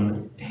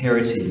one,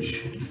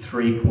 heritage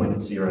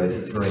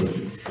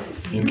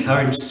 3.03,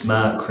 encourage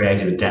smart,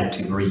 creative,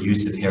 adaptive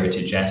reuse of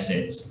heritage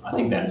assets. I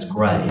think that's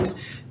great,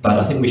 but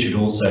I think we should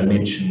also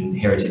mention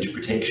heritage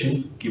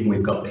protection, given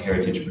we've got the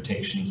heritage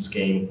protection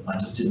scheme. I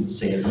just didn't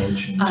see it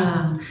mentioned.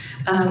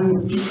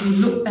 If you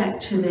look back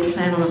to the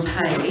plan on a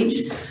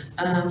page,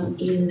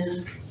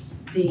 in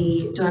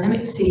the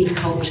Dynamic City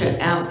Culture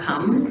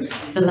outcome,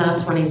 the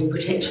last one is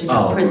protection,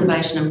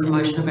 preservation and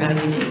promotion of our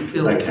unique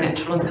built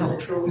natural and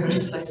cultural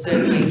heritage, so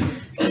certainly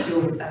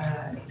still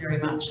very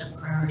much a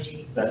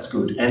priority. That's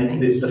good.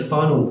 And the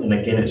final, and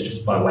again it's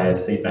just by way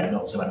of feedback,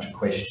 not so much a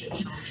question,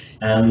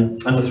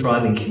 under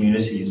Thriving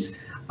Communities,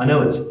 I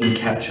know it's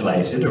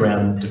encapsulated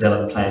around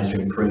develop plans to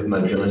improve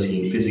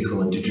mobility in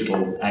physical and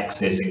digital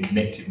access and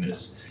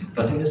connectiveness,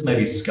 but I think there's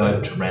maybe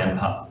scope to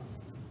ramp up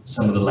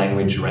some of the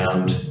language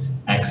around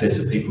access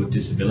for people with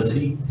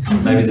disability.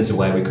 Maybe there's a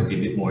way we could be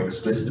a bit more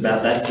explicit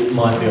about that. It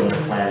might be on the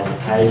plan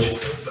page,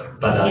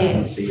 but I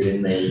didn't see it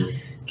in the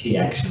key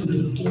actions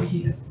of the 4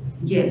 year.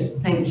 Yes,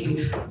 thank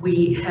you.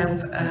 We have,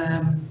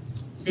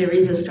 there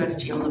is a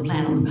strategy on the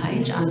plan on the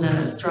page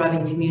under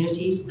thriving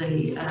communities.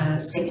 The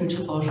second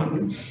to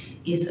bottom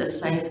is a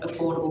safe,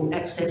 affordable,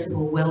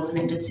 accessible,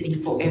 well-connected city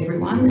for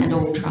everyone and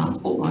all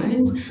transport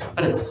modes.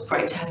 But it's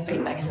great to have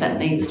feedback if that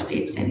needs to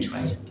be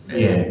accentuated further.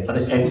 Yeah, I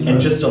think, and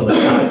just on the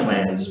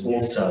parklands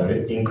also,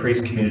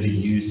 increased community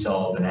use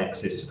of and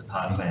access to the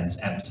parklands,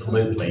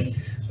 absolutely.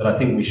 But I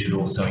think we should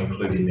also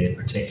include in there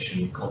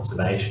protection,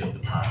 conservation of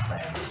the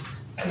parklands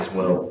as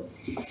well.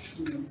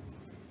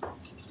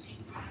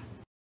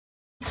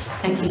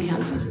 Thank you,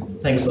 Councillor.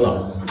 Thanks a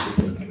lot.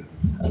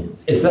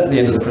 Is that the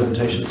end of the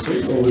presentation,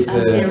 Sue, or was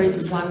there? There is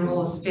one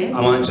more step.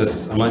 I might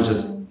just. Oh,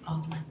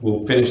 sorry.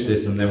 We'll finish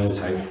this and then we'll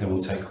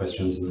take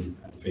questions and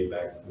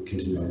feedback. We'll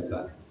continue with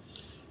that.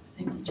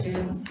 Thank you,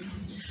 Chair.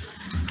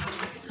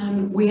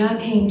 We are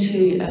keen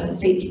to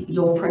seek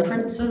your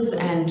preferences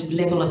and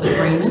level of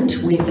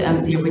agreement with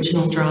the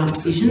original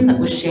draft vision that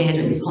was shared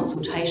in the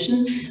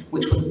consultation,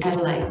 which was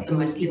Adelaide, the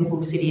most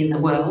livable city in the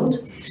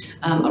world.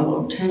 An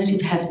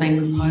alternative has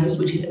been proposed,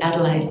 which is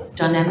Adelaide,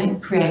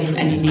 dynamic, creative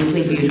and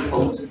uniquely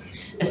beautiful.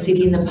 A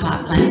city in the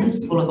parklands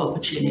full of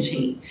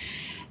opportunity.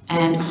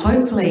 And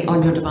hopefully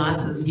on your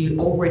devices you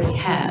already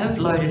have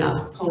loaded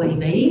up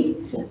PolEV,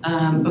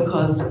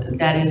 because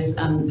that is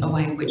a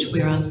way in which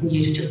we're asking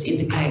you to just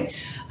indicate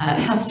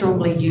how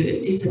strongly you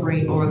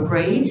disagree or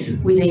agree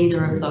with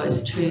either of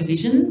those two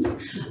visions,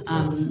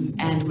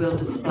 and we'll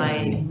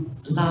display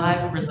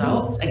live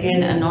results,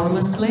 again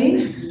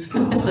anonymously,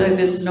 so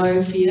there's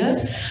no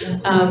fear.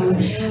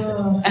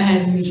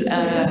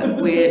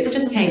 We're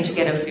just keen to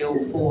get a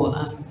feel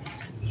for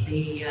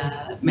the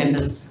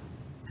members'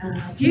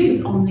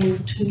 views on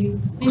these two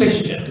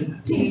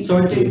visions.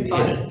 Sorry to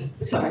edit.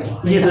 Sorry.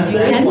 Yeah,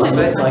 that one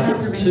looks like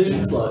it's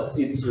it's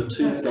sort of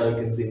two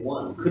slogans in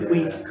one.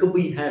 Could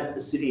we have a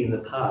city in the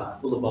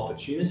park full of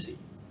opportunity?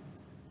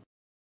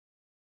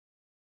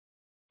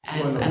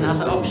 As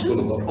another option,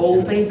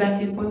 all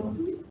feedback is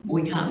welcome.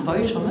 We can't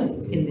vote on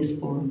it in this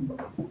forum.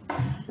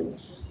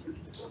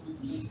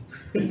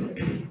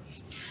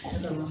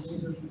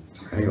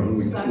 Hang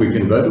on, we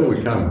can vote or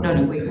we can't?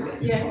 No, we.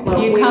 Yeah,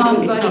 well, you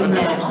can't it's vote not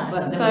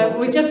now. So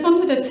we just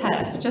wanted to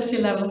test just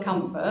your level of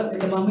comfort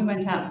with the one we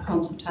went out for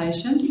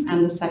consultation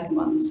and the second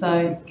one.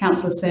 So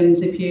Councillor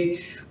Sims, if you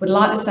would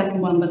like the second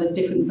one but a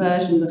different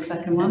version of the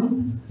second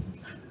one,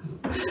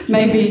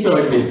 maybe.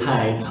 Sorry to be a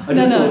pain. I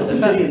just thought a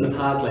city in the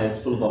parklands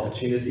full of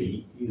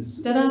opportunity is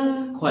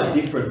quite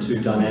different to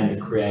dynamic,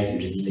 creative,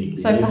 and unique.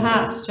 So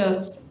perhaps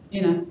just,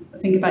 you know,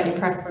 think about your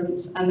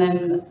preference and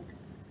then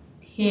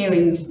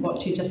hearing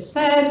what you just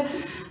said,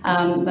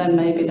 then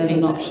maybe there's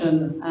an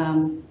option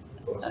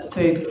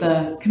through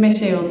the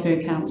committee or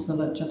through council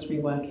that just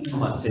reworking. I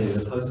might send you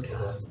the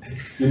postcard.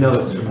 You know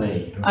it's from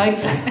me.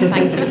 Okay,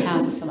 thank you,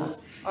 councillor.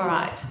 All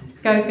right,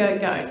 go, go,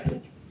 go.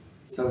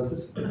 So is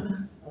this?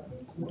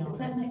 Does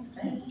that make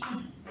sense?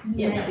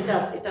 Yes, it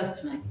does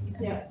to me.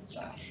 Yeah.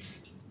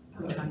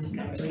 You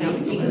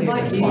can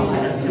vote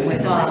as to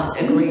whether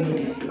they agree or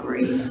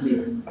disagree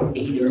with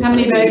either of How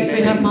many those votes do we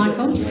versions. have,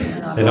 Michael?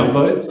 They're not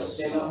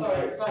votes?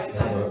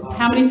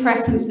 How many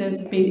preferences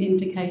have been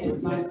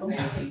indicated, Michael? All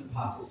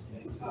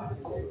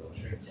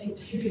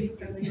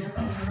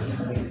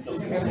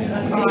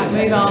right,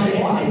 move on.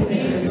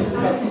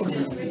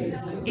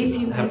 If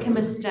you make a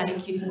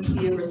mistake, you can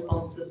clear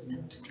responses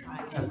and try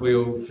again. Have we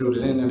all filled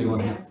it in?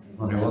 Anyone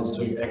who wants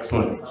to?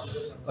 Excellent.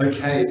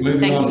 Okay, moving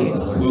Thank on. you.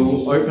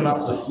 We'll open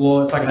up the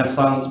floor. If I can have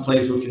silence,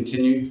 please, we'll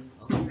continue.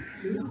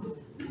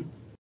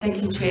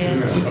 Thank you,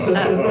 Chair.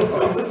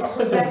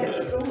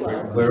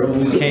 We're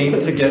all keen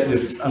to get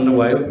this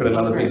underway. We've got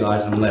another big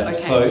item left.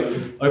 Okay.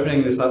 So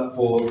opening this up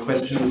for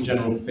questions,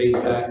 general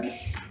feedback.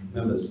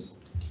 Members,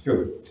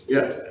 Phil.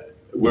 Yeah,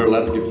 we're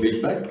allowed to give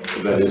feedback.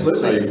 That is to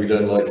say we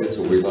don't like this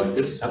or we like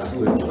this.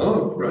 Absolutely.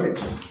 Oh, great,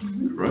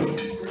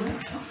 great.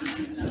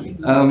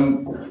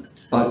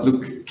 But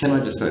look, can I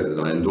just say that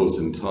I endorse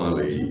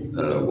entirely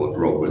what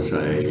Rob was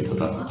saying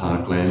about the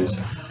parklands.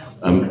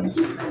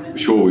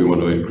 Sure, we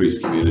want to increase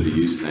community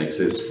use and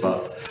access,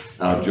 but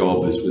our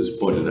job, as was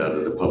pointed out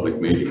at a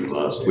public meeting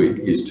last week,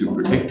 is to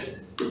protect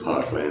the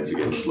parklands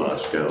against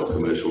large-scale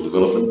commercial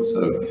development.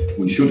 So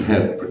we should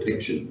have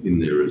protection in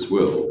there as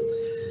well.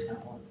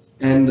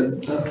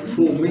 And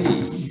for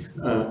me,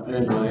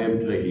 and I am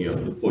taking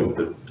up the point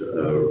that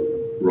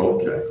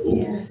Rob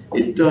tackled,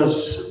 it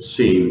does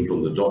seem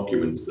from the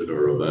documents that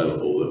are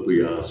available that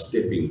we are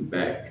stepping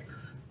back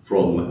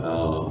from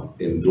our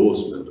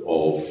endorsement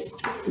of,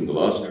 in the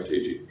last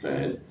strategic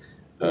plan,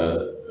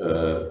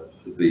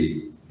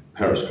 the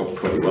Paris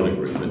COP21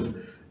 agreement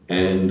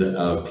and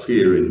our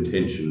clear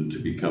intention to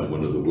become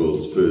one of the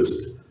world's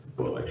first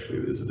well, actually,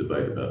 there's a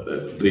debate about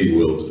that, the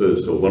world's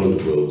first, or one of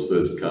the world's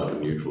first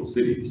carbon neutral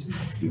cities.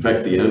 In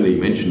fact, the only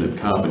mention of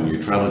carbon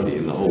neutrality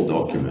in the whole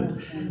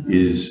document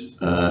is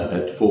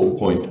at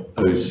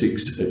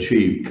 4.06,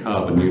 achieve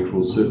carbon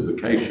neutral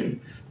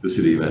certification for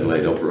City of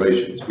Adelaide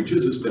operations, which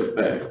is a step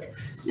back,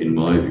 in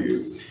my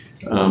view.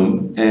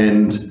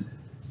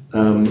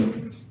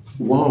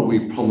 While we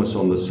promise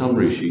on the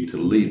summary sheet to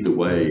lead the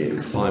way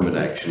in climate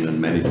action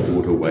and manage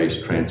water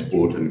waste,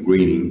 transport and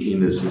greening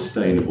in a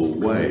sustainable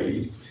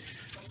way,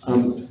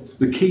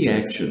 the key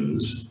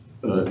actions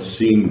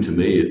seem to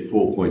me at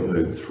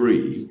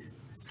 4.03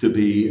 to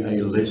be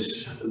a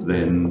less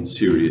than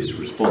serious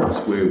response,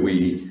 where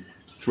we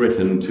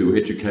threaten to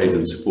educate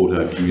and support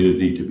our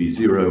community to be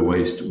zero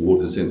waste,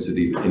 water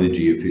sensitive,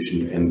 energy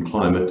efficient and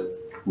climate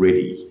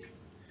ready.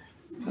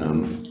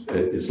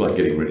 It's like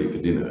getting ready for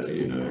dinner,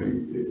 you know,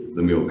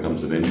 the meal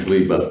comes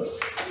eventually, but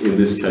in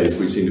this case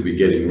we seem to be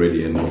getting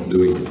ready and not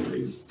doing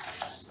anything.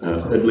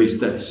 At least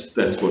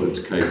that's what it's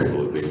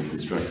capable of being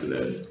constructed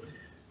as.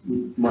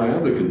 My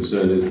other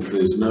concern is that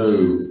there's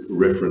no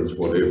reference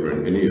whatever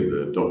in any of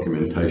the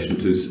documentation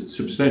to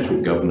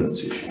substantial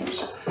governance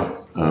issues.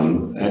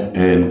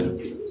 And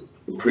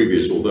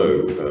previous,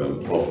 although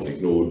often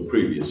ignored,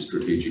 previous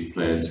strategic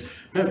plans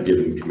have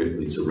given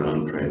commitments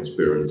around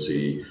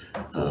transparency,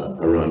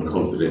 around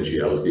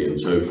confidentiality and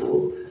so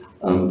forth,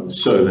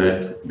 so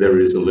that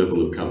there is a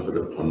level of comfort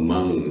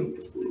among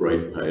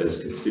ratepayers,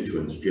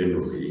 constituents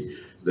generally,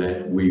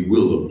 that we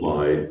will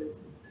apply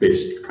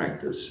best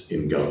practice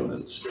in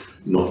governance,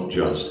 not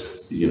just,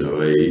 you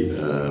know,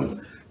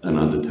 an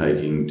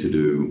undertaking to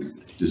do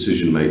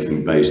decision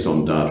making based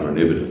on data and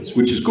evidence,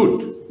 which is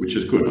good.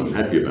 I'm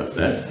happy about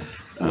that,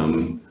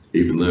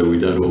 even though we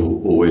don't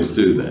always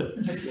do that.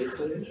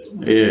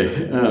 Yeah,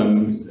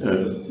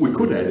 we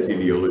could add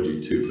ideology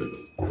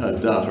too,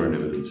 but data and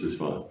evidence is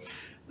fine.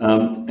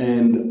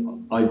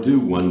 And I do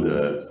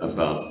wonder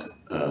about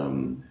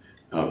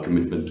our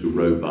commitment to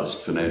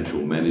robust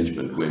financial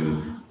management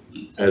when,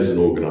 as an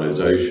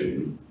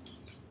organisation,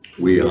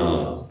 we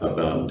are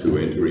about to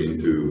enter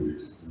into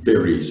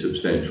very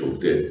substantial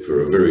debt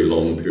for a very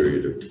long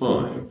period of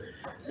time,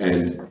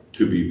 and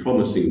to be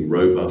promising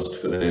robust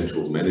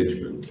financial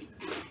management,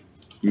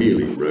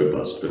 merely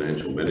robust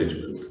financial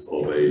management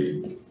of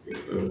a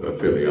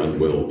fairly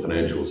unwell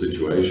financial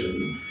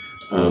situation,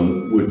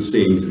 would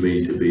seem to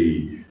me to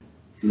be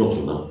not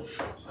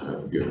enough.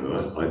 You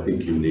know, I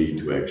think you need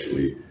to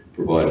actually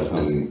provide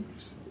some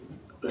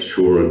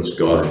assurance,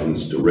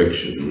 guidance,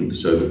 direction,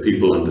 so that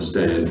people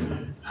understand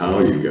how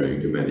you're going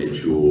to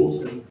manage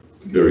your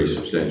very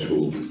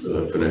substantial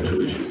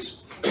financial issues.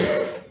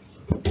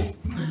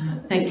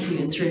 Thank you,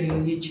 and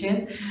through you,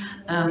 Chair.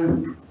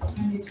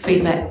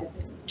 Feedback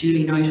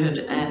duly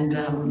noted, and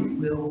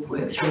we'll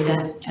work through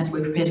that as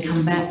we prepare to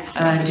come back.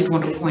 I did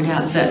want to point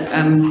out that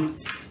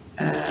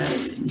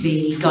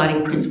the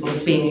guiding principle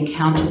of being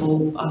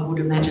accountable, I would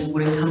imagine,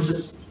 would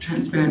encompass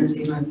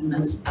transparency and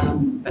openness,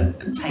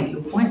 but take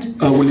your point.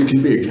 Well, you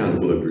can be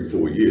accountable every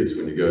 4 years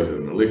when you go to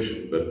an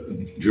election, but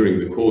during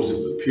the course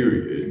of the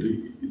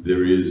period,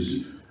 there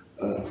is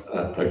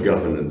a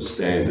governance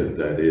standard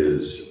that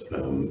is,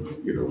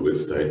 you know,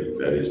 worth stating.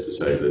 That is to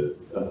say that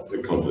the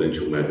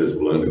confidential matters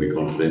will only be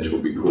confidential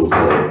because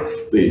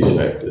of these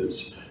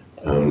factors.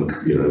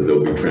 You know,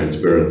 there'll be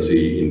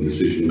transparency in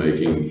decision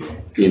making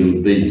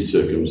in these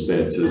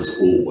circumstances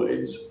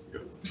always.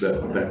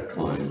 That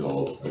kind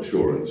of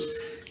assurance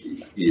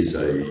is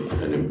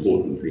an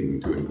important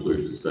thing to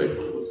include for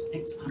stakeholders.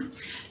 Excellent.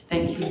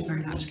 Thank you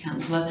very much,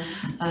 Councillor.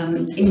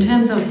 In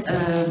terms of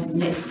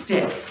next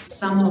steps,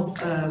 some of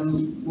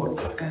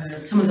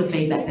the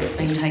feedback that's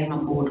been taken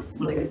on board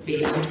will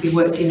be able to be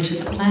worked into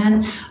the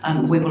plan.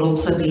 We will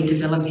also be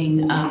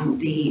developing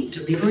the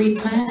delivery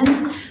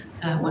plan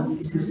once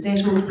this is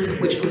settled,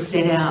 which will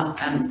set out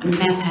and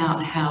map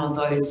out how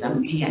those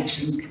key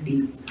actions can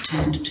be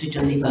turned to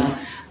deliver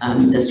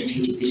the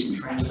strategic vision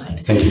for Adelaide.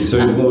 Thank you,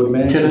 sir. Lord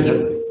Mayor. Can I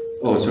have,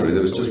 oh, sorry,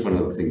 there was just one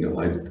other thing that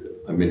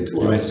I meant to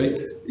ask. You may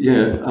speak.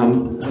 Yeah,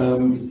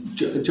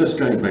 just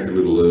going back a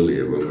little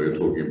earlier when we were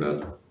talking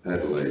about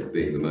Adelaide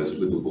being the most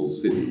livable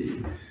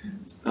city,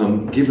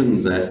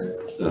 given that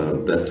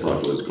that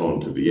title has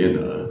gone to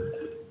Vienna,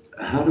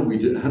 how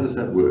does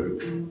that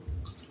work?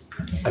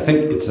 I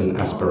think it's an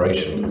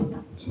aspiration.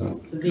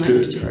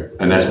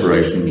 An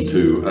aspiration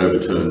to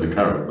overturn the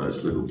current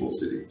most livable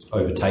city.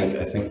 Overtake,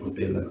 I think, would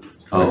be the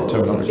correct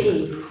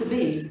terminology.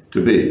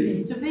 To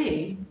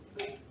be.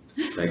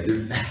 Thank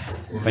you.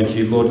 Thank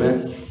you, Lord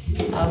Mayor.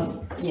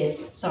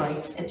 Yes, sorry.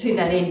 And to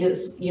that end,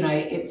 it's, you know,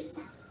 it's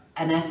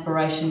an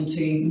aspiration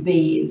to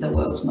be the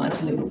world's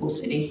most livable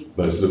city.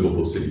 Most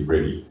livable city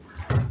ready.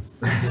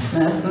 I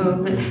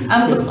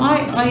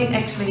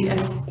actually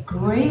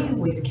agree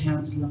with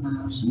Councillor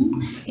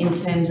Martin in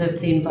terms of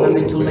the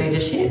environmental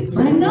leadership.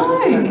 I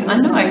know.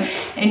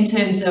 In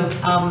terms of,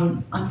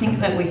 I think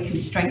that we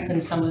can strengthen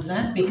some of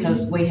that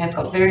because we have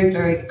got very,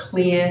 very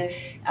clear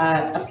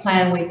a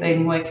plan we've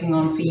been working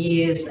on for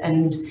years,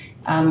 and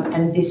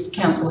And this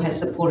council has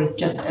supported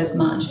just as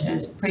much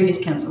as previous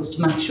councils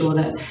to make sure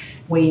that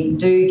we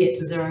do get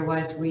to zero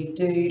waste, we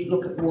do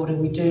look at water,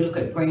 we do look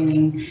at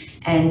greening,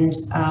 and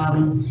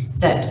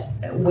that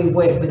we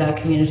work with our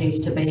communities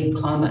to be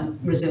climate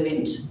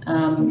resilient.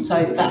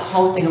 So that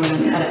whole thing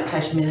around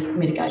adaptation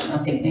mitigation, I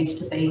think, needs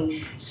to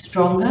be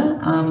stronger,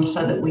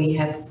 so that we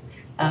have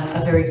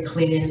a very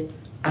clear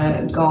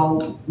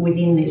goal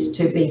within this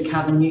to be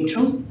carbon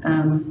neutral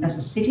as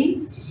a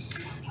city.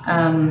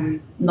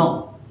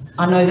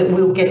 I know that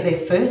we'll get there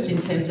first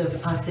in terms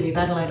of our City of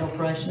Adelaide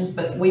operations,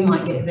 but we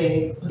might get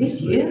there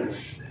this year,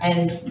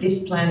 and this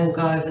plan will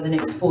go over the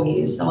next 4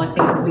 years. So I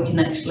think that we can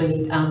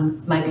actually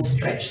maybe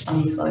stretch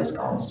some of those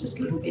goals just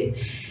a little bit.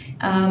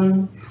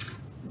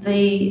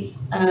 The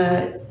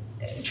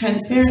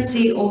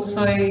transparency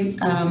also,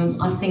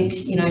 I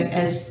think, you know,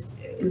 as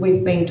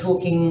we've been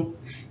talking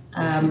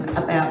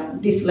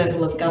about this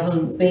level of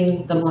government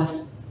being the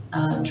most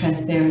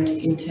transparent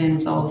in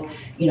terms of,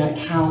 you know,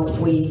 how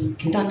we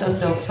conduct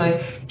ourselves. So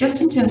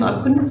just in terms,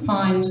 I couldn't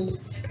find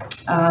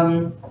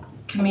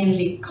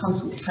community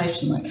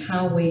consultation, like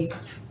how we,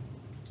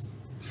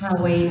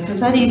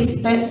 because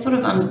that sort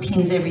of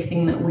underpins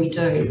everything that we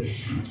do.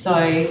 So,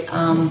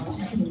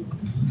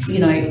 you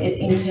know,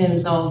 in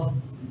terms of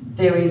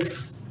there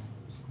is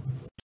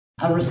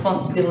a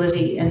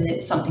responsibility, and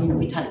it's something that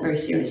we take very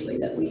seriously,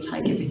 that we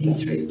take everything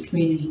through the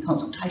community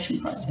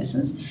consultation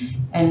processes,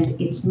 and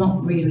it's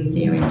not really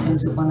there in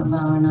terms of one of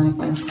our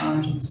enabling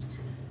priorities.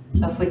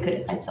 So if we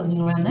could add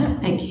something around that.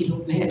 Thank you,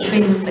 Lord Mayor. It's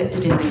been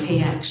reflected in the key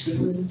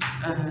actions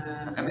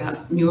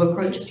about new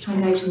approaches to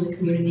engaging the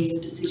community in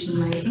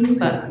decision making,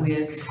 but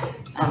we're,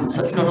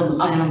 so it's not on the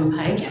plan on the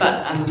page,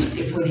 but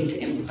if we need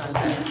to emphasise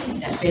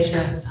that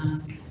better.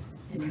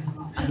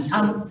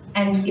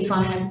 And if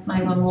I had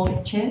made one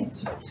more, Chair.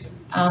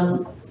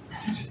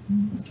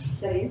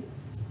 Is that a yes?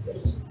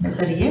 Yes. Is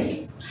that a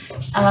yes?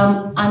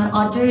 And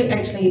I do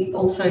actually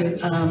also,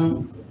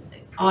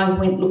 I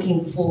went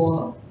looking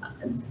for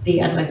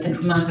the Adelaide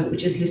Central Market,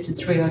 which is listed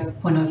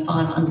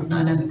 3.05 under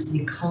dynamic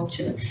city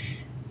culture,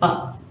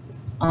 but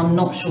I'm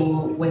not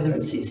sure whether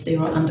it sits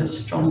there or under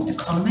strong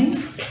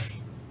economies.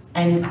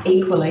 And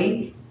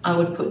equally, I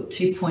would put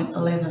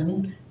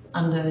 2.11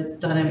 under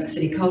dynamic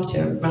city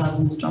culture rather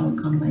than strong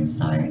economies.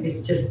 So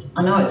it's just,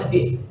 I know it's a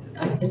bit,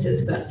 I guess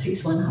it's about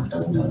 6.5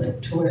 doesn't know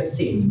to where it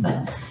sits,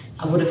 but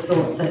I would have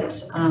thought that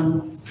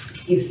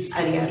if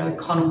 88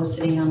 O'Connell was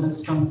sitting under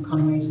strong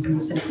economies, then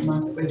the central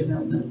market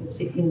redevelopment would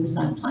sit in the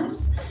same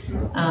place.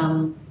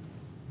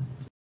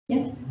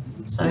 Yeah,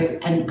 so,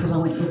 and because I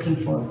went looking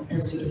for it,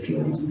 as did a few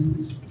other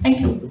members.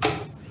 Thank you.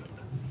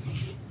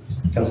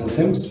 Councillor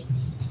Simms?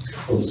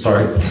 Oh,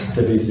 sorry,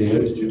 Deputy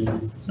CEO, did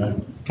you? No,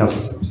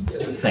 Councillor Simms.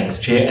 Thanks,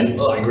 Chair,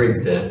 and I agree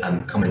with the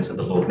comments of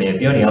the Lord Mayor.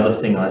 The only other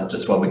thing,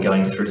 just while we're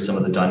going through some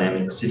of the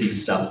dynamic city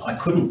stuff, I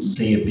couldn't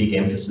see a big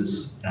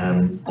emphasis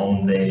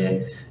on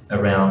there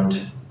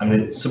around, I mean,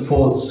 it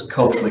supports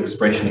cultural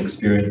expression,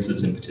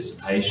 experiences and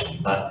participation,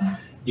 but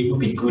it would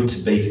be good to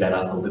beef that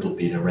up a little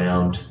bit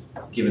around,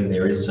 given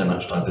there is so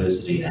much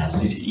diversity in our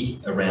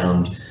city,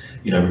 around,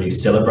 you know, really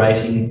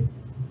celebrating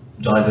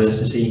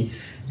diversity,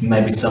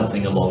 maybe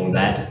something along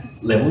that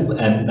level,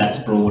 and that's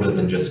broader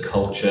than just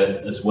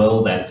culture as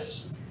well.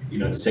 That's, you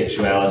know,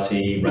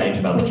 sexuality, range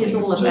of other things. Which is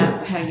all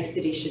about how your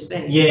city should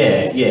be.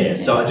 Yeah, yeah.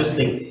 So I just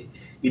think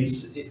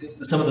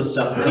some of the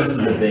stuff,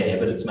 pieces are there,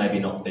 but it's maybe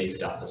not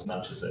beefed up as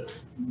much as it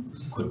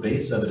could be,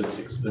 so that it's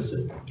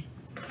explicit.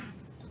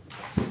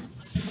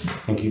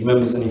 Thank you.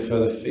 Members, any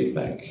further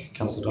feedback?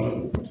 Councillor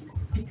Donovan.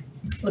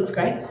 Looks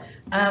great.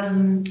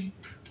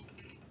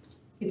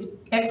 It's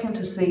excellent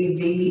to see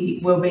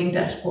the wellbeing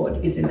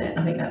dashboard is in there.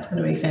 I think that's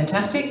going to be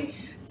fantastic.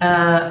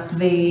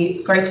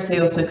 Great to see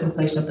also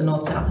completion of the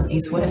north, south and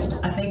east west.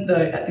 I think though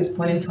at this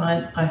point in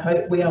time, I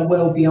hope we are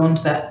well beyond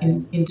that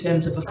in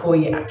terms of a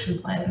 4-year action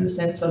plan, in the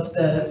sense of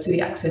the city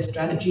access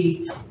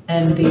strategy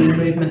and the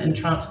movement and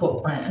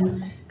transport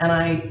plan. And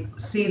I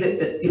see that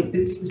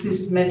this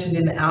is mentioned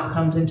in the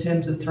outcomes in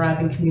terms of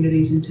thriving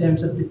communities, in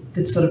terms of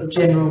the sort of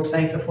general,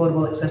 safe,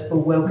 affordable,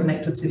 accessible,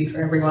 well-connected city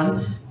for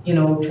everyone in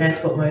all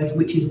transport modes,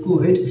 which is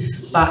good.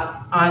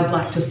 But I'd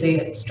like to see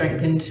it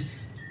strengthened,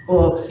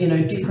 or, you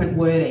know, different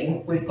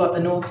wording. We've got the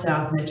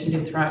north-south mentioned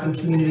in thriving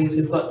communities.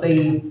 We've got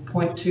the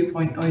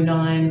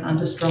 2.09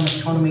 under strong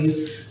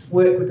economies,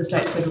 work with the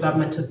state and federal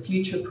government to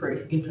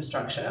future-proof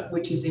infrastructure,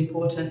 which is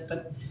important.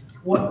 But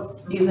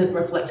what isn't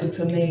reflected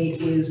for me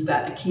is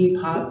that a key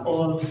part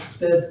of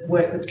the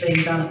work that's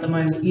being done at the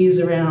moment is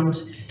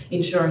around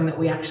ensuring that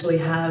we actually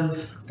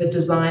have the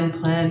design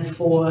plan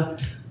for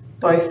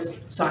both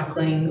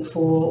cycling,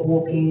 for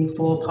walking,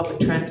 for public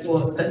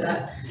transport,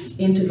 that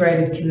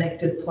integrated,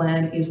 connected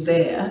plan is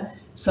there.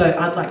 So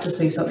I'd like to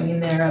see something in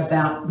there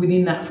about,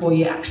 within that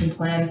 4-year action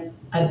plan,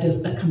 a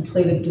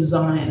completed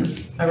design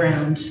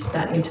around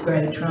that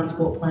integrated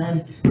transport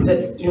plan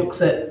that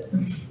looks at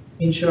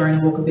ensuring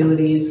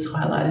walkability is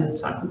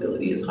highlighted,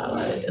 cyclability is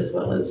highlighted, as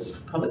well as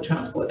public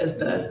transport as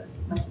the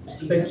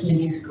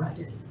key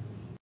integrated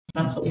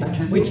transport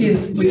plan, which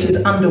is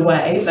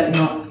underway, but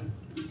not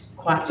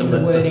quite Some in the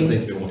of that stuff wording.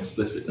 needs to be more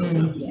explicit,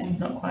 doesn't it? Yeah,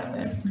 not quite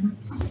there.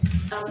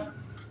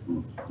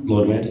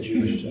 Lord Mayor, did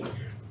you wish to?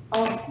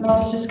 Oh, no, I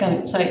was just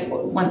going to say,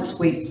 once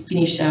we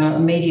finish our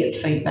immediate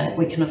feedback,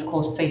 we can of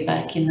course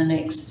feedback in the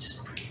next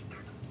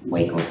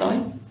week or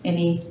so.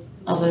 Any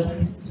other?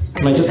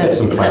 Can I just get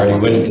some clarity?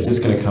 When is this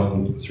going to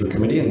come through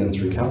committee and then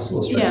through council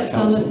or straight Yeah, to it's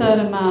on the council?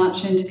 3rd of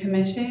March into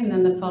committee and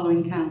then the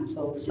following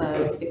council.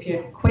 So if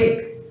you're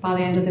quick by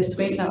the end of this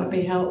week, that would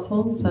be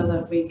helpful so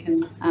that we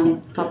can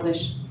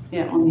publish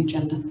on the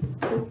agenda.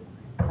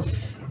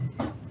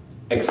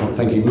 Excellent,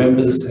 thank you.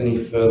 Members, any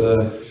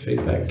further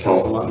feedback?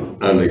 Councillor Martin?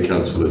 Only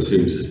Councillor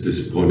Sims is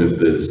disappointed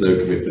there's no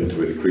commitment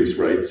to increase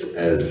rates,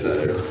 as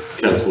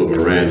Councillor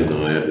Moran and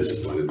I are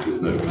disappointed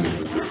there's no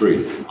commitment to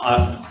freeze.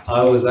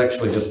 I was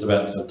actually just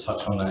about to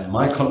touch on that.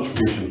 My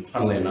contribution,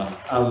 funnily enough,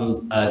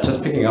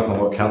 just picking up on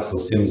what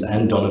Councillor Sims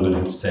and Donovan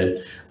have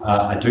said,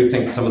 I do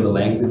think some of the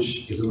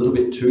language is a little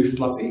bit too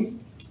fluffy.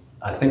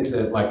 I think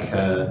that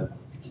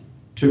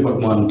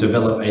 2.1,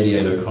 develop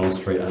 88 O'Connell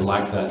Street, I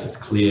like that, it's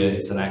clear,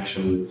 it's an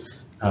action.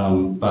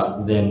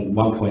 But then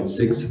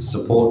 1.6,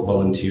 support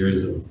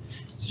volunteerism.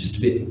 It's just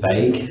a bit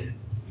vague,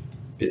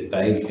 a bit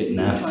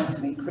naff. Trying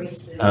to increase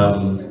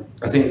the.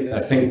 I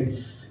think.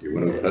 You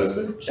want to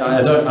oppose it?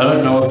 I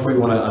don't know if we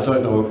want to. I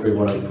don't know if we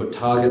want to put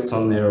targets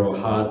on there or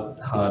hard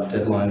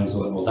deadlines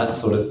or that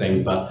sort of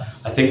thing. But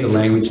I think the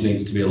language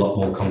needs to be a lot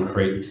more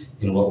concrete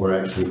in what we're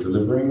actually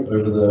delivering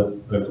over the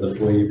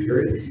 4-year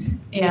period.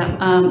 Yeah,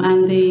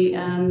 and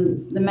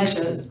the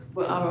measures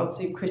are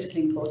obviously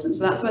critically important.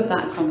 So that's where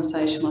that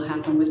conversation will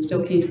happen. We're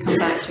still keen to come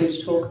back to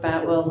talk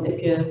about, well, if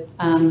you're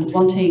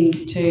wanting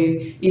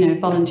to,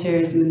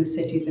 volunteerism in the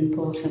city is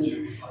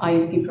important. Are you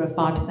looking for a 5%,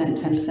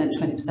 10%,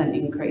 20%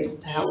 increase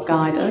to help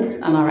guide us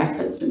and our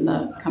efforts in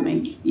the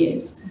coming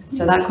years?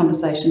 So that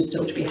conversation is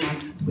still to be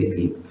had with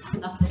you.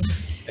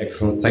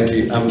 Excellent, thank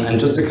you. And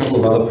just a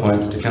couple of other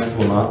points. To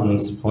Councillor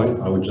Martin's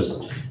point, I would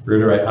just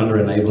reiterate, under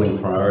enabling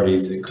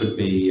priorities, it could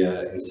be,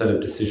 instead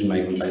of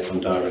decision-making based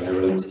on data and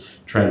evidence,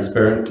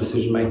 transparent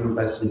decision-making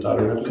based on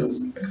data and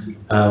evidence.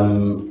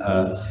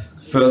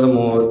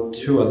 Furthermore,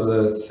 two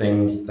other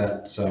things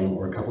that,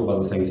 or a couple of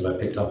other things that I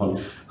picked up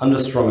on, under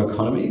strong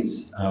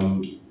economies,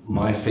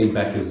 my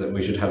feedback is that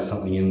we should have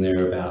something in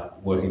there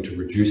about working to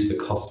reduce the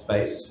cost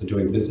base for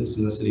doing business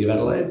in the City of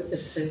Adelaide. That's the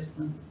first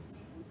one.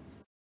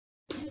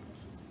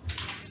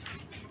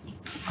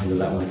 Under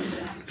that one.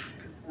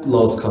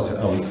 Lowest cost,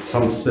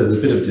 there's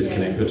a bit of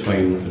disconnect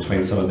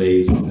between some of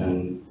these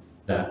and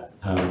that.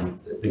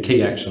 The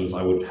key actions,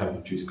 I would have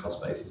reduced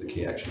cost base as a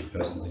key action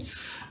personally.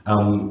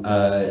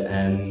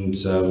 And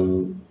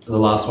the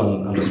last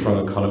one, under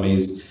strong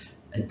economies,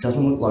 it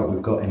doesn't look like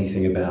we've got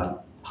anything about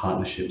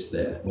partnerships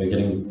there. We're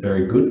getting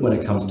very good when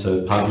it comes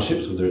to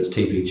partnerships, whether it's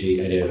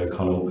TPG, 88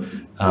 O'Connell,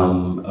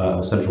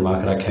 Central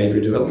Market Arcadia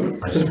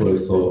development. I just would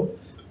have thought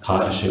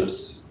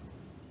partnerships.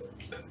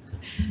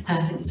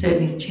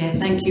 Certainly, Chair,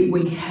 thank you.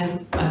 We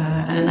have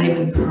an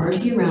enabling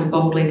priority around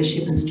bold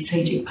leadership and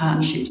strategic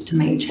partnerships to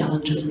meet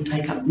challenges and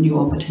take up new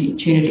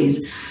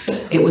opportunities.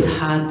 It was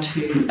hard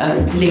to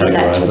link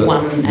that to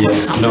one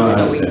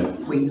outcome, so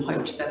we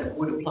hoped that it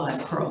would apply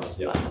across.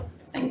 But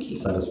thank you.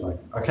 Satisfying.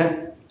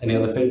 Okay. Any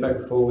other feedback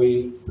before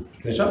we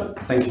finish up?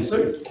 Thank you,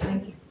 Sue.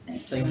 Thank you.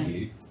 Thank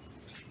you.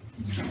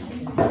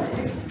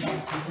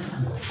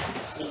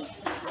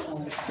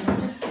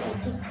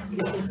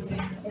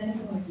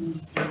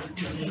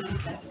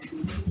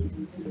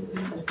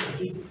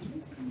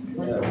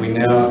 We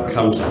now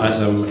come to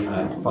item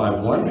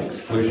 5.1,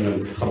 exclusion of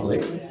the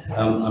public.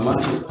 I might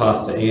just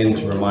pass to Ian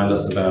to remind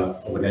us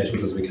about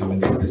obligations as we come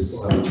into this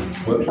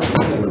workshop.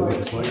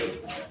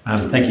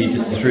 Thank you.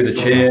 Just through the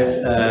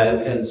chair,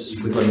 as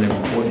we've got an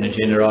important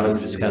agenda item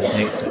to discuss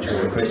next, which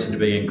we're requesting to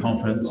be in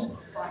confidence.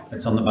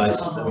 It's on the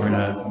basis that we're in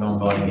a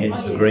non-binding heads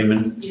of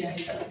agreement.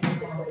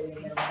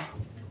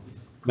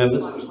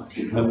 Members?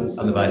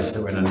 On the basis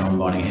that we're in a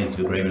non-binding heads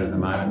of agreement at the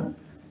moment,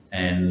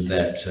 and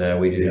that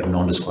we do have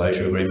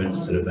non-disclosure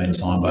agreements that have been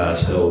signed by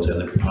ourselves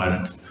and the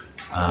proponent,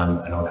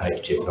 and I'd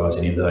hate to jeopardise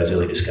any of those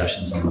early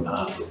discussions on the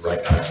behalf of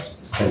ratepayers.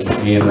 Thank you,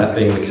 Ian. That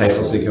being the case,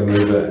 I'll seek a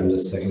mover and a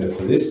seconder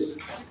for this.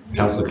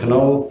 Councillor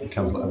Knoll,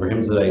 Councillor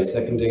Abrahimzadeh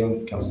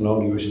seconding. Councillor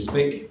Knoll, do you wish to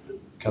speak?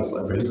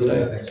 Councillor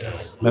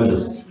Abrahimzadeh?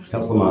 Members?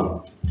 Councillor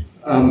Martin?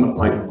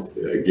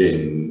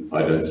 Again,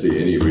 I don't see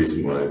any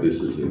reason why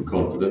this is in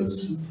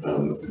confidence.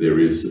 There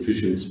is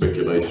sufficient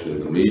speculation in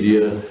the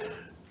media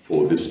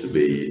for this to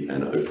be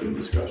an open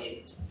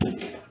discussion.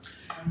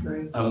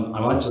 I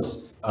might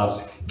just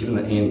ask, given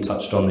that Ian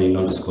touched on the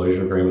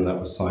non-disclosure agreement that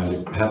was signed,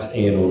 if perhaps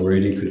Ian or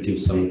Rudy could give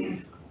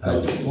some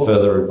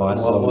further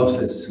advice. Whilst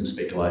there's some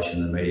speculation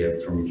in the media,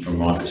 from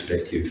my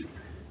perspective,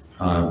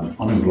 I'm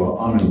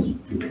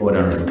employed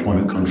under an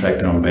employment contract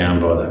and I'm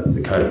bound by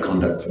the Code of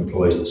Conduct for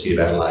Employees in the City of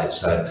Adelaide,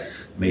 so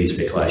media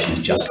speculation is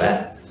just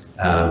that.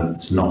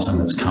 It's not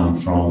something that's come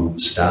from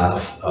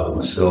staff, either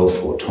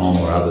myself or Tom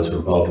or others who are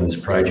involved in this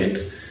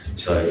project.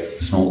 So,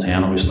 small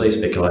town, obviously,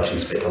 speculation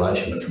is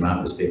speculation, but from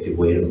our perspective,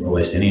 we haven't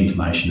released any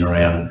information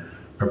around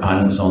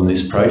proponents on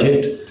this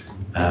project.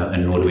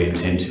 and nor do we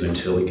intend to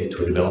until we get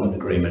to a development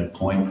agreement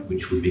point,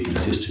 which would be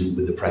consistent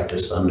with the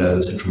practice under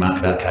the Central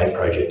Market Arcade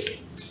project.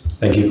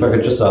 Thank you. If I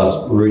could just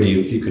ask Rudy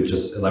if you could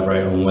just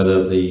elaborate on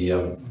whether the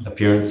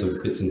appearance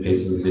of bits and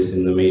pieces of this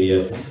in the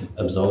media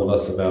absolve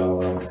us of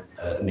our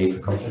need for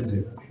confidence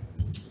here.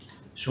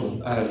 Sure.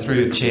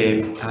 Through the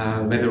chair,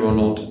 whether or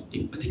not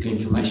particular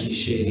information is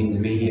shared in the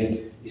media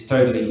is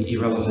totally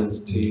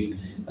irrelevant to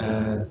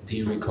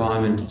the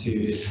requirement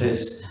to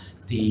assess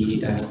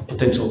the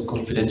potential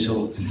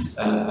confidential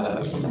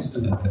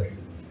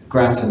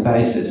grounds and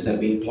basis that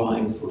we're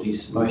applying for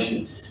this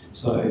motion.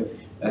 So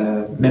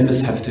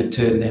members have to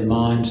turn their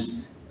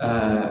mind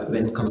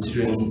when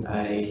considering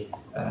a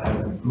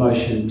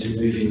motion to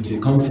move into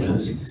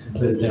confidence,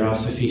 whether there are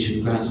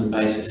sufficient grounds and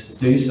basis to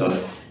do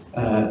so.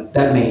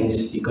 That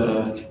means you've got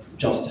to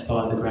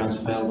justify the grounds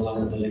available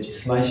under the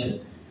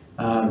legislation.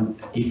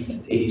 If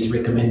it is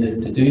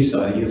recommended to do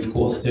so, you of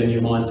course turn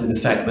your mind to the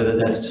fact whether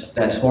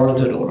that's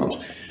warranted or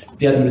not.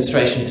 The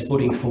administration is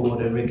putting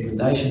forward a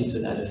recommendation to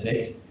that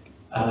effect.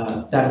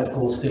 That of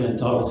course still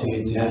entitles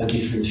you to have a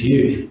different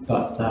view,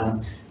 but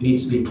it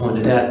needs to be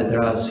pointed out that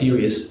there are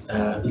serious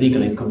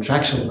legal and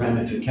contractual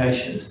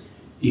ramifications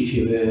if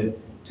you were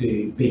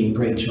to be in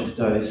breach of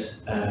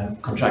those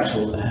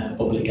contractual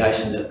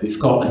obligations that we've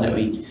got, and that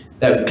we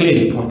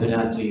clearly pointed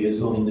out to you as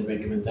well in the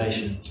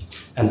recommendation.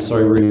 And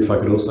sorry, Rudy, if I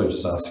could also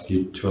just ask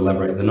you to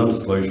elaborate the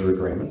non-disclosure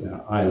agreement.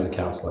 Now, I as a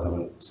councillor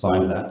haven't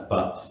signed that,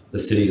 but the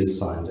city has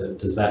signed it.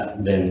 Does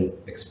that then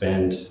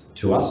expand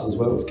to us as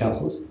well as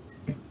councillors?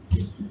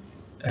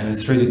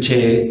 Through the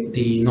chair,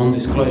 the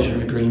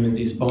non-disclosure agreement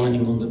is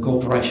binding on the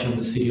corporation of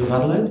the City of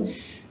Adelaide.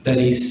 That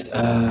is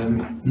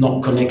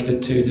not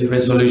connected to the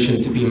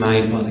resolution to be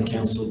made by the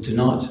council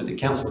tonight. So the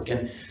council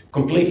can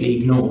completely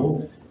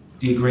ignore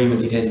the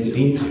agreement it entered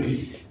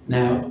into.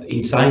 Now,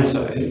 in saying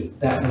so,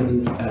 that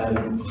wouldn't,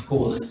 of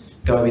course,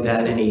 go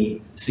without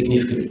any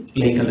significant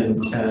legal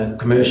and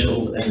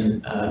commercial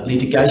and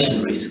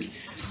litigation risk.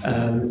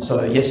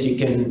 So yes, you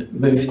can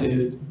move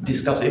to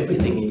discuss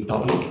everything in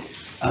public,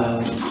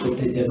 but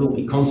there will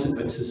be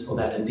consequences for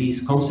that, and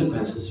these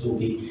consequences will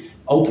be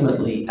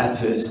ultimately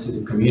adverse to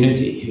the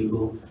community, who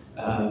will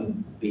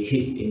be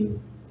hit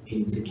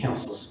in the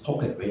council's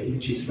pocket, really,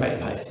 which is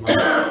ratepayers' money.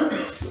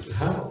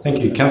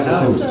 Thank you. Councillor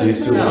Sims, do you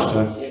still wish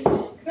to?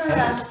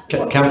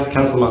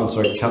 Councillor Martin,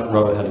 sorry,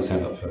 Robert had his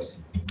hand up first.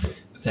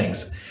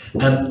 Thanks.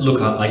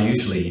 Look, I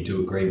usually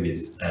do agree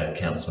with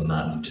Councillor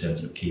Martin in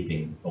terms of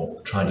keeping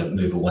or trying to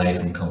move away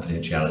from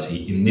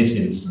confidentiality. In this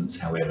instance,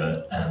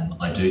 however,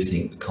 I do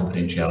think that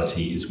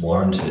confidentiality is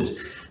warranted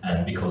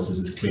because this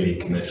is clearly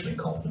a commercial in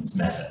confidence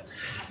matter.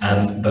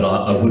 But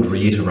I would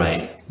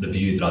reiterate the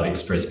view that I've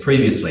expressed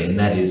previously, and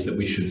that is that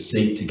we should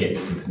seek to get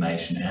this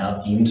information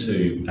out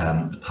into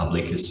the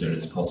public as soon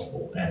as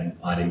possible. And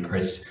I'd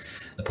impress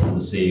upon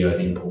the CEO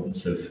the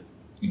importance of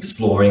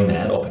exploring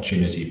that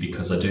opportunity,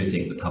 because I do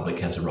think the public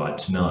has a right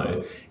to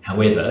know.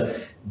 However,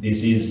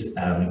 this is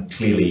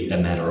clearly a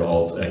matter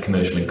of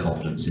commercial in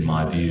confidence in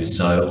my view.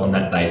 So on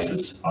that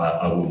basis,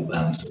 I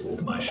will support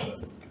the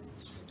motion.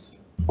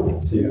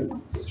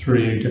 Through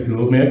you, Deputy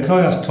Lord Mayor. Can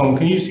I ask Tom,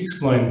 can you just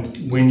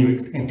explain when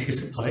you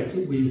anticipate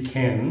that we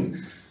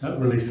can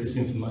release this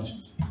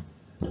information?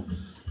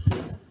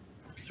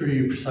 Through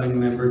you, Presiding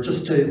Member,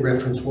 just to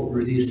reference what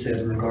Rudy has said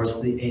in regards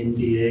to the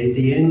NDA.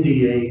 The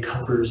NDA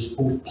covers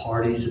both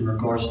parties in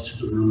regards to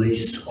the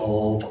release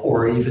of,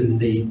 or even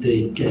the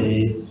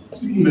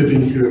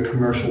moving through a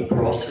commercial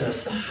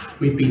process.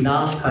 We've been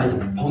asked by the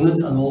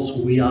proponent, and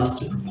also we asked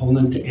the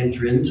proponent to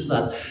enter into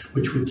that,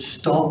 which would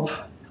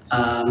stop,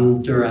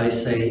 dare I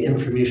say,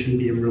 information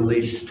being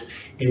released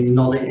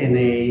not in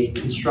a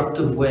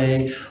constructive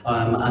way,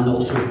 and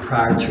also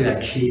prior to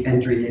actually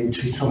entering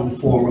into some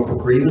form of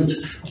agreement.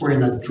 We're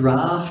in a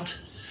draft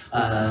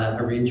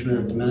arrangement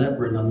at the minute.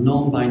 We're in a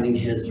non-binding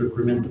heads of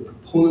agreement. The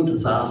proponent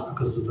has asked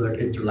because of their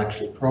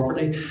intellectual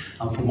property,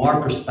 and from our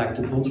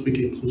perspective, once we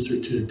get closer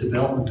to a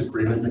development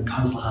agreement, the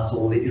council has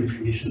all the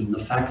information and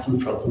the facts in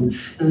front of them,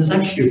 and has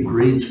actually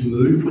agreed to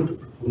move with the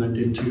proponent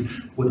into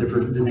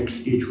whatever the next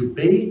stage would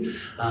be.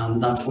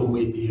 That's when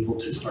we'd be able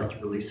to start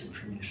to release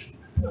information.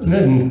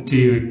 And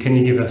can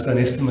you give us an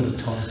estimate of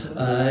time?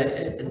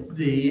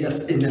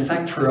 In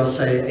effect, for us,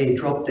 a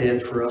drop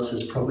dead for us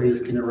is probably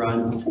looking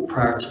around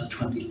prior to the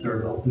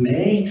 23rd of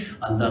May,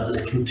 and that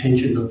is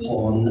contingent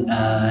upon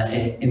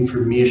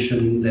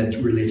information that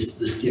relates to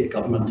the state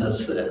government,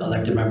 as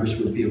elected members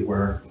would be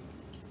aware.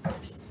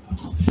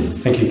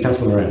 Thank you.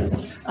 Councillor Moran.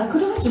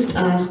 Could I just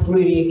ask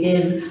Rudy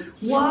again,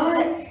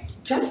 why,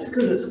 just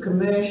because it's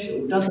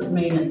commercial doesn't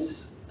mean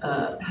it's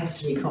has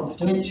to be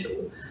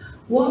confidential?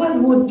 Why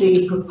would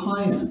the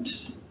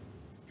proponent,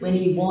 when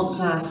he wants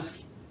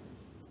us,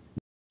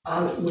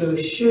 I would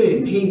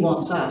assume he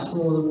wants us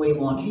more than we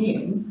want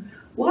him,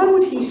 why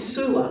would he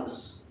sue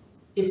us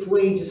if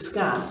we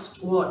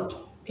discussed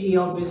what he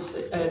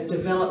obviously,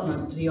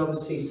 development he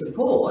obviously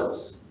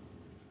supports?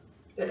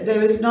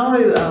 There is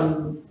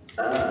no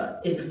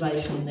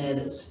information in there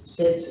that's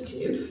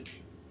sensitive.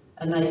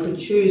 and they could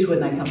choose when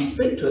they come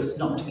speak to us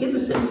not to give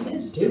us any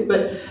sensitive,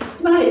 but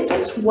mate,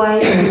 that's way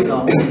too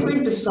long.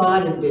 We've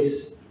decided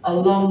this a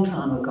long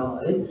time ago,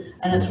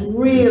 and it's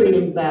really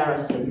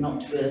embarrassing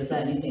not to be able to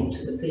say anything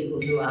to the people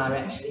who are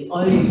actually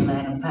owning the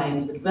land and paying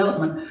for the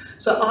development.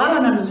 So I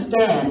don't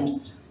understand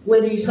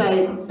when you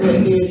say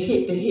that you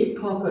hit the hip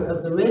pocket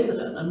of the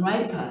resident and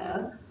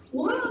ratepayer,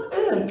 why on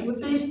earth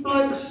would these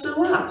blokes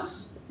sue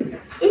us?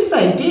 If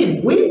they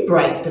did, we'd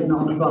break the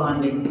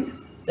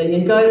non-binding thing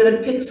and go to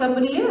pick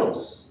somebody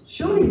else.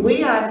 Surely we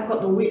have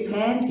got the whip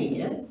hand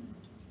here.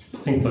 I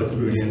think both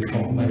Rudy and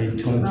Tom,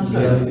 maybe Tom.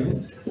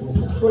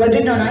 Well, I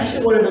did not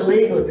actually wanted a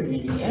legal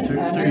opinion here.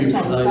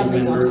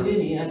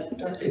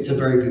 It's a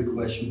very good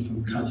question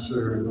from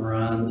Councillor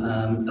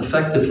Moran.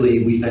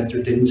 Effectively, we've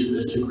entered into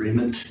this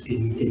agreement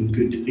in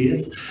good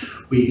faith.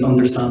 We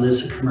understand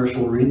this is a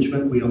commercial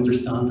arrangement. We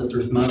understand that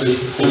there's matters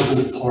between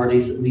both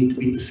parties that need to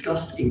be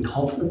discussed in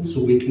confidence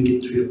so we can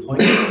get to a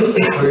point.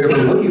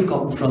 However, what you've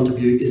got in front of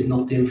you is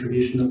not the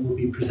information that will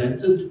be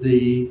presented.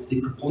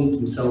 The proponent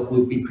himself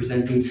will be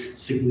presenting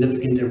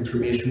significant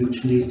information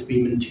which needs to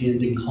be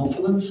maintained in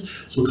confidence,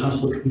 so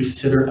council can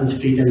consider and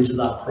feed into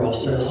that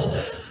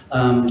process.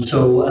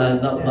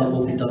 That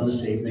will be done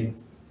this evening.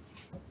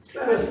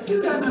 But I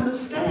still don't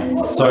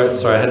understand. Sorry,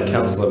 I had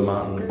Councillor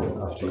Martin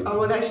after you. Oh,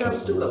 well, actually, I've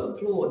still got the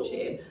floor,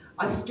 Chair.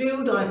 I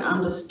still don't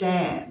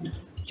understand,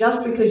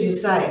 just because you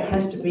say it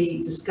has to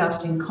be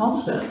discussed in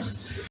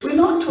confidence. We're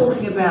not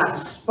talking about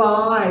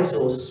spies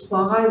or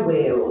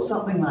spyware or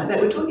something like that.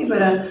 We're talking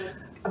about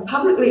a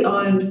publicly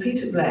owned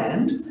piece of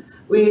land.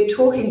 We're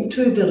talking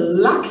to the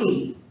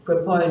lucky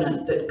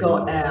proponent that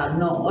got our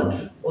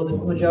nod, or the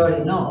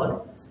majority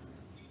nod.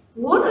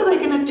 What are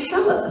they going to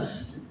tell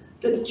us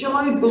that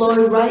Joe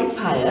Blow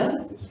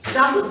ratepayer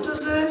doesn't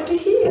deserve to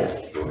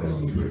hear?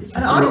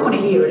 And I don't want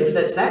to hear it if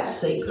that's that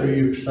secret. Through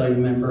you,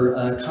 presiding member,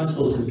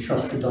 council has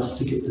entrusted us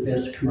to get the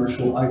best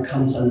commercial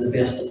outcomes and the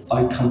best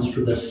outcomes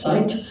for this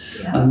site.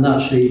 Yeah. And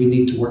naturally, we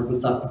need to work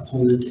with that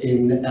proponent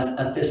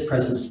at this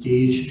present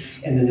stage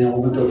in an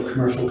element of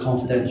commercial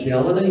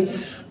confidentiality.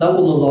 That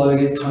will allow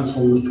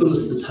council in the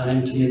fullest of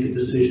time to make a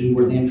decision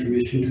where the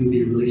information can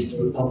be released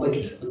to the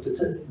public. But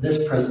at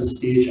this present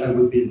stage, I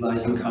would be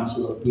advising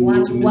council that we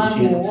need to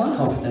maintain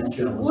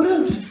confidentiality.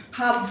 Wouldn't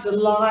the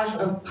light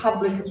of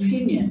public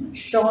opinion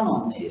shone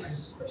on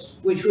this,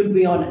 which would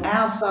be on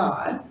our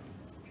side,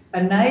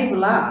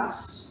 enable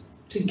us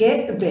to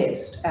get the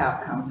best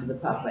outcome for the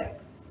public?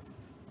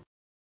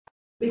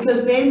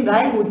 Because then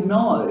they would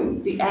know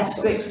the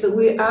aspects that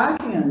we're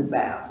arguing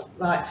about,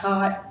 like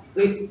height,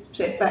 width,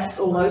 setbacks,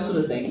 all those sort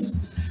of things.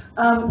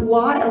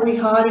 Why are we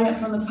hiding it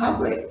from the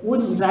public?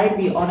 Wouldn't they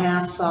be on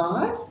our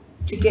side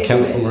to get?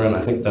 Councillor Moran,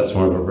 I think that's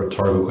more of a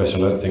rhetorical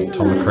question. I don't think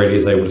Tom McCready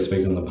is able to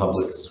speak on the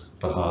public's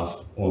behalf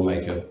or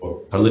make a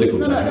political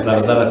judgment.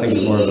 That I think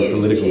is more of a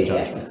political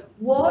judgment.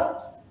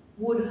 What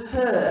would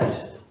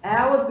hurt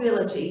our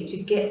ability to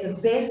get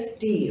the best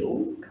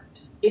deal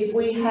if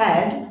we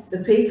had the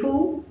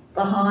people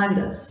behind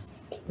us?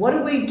 What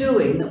are we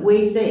doing that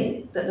we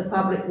think that the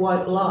public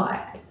won't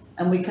like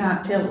and we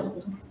can't tell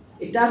them?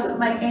 It doesn't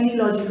make any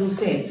logical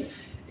sense.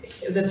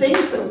 The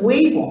things that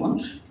we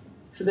want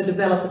for the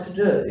developer to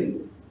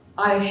do,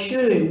 I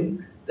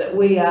assume that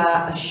we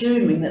are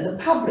assuming that the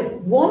public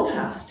want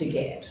us to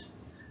get.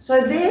 So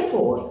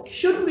therefore,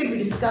 shouldn't we be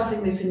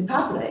discussing this in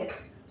public?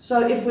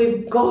 So if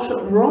we've got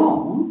it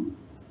wrong,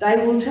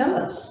 they will tell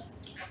us.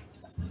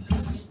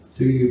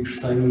 Through you,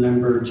 presiding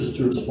member, just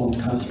to respond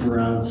to Councillor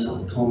Moran's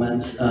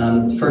comments.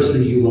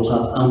 Firstly, you will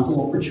have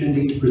ample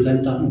opportunity to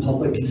present that in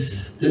public.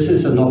 This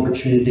is an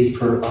opportunity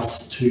for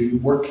us to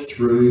work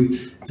through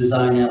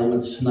design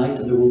elements tonight,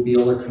 and there will be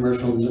other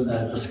commercial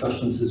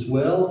discussions as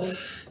well.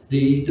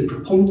 The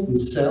proponent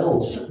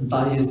themselves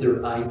values their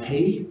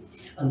IP,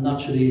 and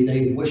naturally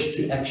they wish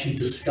to actually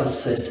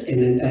discuss this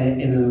in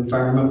an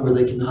environment where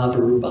they can have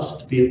a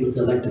robust debate with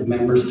the elected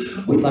members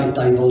without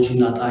divulging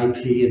that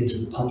IP into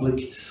the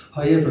public.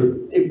 However,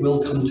 it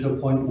will come to a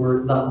point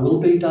where that will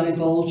be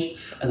divulged,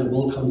 and it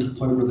will come to a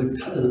point where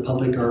the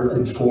public are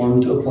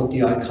informed of what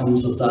the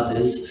outcomes of that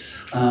is.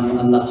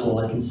 And that's all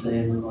I can say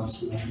in regards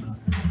to that.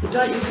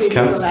 Don't you think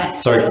that?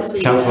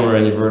 Sorry, Councillor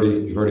Moran,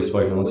 you've already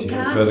spoken. Unless you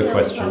have a further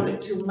question. We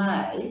can't tell the public till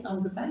May.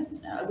 I'm debating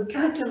now. We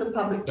can't tell the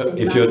public till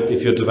May.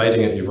 If you're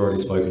debating it, you've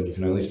already spoken. You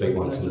can only speak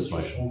once in this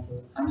motion.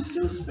 I'm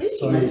still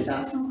speaking. Let's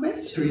ask some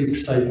questions. Through you,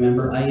 presiding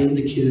member, I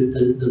indicated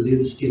that the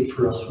latest date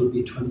for us would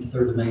be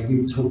 23rd of May.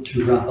 We would hope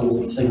to wrap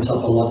things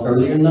up a lot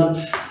earlier than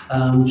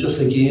that. Just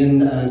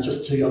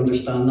to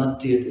understand, that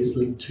date is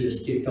linked to a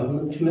state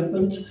government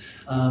commitment.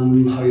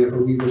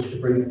 However, we wish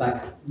to bring it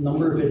back, a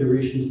number of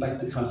iterations back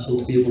to council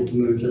to be able to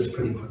move this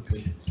pretty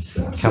quickly.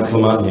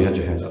 Councillor Martin, you had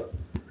your hand up.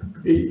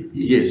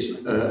 Yes,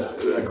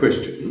 a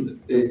question.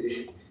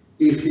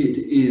 If it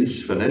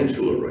is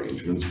financial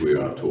arrangements we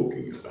are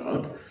talking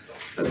about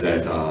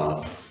that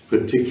are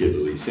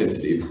particularly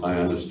sensitive, I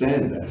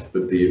understand that,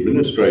 but the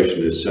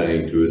administration is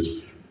saying to us,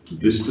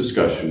 this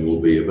discussion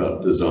will be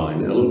about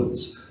design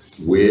elements.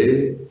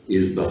 Where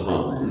is the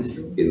harm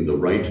in the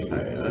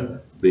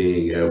ratepayer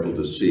being able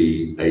to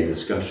see a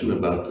discussion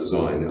about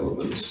design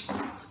elements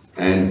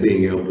and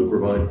being able to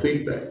provide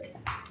feedback?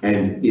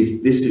 And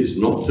if this is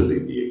not to be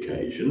the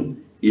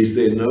occasion, is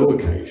there no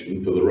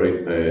occasion for the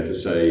ratepayer to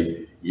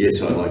say,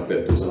 yes, I like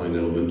that design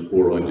element,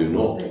 or I do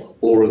not?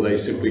 Or are they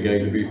simply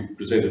going to be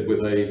presented with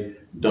a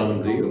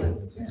done deal?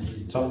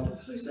 Tom?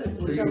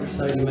 Through your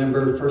presiding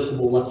member, first of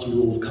all, that's a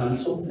role of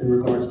council in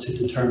regards to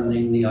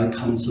determining the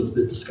outcomes of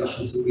the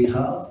discussions that we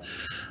have.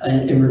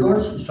 And in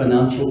regards to the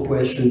financial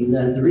question,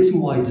 the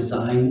reason why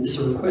design is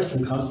a request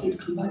from council to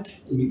come back,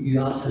 you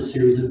asked a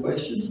series of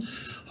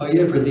questions.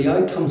 However, the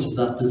outcomes of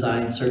that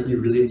design certainly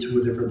relate to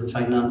whatever the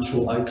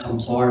financial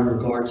outcomes are in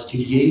regards to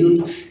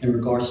yield, in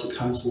regards to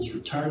council's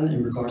return,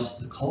 in regards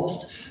to the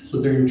cost.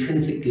 So they're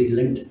intrinsically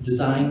linked.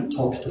 Design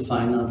talks to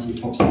finance and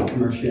talks to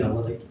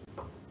commerciality.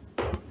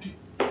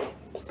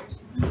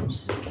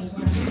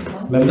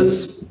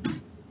 Members?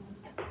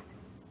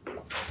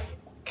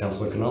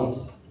 Councillor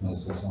Knoll?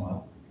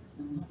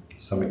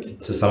 Something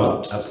to sum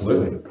up?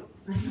 Absolutely.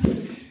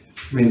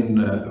 I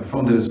mean,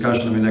 from the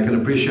discussion, I mean, I can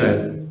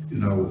appreciate, you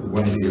know,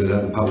 wanting to get it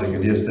out in the public,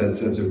 and yes, that's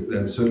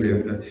certainly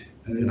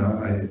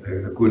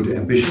a good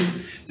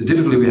ambition. The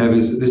difficulty we have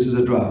is this is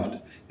a draft.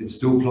 It's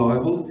still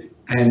pliable,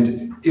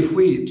 and if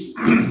we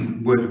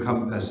were to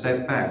come a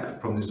step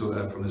back from this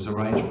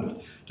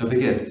arrangement, don't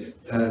forget,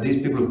 these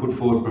people have put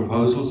forward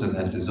proposals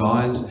and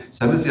designs,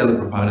 same as the other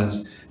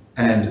proponents,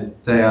 and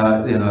they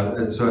are, you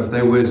know, so if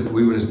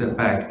we were to step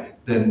back,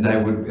 then they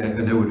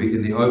would be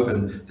in the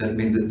open. That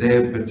means that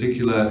their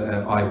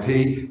particular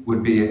IP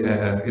would be,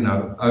 you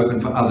know, open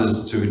for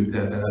others to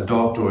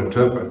adopt or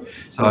interpret.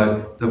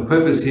 So the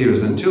purpose here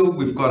is, until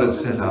we've got it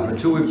set up,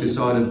 until we've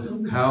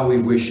decided how we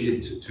wish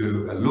it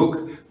to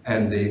look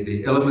and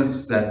the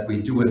elements that we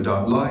do and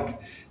don't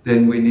like,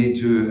 then we need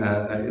to,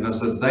 you know,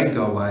 so that they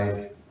go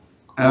away.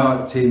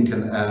 Our team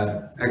can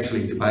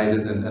actually debate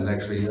it and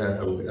actually,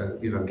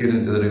 you know, get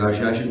into the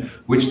negotiation,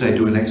 which they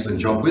do an excellent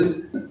job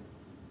with,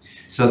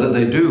 so that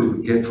they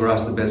do get for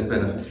us the best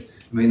benefit.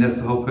 I mean, that's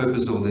the whole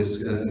purpose of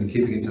this, and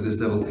keeping it to this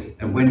level.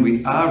 And when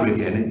we are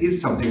ready, and it is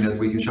something that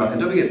we can show, and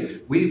don't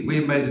forget, we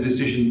made the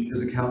decision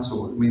as a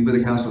council. I mean, with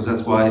the councillors,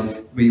 that's why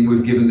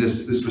we've given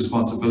this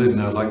responsibility,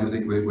 and I'd like to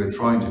think we're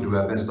trying to do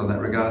our best on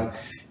that regard.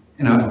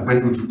 You know,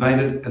 when we've made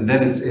it, and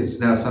then it's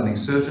now something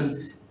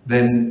certain,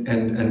 then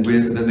and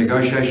the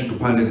negotiation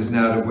component is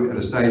now at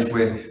a stage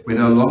where we're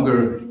no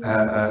longer,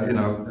 you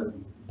know,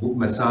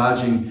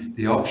 massaging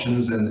the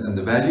options and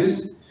the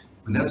values.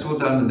 When that's all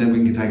done, and then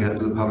we can take it out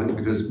to the public,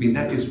 because I mean,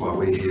 that is why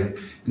we're here.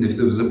 And if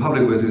there was a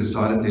public were to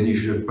decide it, then you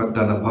should have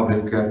done a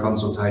public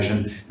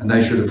consultation, and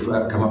they should have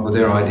come up with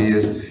their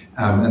ideas,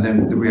 and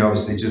then we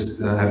obviously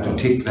just have to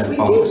tick that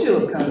box. We did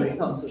do a public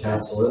consultation.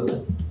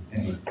 Councillors?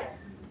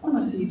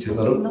 Honestly,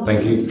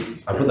 Thank you.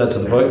 I put that to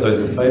the vote. Those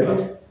in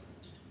favour?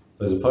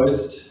 Those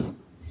opposed?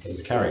 That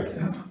is carried.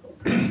 Got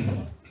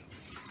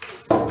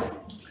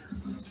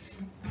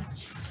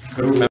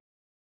to remember